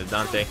attacking the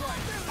Dante.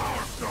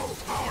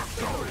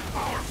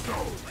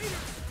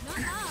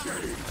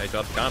 I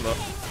dropped the combo.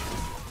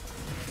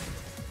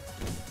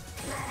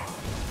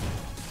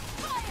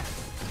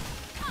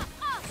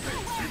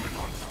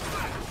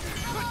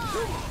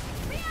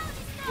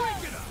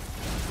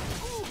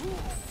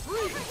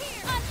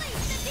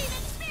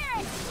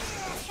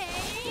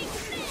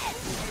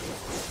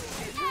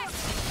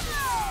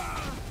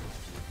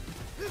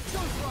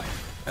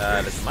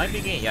 This might be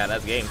game. Yeah,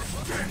 that's game.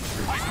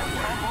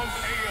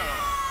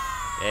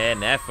 And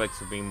Netflix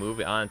will be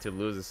moving on to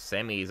lose the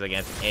semis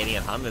against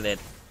AlienHominid.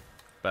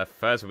 But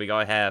first, we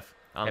gotta have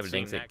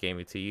everything set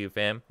game to you,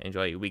 fam.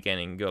 Enjoy your weekend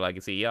and go like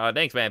you see. Yeah,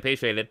 thanks, man.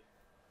 Appreciate it.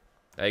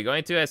 Are you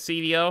going to a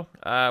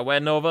CDO?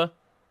 Wed Nova?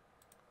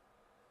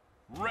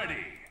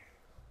 Ready.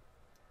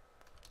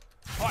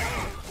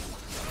 Fight.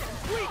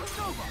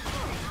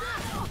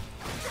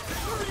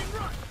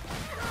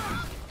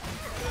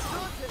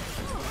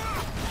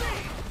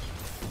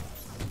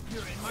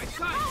 You're in my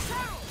sight!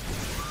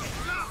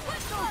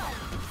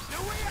 No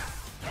way out!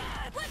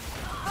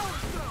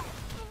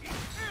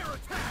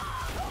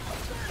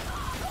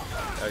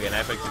 Okay,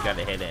 Netflix has got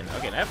a hit in.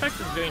 Okay, Netflix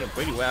is doing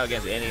pretty well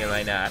against Alien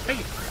right now. I think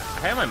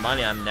I have my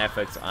money on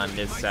Netflix on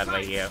this set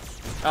right here.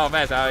 Oh,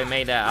 Vaz, I already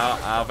made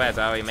that. Vaz,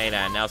 I already made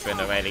that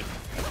announcement already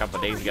a couple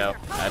days ago.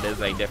 This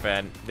is a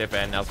different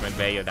announcement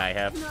video that I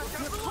have.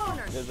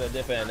 This is a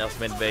different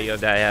announcement video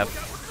that I have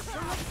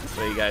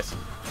for you guys.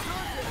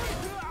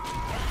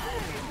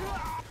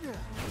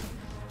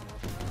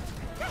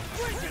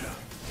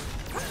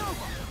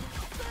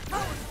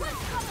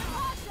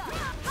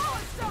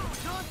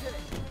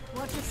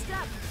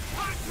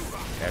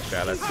 Yeah,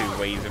 shout out to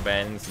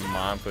Raisinbran's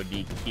mom for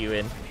DQ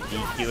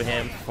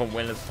him from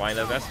winners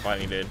finals. That's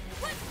funny, dude.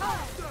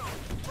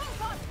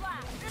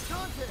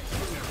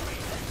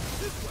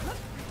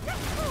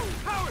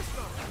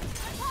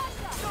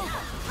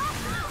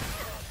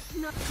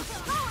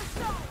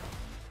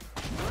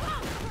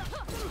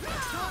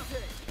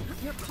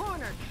 You're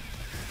cornered.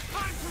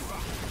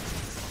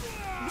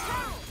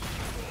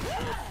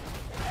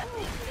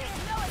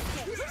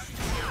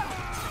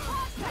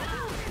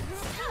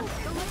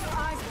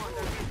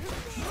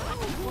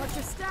 Watch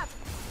your step.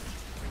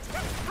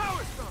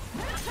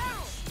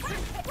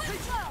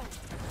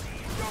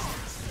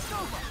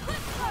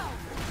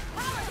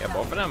 Yeah,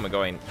 both of them are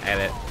going at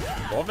it.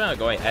 Both of them are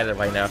going at it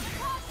right now.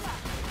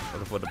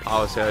 For the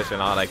power surge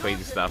and all that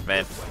crazy stuff,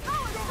 man.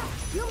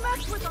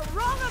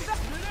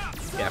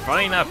 Yeah,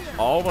 funny enough,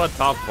 all the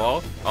top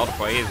 4, all the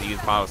players use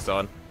Power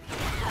Stone.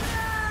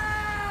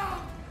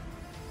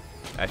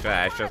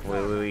 Actually, just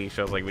literally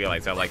shows like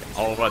realize that like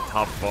all the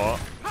top 4,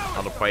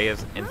 all the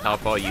players in top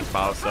 4 use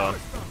Power Stone.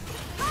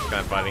 It's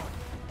kind of funny.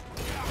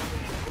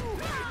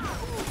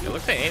 It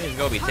looks like Andy's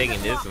gonna be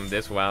taking this in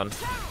this round.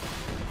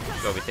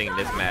 Gonna be taking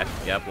this match.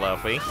 Yep,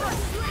 lovely.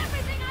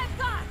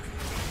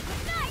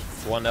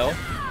 1-0.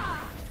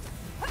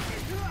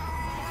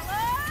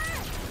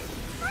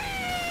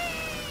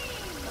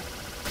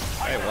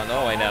 Alright,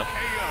 1-0 right now.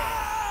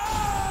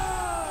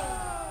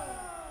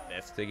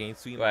 That's the game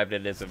sweet after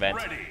this event.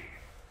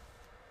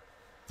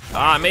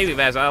 Maybe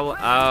Vaz. I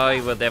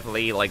will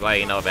definitely like let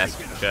you know, Vaz.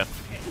 Sure.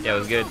 Yeah, it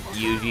was good.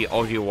 UG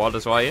OG Water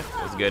Swire.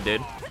 It was good,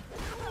 dude.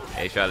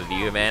 Hey, shout out to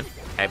you, man.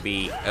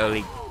 Happy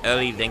early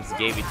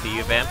Thanksgiving to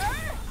you, fam.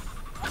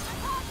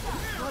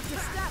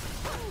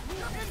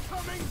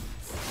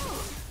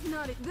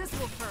 This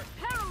will hurt.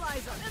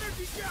 Paralyze us.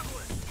 Energy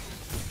javelin.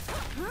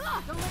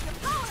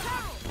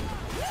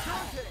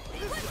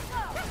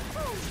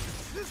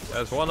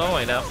 That's 1-0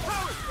 right now.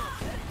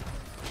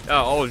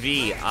 Oh, OG.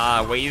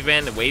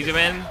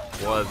 Razinbran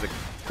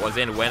was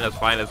in winners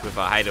finals with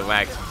a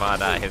Hydrorex,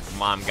 but his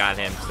mom got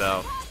him,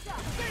 so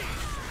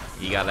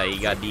he got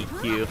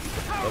DQ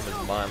from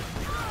his mom.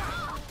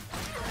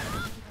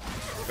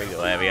 Pretty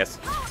hilarious.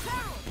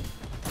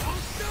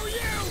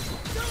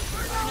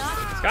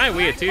 It's kind of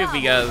weird too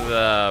because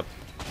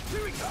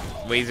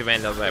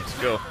Razinbran doesn't have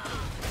school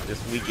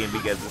this weekend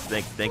because it's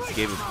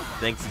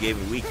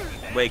Thanksgiving week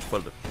for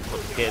the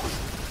kids.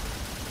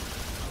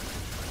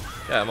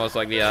 Yeah, most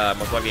likely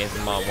his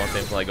mom wants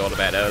him to like go to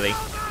bed early.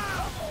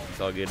 It's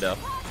all good though.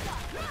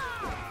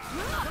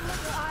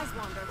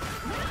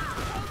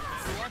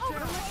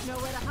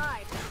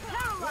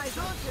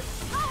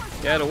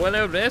 Yeah, the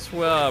winner of this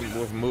will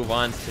move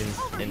on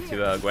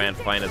into grand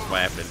finals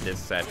after this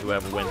set.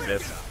 Whoever wins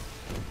this.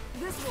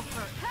 This will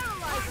hurt.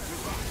 Paralyze us.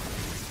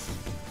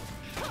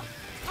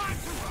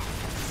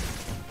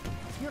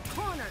 You're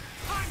cornered.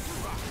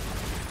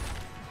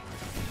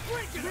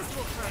 This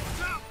will hurt.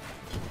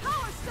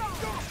 Power Stone.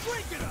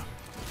 Break it up.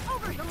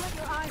 Over. Don't let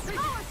your eyes.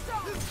 Power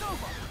Stone. This is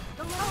over.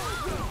 The lower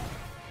go.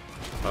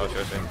 Power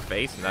shows in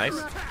face. Nice.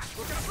 Power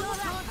Stone.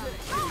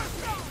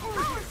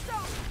 Power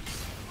Stone.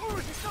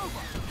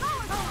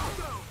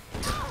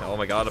 Oh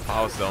my god, the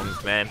power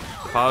stones, man.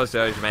 Power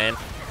surge, man.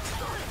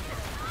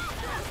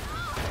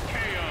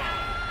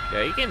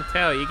 Yeah, you can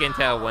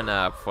tell when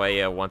a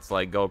player wants to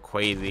like go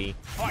crazy.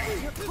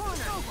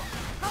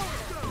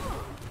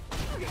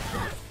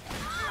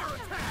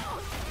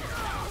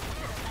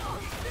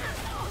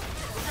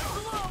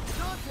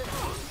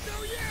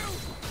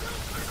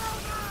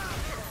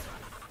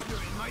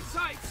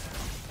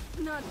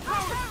 Not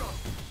power.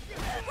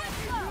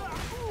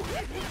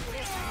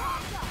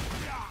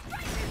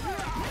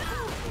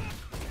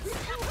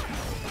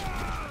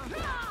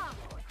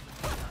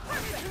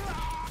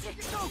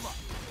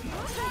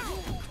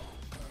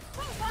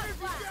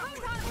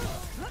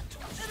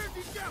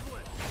 Energy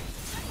javelin.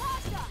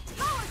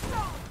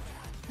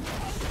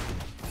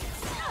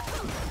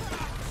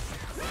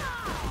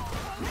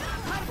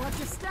 Watch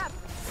your step.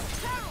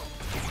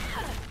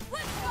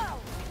 Let's go.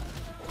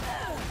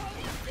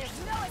 There's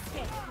no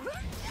escape.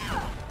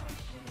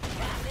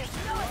 There's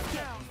no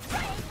escape.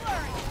 Rain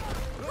flurry.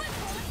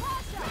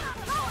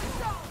 Power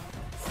stone.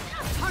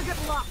 Target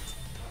locked.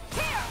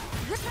 Here.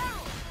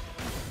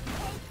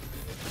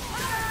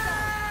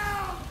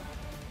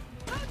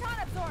 Proton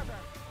absorber.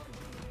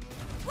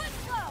 Let's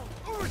go.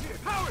 Over here.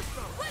 Power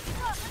stone. Let's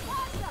go.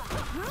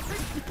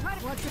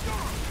 Watch it.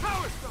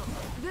 Power stone.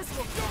 This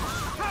will go.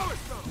 Power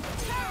stone.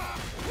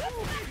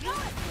 No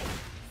escape.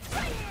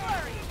 Rain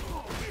flurry.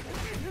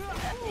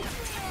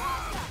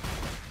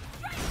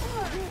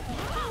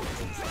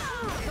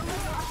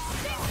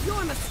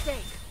 Your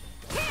mistake.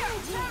 Here.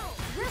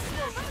 This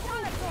will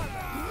proton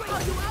absorber.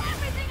 I'll do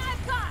everything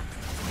I've got.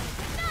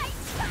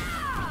 Nice.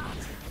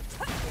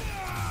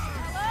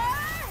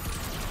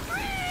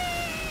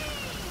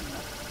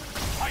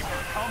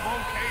 Hyper combo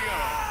KO.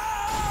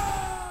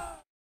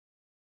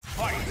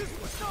 Fight. This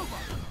was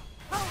over.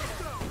 Power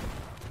stone.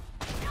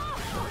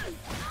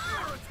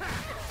 Air attack.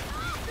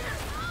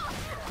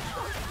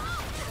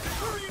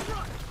 Victorian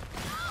rush.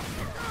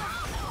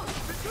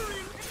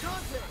 Victorian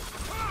contact.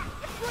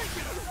 Break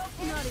it up.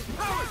 Not even.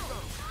 Power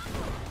stone.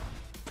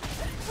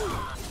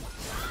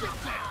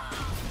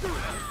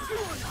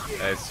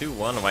 It's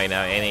 2-1 right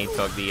now. And he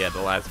took the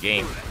last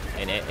game,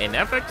 and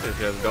Netflix is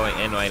just going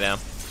in right now.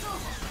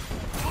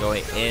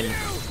 Going in.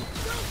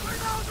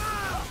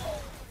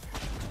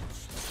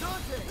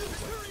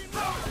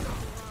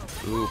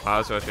 Ooh,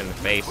 power source in the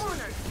face.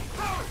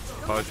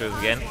 Power source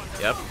again.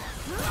 Yep.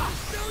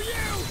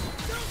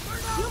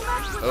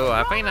 Oh,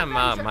 I think that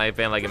might have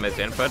been like a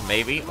misinput,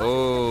 maybe.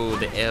 Oh,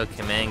 the L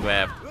command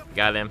grab.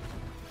 Got him.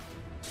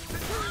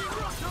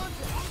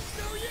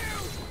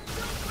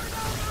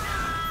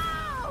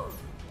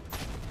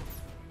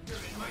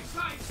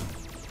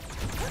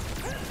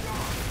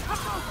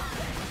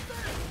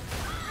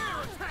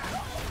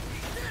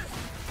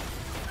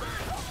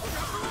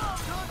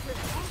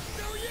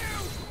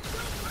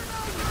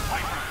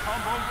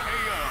 Combo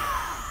KO.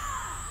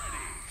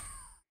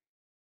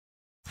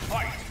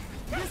 Fight.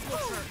 This will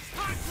hurt.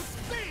 Time to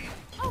speed.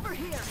 Over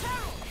here.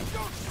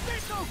 Don't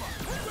speak over.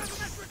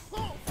 Rhythmic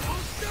pulse.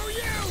 I'll show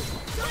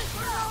you.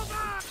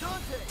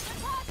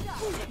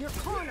 You're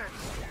cornered.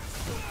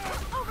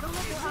 Over, don't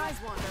let your eyes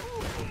wander.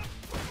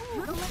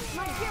 Don't let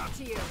my gift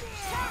to you.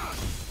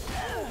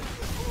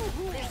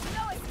 There's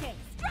no escape.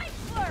 Strike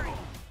flurry.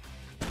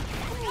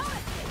 No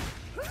escape.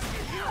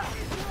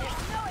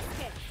 There's no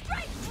escape.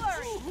 Strike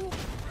flurry.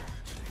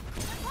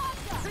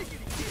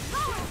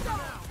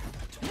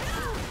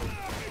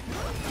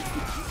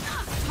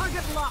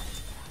 Target locked.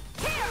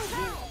 Here.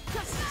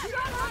 Just shut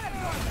up and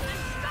go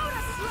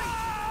to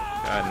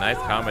sleep. Nice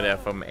combo there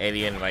from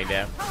Alien right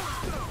there.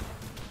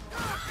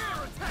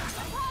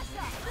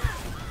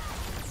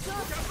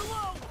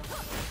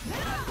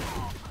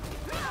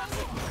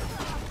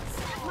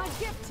 My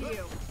gift to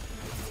you.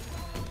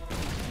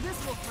 This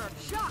will hurt.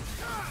 Shock.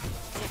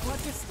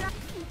 What's your step?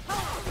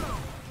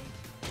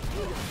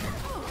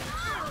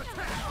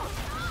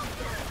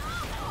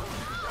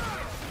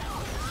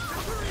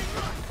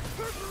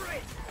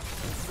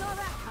 Saw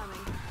that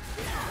coming.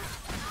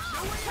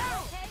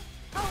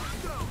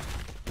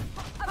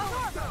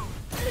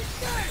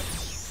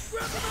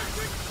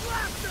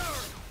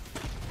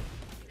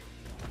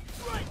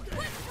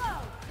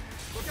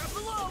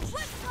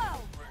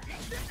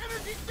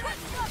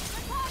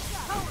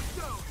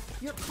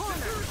 You're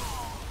cornered.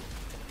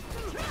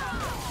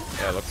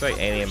 Yeah, looks like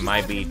Alien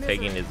might be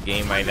taking this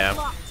game right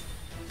now.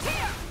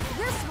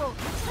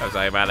 I'm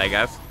sorry about that,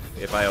 guys.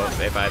 If I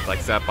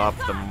like step off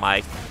the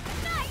mic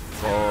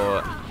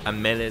for a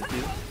minute or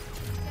two.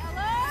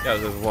 I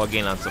was just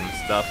logging on some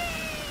stuff,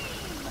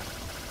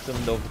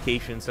 some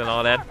notifications and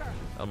all that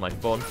on my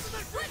phone.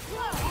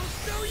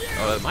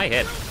 Oh, it might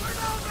hit.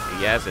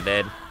 Yes, it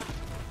did.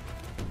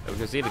 We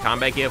can see the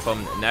comeback here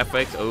from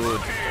Netflix. Oh,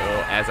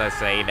 as I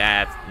say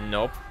that,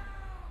 nope.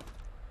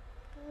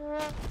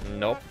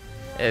 Nope.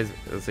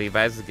 Let's see if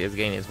I is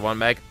getting his one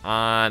back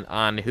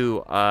on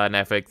who?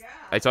 Netflix.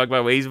 I talk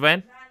about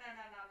Raisinbran.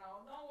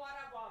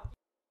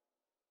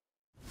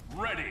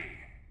 Ready.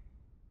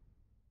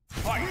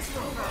 Fight.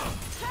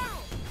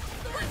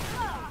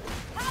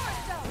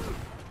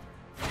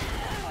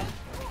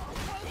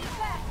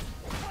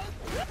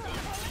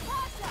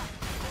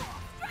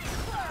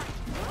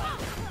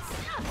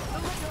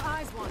 Don't let your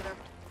eyes wander.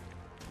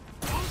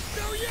 I'll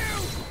show you!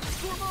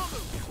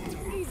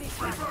 Easy.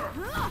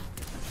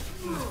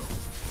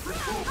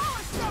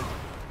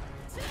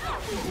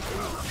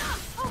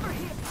 Over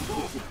here.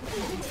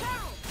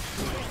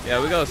 Yeah,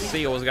 we're gonna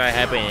see what's gonna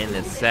happen in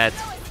this set.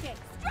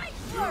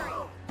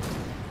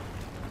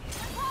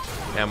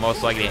 Yeah,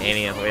 most likely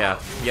Alien.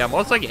 Yeah,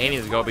 most likely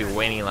Alien is gonna be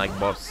winning like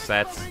both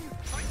sets.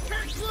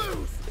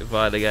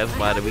 But I guess,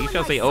 we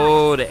shall see.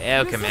 Oh, the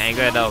air command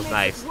grab. That was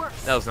nice.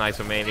 That was nice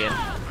from Alien.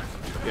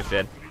 Good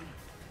shit.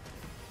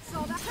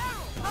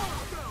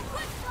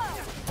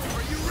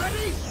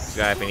 What's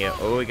gonna happen here?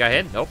 Oh, we got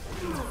hit. Nope.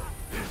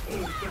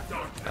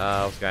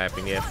 What's gonna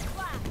happen here?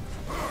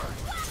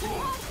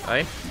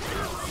 Hey.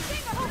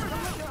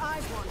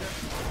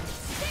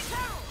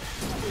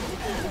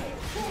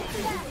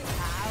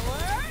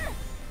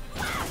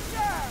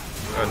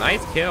 Oh,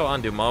 nice kill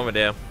on DrMarvel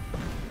there.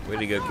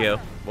 Really good kill.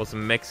 What's a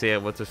mix here?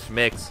 What's a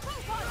schmix?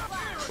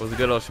 What's a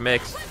good old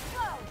schmix?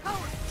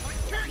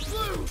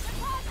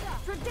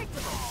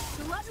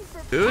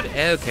 Dude,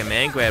 air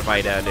command grab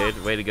right there, dude.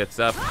 Really good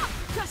stuff.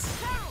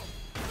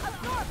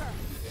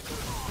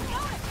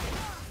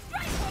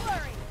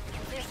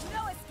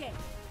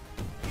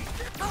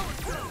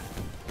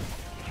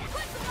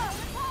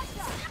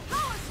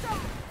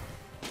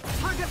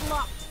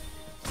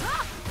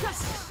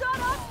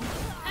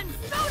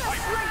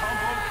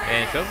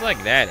 And it feels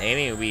like that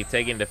Alien will be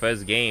taking the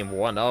first game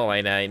 1-0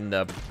 right now in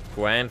the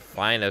grand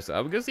finals.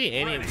 I'm gonna see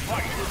Alien. Not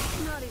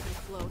even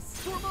close.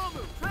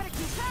 Try to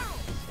keep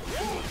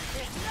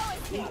There's no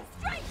escape.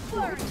 Strike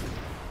flurry.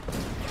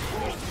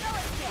 There's no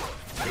escape.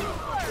 Strike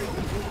flurry.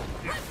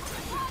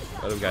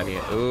 What do we got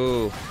here?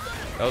 Ooh,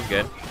 that was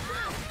good.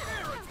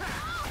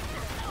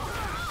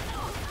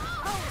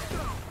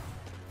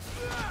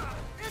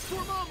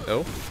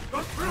 Oh.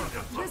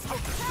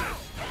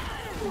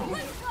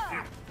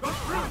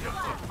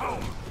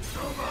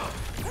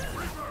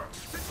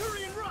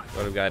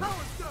 What do we got?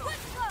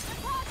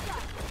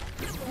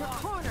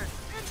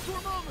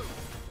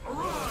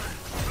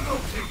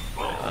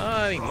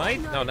 He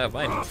might. No, not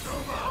mine.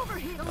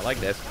 I like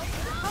this.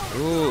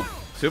 Ooh,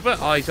 super.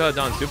 Oh, he shot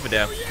down super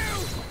there.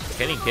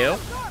 Can he kill?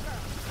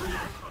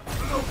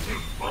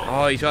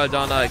 Oh, he shot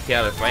down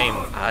kill the frame.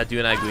 I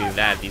do not agree with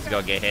that. He's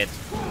gonna get hit.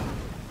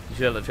 He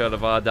should have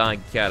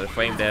done kill the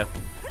frame there.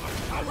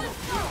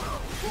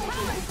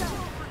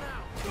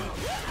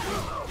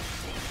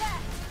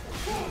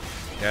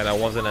 Yeah, that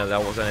wasn't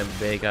a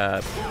big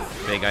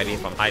idea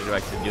from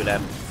Hydrorex to do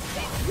that.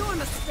 Your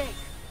mistake.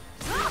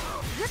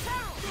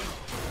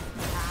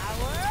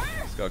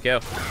 Let's go kill.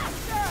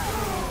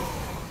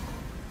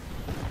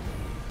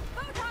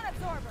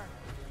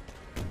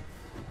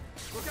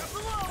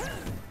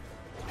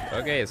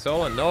 Okay, it's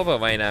Solar Nova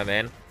right now,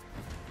 man.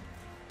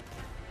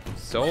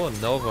 Solar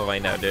Nova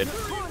right now, dude.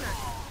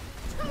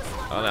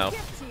 Oh no.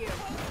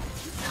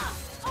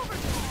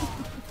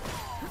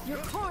 You're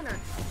cornered.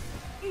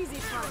 Easy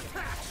target.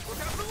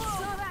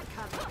 Saw that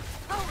coming.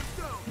 Power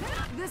stone.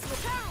 This will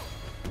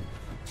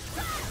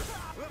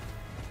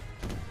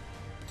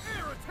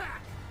Air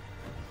attack.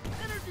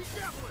 Energy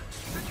javelin.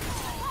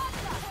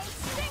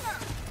 Stinger.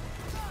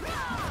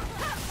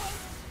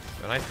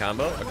 A nice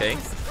combo. Okay.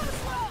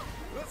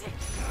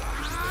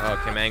 Oh,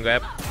 command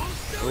grab.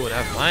 Ooh,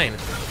 that's mine.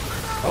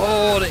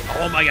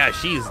 Oh my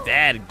gosh, she's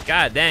dead.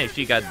 God damn,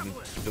 she got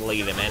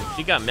deleted, man.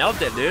 She got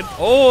melted, dude.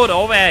 Oh, the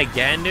overhead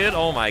again, dude.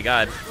 Oh my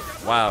god.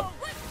 Wow.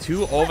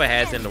 2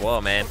 overheads in the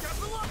wall, man.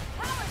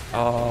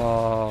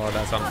 Oh,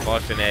 that's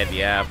unfortunate.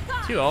 Yeah.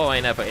 2-0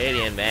 right now for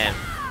Alien, man.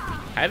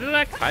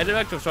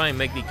 Hydrorex was trying to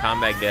make the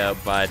comeback there,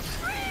 but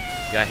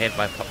got hit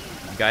by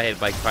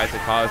Parsec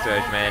power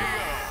surge, man.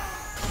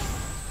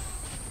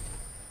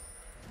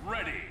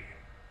 Ready.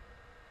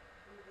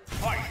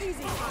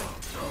 easy target.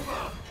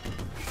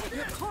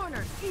 Your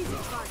corner, easy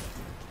target.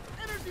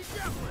 Energy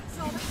javelin.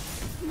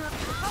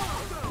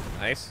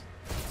 Nice.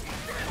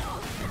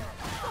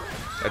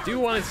 I do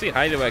want to see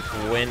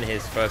Hydrorex win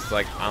his first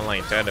like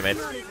online tournament.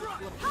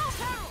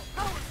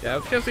 Yeah,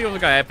 let's see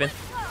what's gonna happen.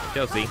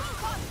 Chelsea.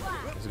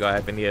 What's gonna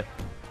happen here?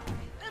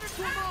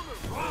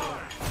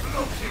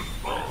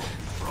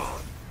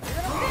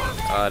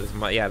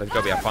 Yeah, that's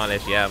gonna be a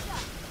punish. Yeah,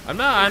 I'm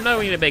not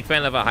really a big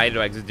fan of a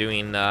Hydrorex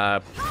doing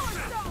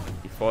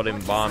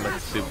folding bomb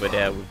and super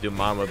there with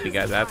DrMarvel,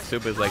 because that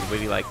super is like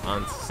really like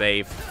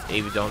unsafe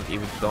if you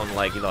don't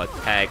like, you know,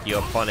 attack your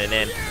opponent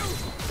in.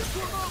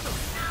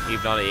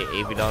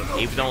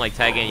 If you don't like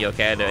tagging your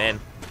character in.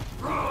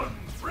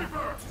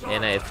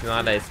 And it's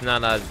not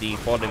the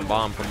folding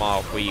bomb from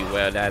all 3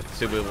 where that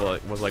super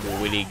was like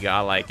really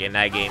godlike in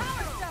that game.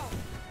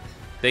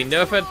 They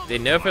nerf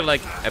it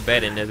like a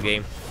bit in this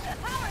game.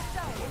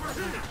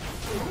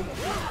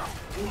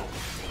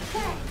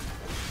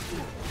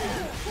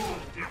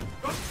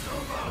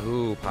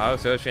 Ooh, power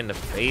surge in the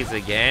face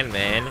again,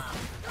 man.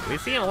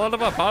 We've seen a lot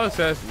of our power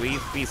surge.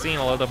 We've been seeing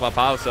a lot of our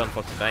power surge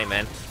for today,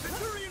 man.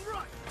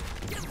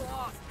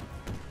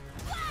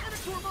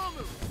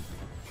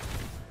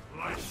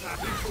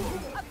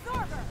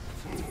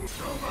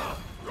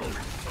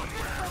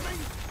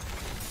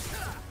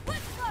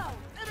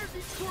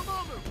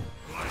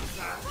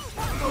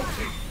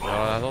 Oh,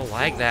 I don't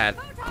like that.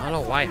 I don't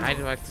know why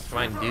Hydrorex is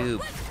trying to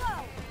do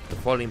the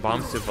floating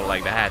bomb super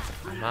like that.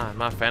 I'm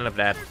not a fan of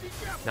that.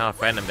 Not a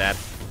fan of that.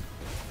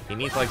 He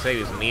needs like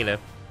save his meter.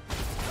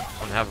 I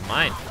don't have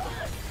mine.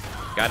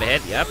 Got a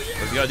hit. Yep.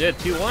 Let's go do it.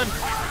 2-1.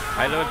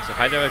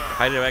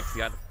 Hydrorex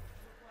got.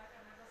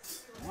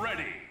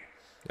 Ready.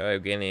 Oh, we're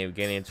getting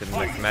into the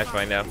next match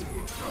right now.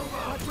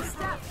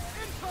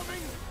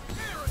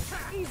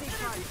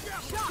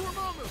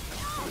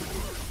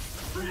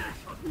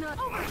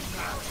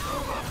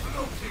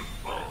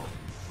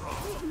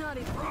 Not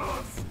even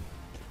close.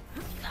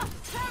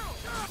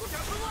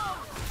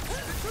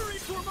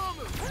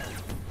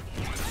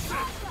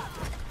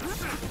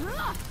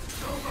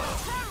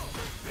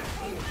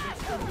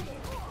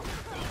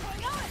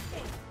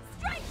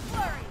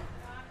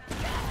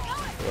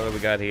 What do we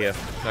got here?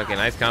 Okay,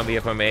 nice combo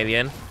here from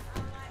Alien.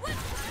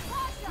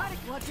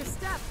 Watch your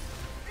step.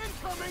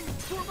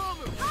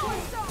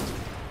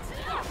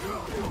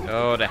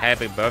 Oh, the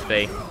happy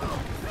birthday.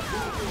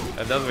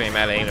 That doesn't really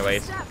matter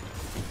anyways.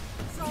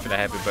 For the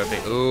happy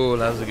birthday. Ooh,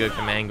 that was a good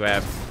command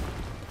grab.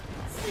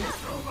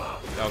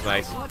 That was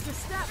nice. Watch your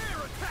step.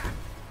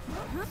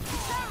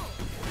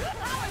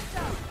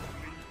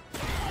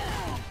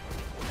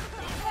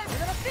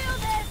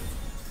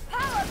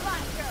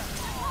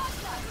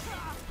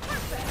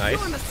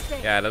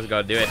 Nice. Yeah, let's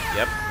go do it.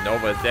 Yep,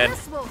 Nova's dead.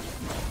 This will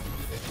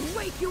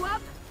wake you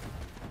up.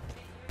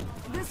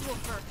 This will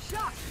hurt.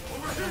 Shock.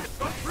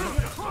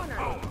 Your corner.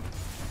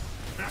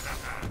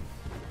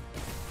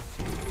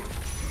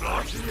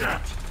 Not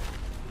yet.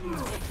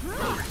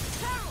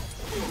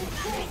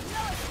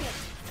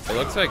 It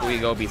looks like we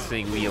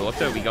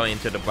going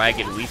into the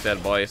bracket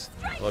reset, boys.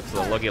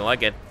 Looking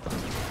like it.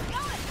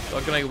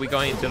 Looking like we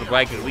going into the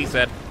bracket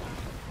reset.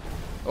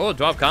 Oh,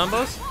 drop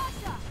combos.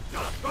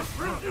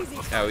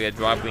 Yeah, we are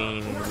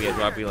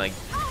dropping like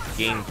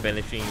game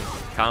finishing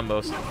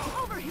combos.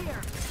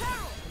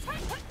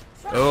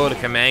 Oh, the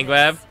command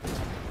grab.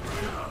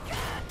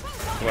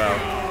 Well,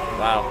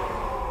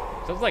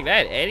 wow. Just like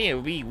that, Eddie,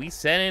 we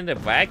set in the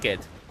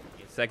bracket.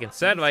 Second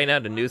set right now,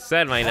 the new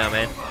set right now,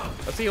 man.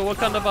 Let's see what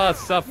kind of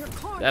stuff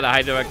that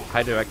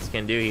Hydrorex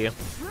can do here.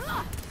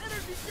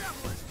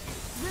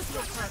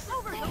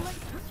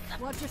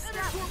 Watch your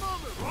step.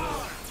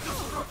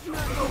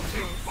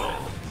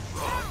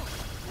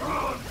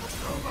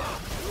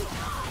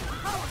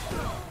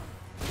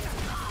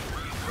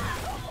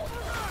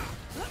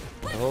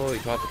 Oh, he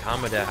dropped the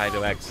combo there,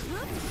 Hydrorex.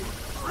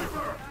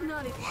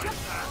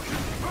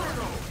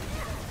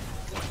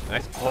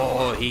 Nice.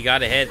 Oh, he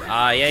got a hit.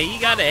 Yeah, he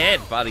got a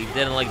hit, but he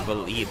didn't like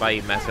believe, but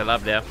he messed it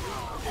up there.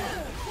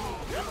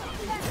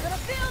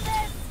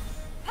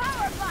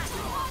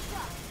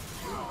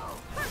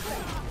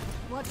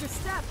 Watch your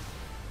step.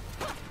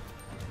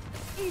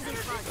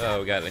 Oh,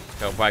 we got to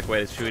go back way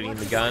to shooting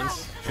the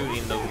guns.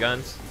 Shooting those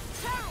guns.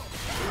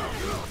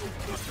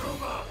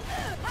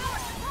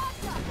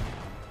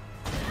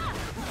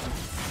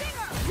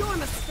 Your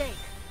mistake.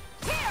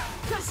 Here.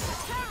 Just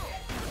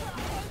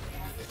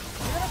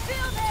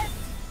feel this.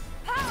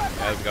 Power.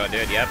 Let's go,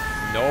 dude. Yep.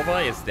 Nova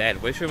is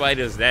dead. Wish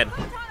Rider is dead.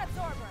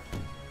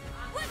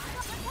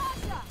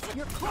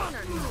 You're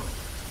cornered.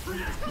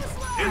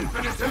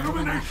 Infinite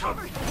illumination.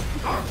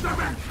 Dark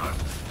dimension.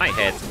 I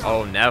hit.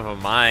 Oh, never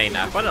mind.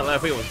 I thought the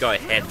left wheel was going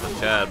to hit for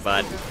sure,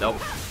 but nope.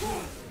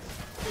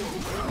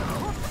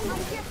 My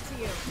gift to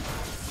you.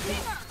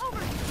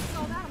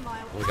 Saw that a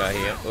mile. We got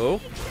here. Oh,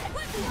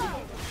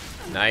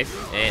 nice.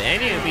 And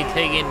Andy will be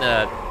taking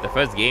the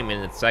first game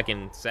in the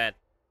second set.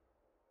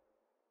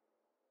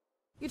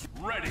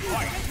 Ready.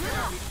 Fight.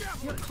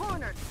 You're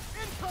cornered.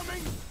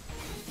 Incoming!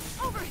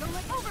 Over here.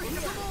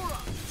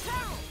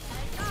 Carol.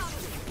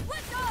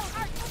 Let go.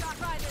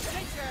 Try this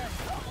picture.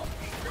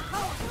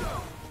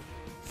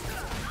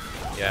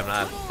 Yeah, I'm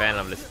not a fan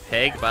of this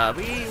pig, but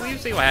we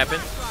see what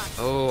happens.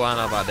 Oh, I don't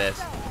know about this.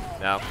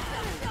 No.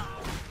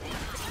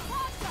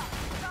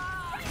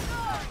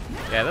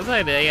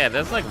 Yeah,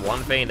 that's like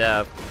one thing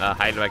that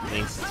Hydrorex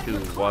needs to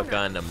work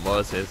on the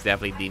most is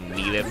definitely the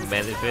meter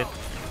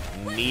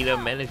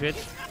management.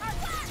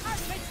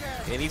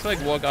 And he's like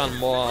work on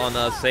more on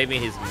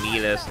saving his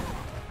meters.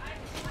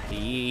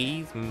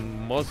 He's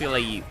mostly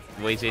like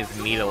wasting his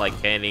meter like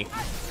candy.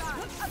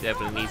 He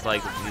definitely needs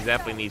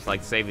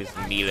like save his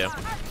meter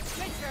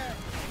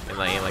in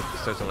like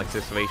certain like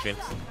situations.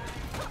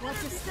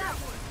 What's your step?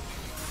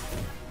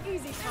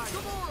 Easy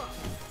target.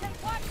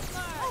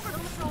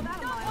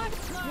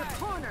 You're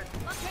cornered.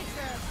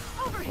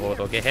 Over here. Oh,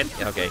 don't get hit.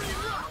 Okay.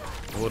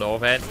 Oh, the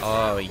overhead.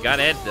 Oh, you got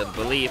it. The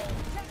belief.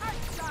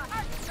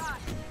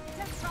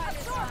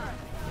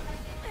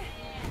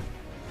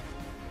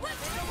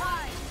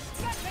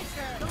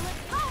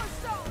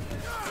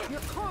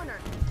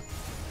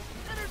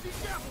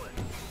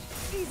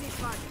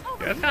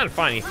 Yeah, it's kind of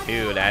funny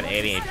too that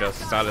Alien just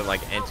started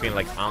like entering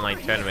like online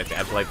tournaments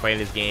after like playing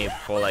this game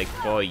for like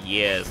 4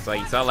 years. Like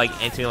he started like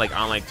entering like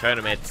online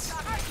tournaments.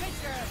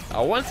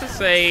 I want to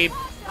say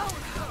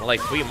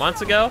like 3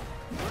 months ago,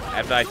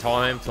 after I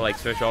told him to like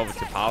switch over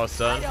to Power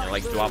Stone and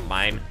like drop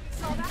mine.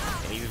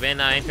 And he's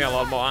been entering a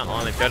lot more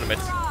online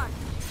tournaments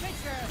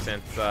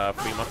since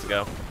 3 months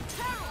ago.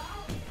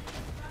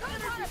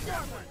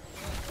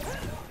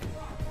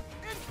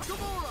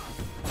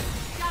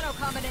 Shadow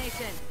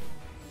combination.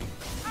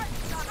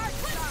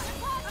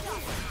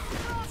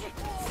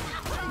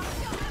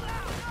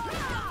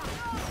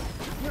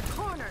 You're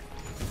cornered.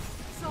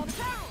 So Power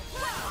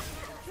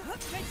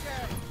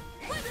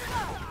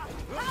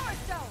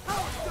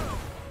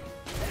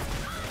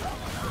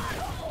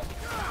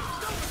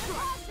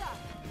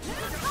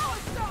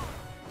Stone.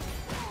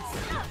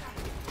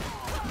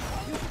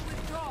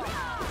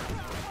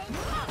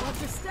 What's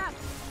your step?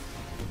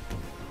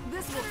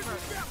 This will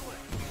hurt.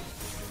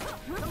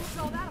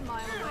 Saw that a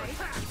mile away.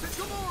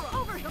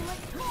 Over the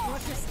lake.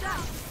 What's your step?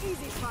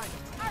 Easy target.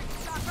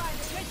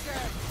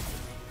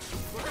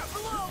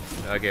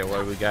 Okay, what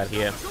do we got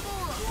here?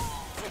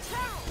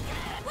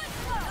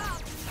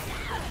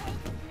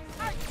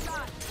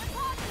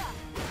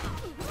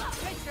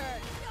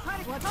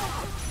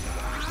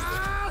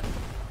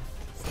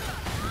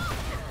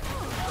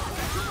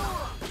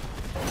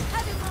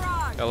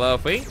 Hello,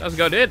 Fee. Let's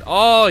go, dude.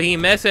 Oh, he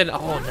missed it.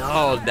 Oh,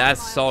 no.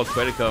 That's so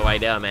critical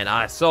right there, man.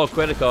 Ah, so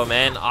critical,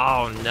 man.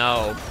 Oh,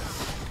 no.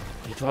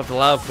 He dropped a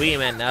lot of Fee,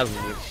 man. That,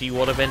 she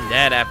would have been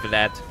dead after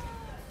that.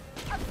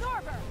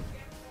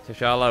 So,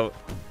 Charlotte.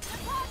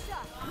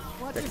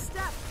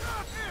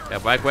 Yeah,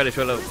 Black Widow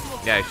should have.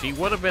 Yeah, she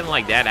would have been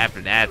like that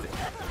after that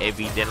if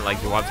he didn't like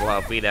drop a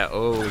lot of Fee. That.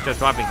 Oh, just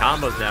dropping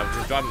combos now.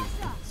 Just dropping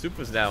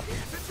supers now.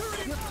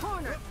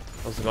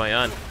 What's going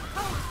on?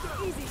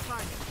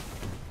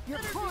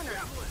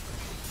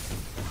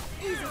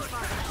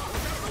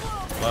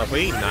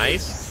 Fluffy,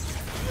 nice.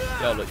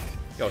 Yo, look.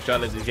 Yo,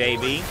 shout out to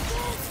JB.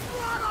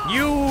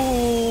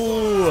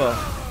 You!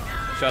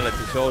 Shout out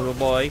to Social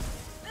Boy.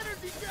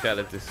 Shout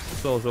out to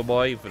Social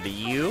Boy for the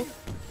U.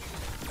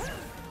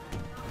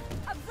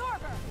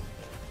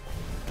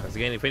 It's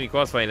getting pretty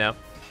close right now.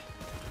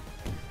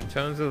 In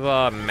terms of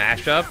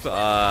mashups,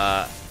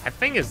 I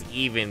think it's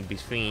even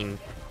between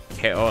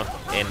Ko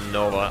and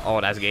Nova. Oh,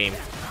 that's game.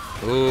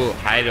 Ooh,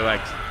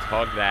 Hydrorex,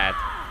 talk that.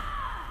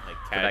 Like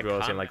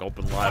casuals and like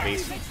open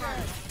lobbies.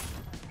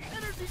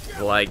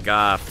 Like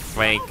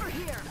Frank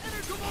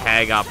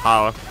Hag got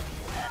power.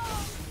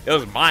 It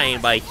was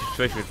mine, but he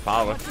switched with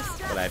power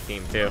for that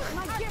team too.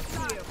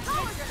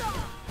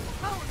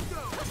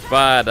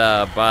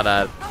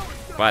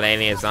 But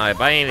any is not.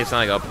 By any is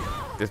not like a.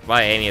 This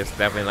by any is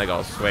definitely like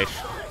a switch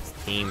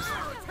teams.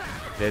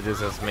 This is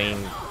his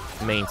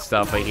main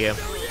stuff right here.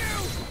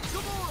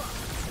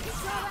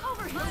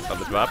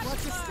 Double drops.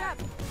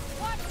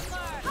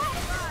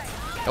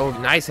 Oh,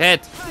 nice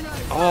hit.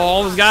 Oh,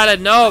 almost got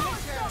it. Nope.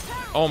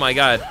 Oh my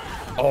god.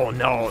 Oh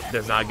no,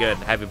 that's not good.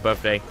 Happy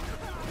birthday.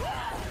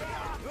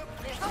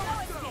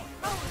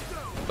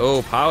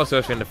 Oh, power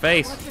surge in the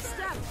face.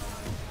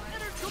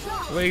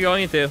 Where are you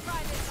going into?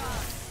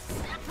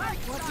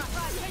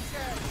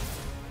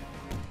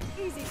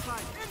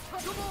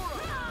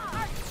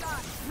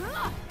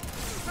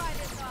 Try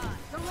this on.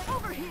 Don't let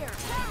over here.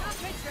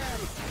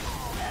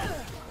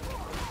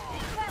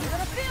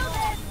 Gonna feel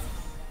this.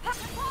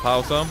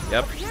 Pause him.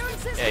 Yep.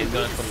 Yeah, he's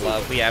going for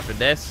lovely after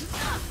this.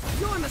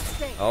 Your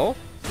mistake. Oh?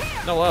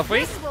 No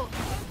lovely? This will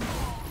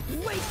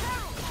wait.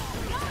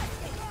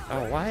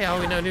 Oh, why are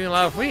we not doing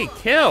lovely?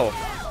 Kill!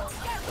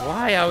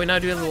 Why are we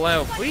not doing the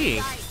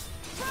lovely?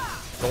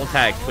 Don't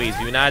tag, please.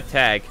 Do not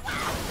tag.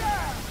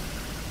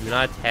 Do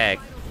not tag.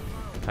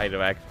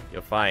 Hydrorex,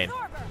 you're fine.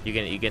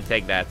 You can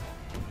take that.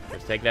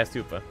 Just take that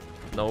super.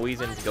 No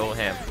reason to go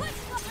ham.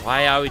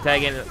 Why are we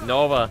tagging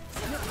Nova?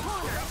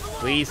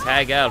 Please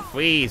tag out,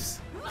 please.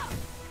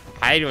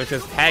 Hydro,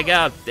 just tag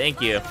out.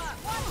 Thank you.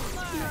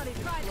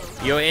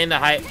 You're in the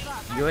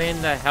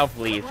health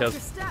lead.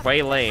 Just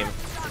play lame.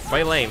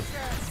 Play lame.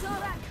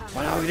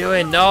 What are we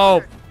doing?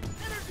 No.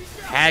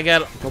 Tag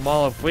out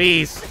Kamala,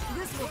 please.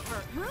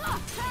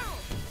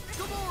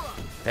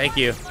 Thank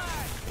you.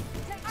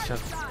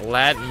 Just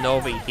let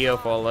Nova heal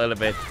for a little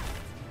bit.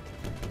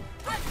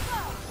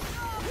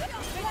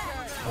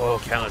 Oh,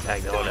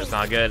 counterattack. No, that's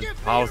not good.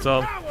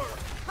 Awesome.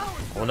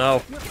 Oh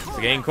no. It's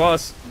getting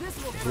close.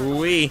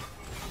 Ooh-wee.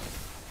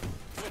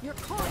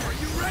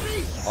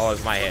 Oh,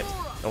 it's my hit.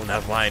 Oh,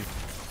 that's mine.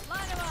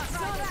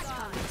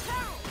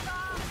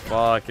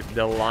 Fuck,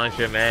 the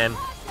launcher, man.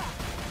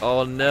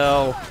 Oh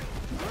no.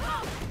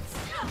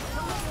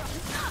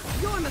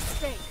 Your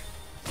mistake.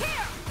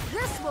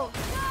 This will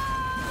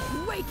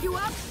wake you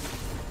up.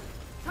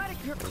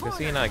 We're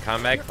seeing a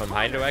comeback from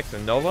Hydrorex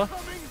and Nova.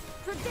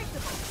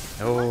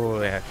 Oh,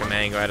 they have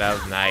command guard. That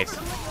was nice.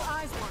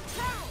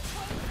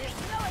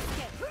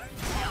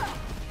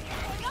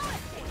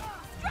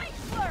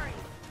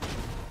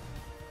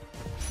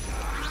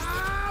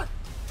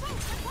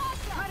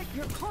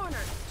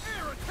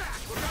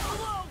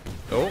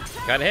 Oh,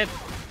 got hit.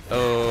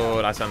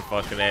 Oh, that's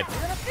unfortunate.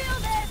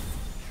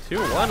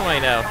 2-1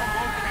 right now.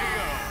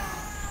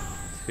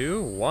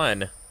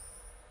 2-1.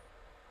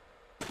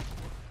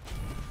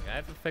 I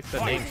have to fix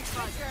the name. I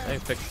have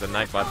to fix the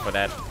night bot for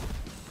that.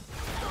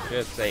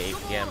 Just say 8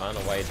 PM. I don't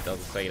know why it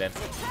doesn't say that.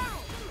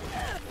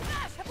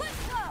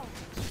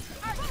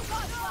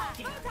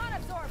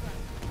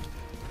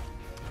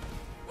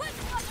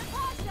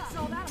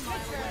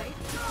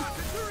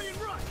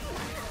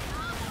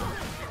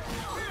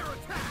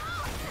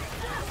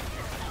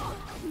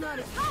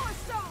 Power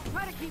Stone!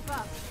 Try to keep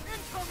up.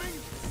 Incoming!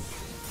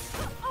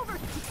 Over!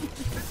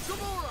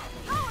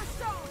 Power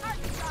Stone!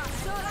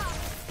 Shut up!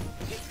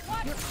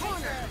 Your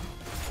corner!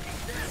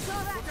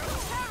 Shut up! Get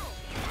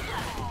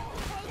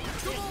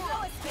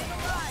lost!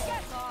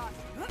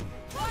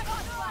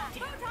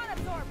 Photon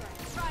Absorber!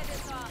 Try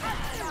this on!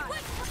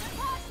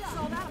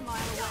 Saw that a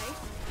mile away.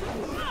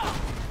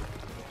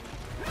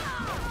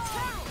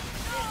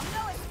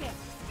 No escape!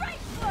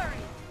 Straight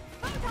flurry!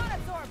 Photon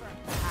Absorber!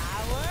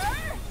 Power!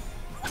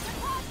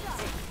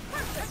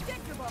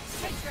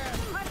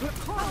 Your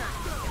corner.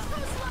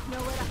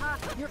 Nowhere to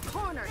hide. Your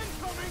corner.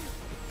 Incoming.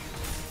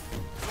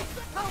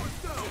 Power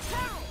Stone.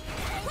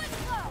 Quick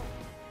flow.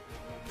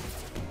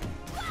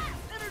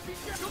 Energy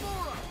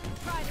Jakamora.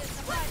 Try this.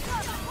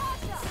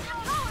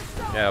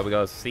 Yeah, we're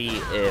gonna see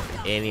if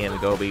Alien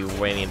go be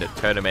winning the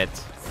tournament.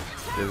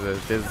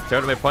 This is a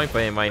tournament point for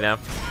him right now.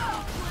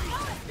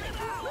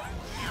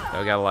 So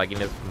we got like in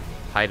this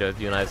Hydro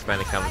do not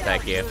spend a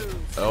counterattack here.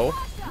 Oh.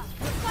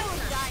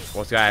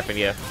 What's gonna happen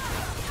here?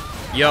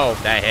 Yo,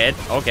 that hit.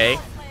 Okay.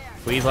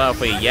 Please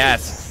help me.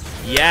 Yes.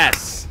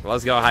 Yes.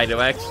 Let's go,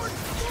 Hydrorex.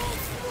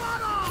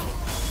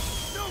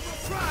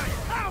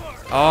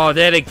 Oh,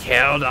 did it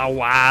kill? Oh,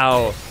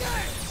 wow.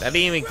 That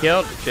didn't even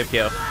kill? Chip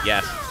kill.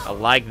 Yes. I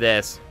like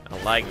this.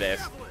 I like this.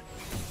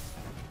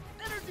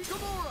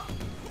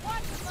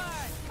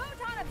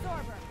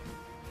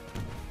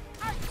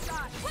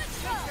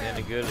 In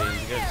a good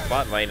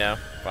spot right now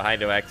for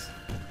Hydrorex.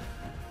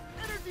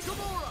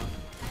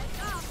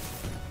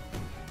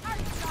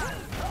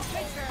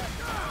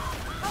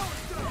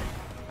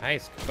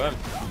 Nice, confirmed.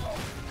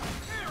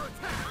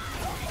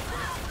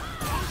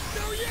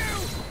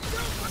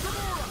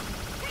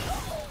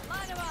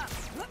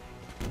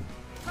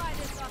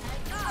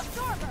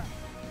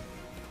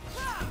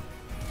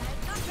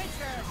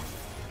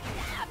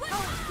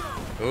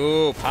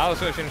 Ooh, power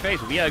switch in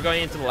face. We are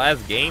going into the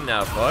last game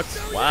now, folks.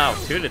 Wow,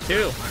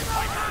 2-2.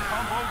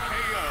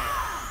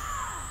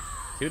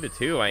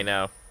 2-2 right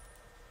now.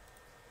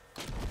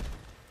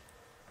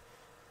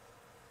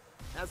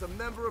 As a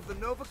member of the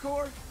Nova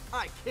Corps,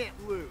 I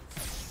can't lose.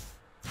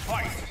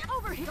 Fight!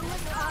 Over here,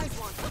 let your eyes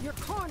want your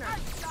corner.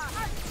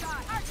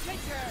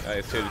 Alright,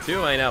 it's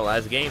 2-2 right now.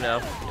 Last game now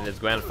in this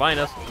grand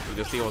finals. We're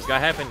gonna see what's gonna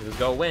happen. Who's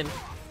gonna win?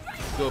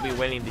 Who's gonna be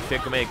winning the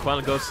JakoMania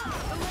Chronicles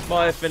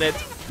 5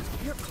 minutes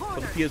for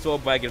the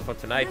PS4 bracket for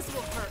tonight.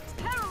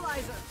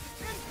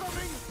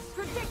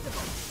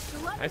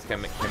 Nice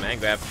command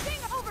grab.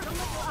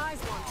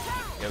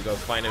 Here goes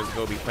finals.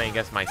 Gonna be playing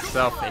against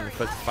myself in the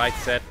first fight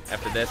set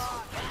after this.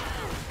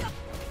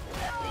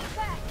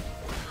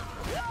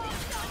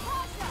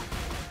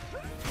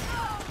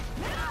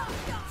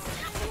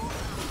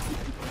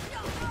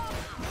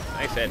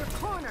 hit. You're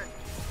cornered.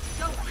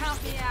 Don't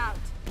count me out.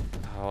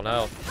 Oh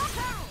no.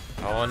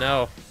 Oh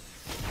no.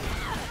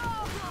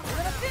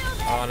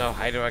 Oh no,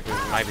 Hydrorex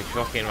might be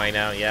shocking right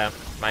now. Yeah,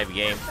 might be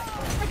game.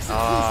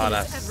 Oh,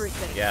 that's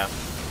everything. yeah.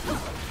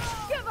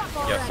 Give up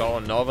Yeah, already. so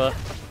Nova.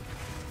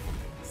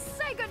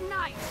 Say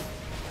goodnight.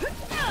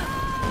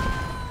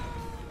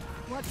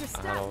 Watch your I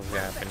step. don't know what's gonna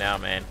happen now,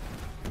 man.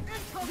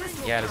 This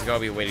will Yeah, this is gonna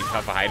be really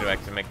tough for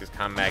Hydrorex to make this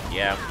comeback.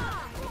 Yeah.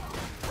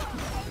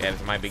 Yeah,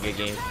 this might be good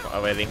games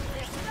already.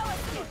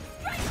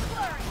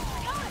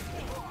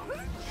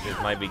 This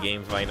might be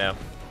games right now.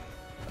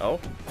 Oh.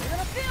 You're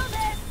gonna feel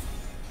this.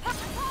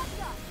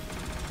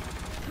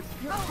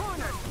 You're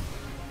cornered.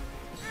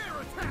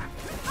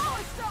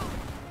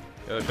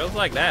 Just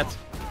like that.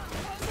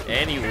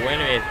 And you win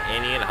with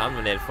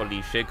AlienHominid for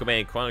the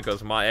JakoMania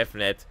Chronicles mod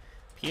FNet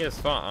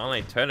PS4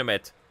 online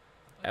tournament.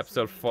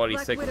 Episode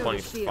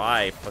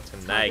 46.5 for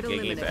tonight.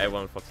 Good games for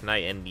everyone for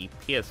tonight in the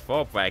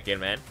PS4 bracket,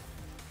 man.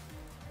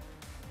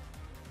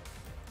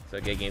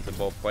 So good games for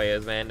both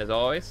players, man, as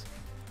always.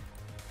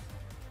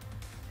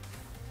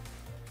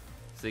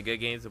 So good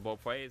games for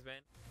both players, man.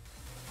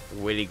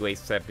 Really great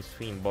set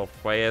between both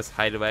players,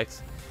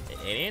 Hydrorex and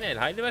Alien. And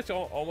Hydrorex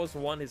almost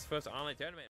won his first online tournament.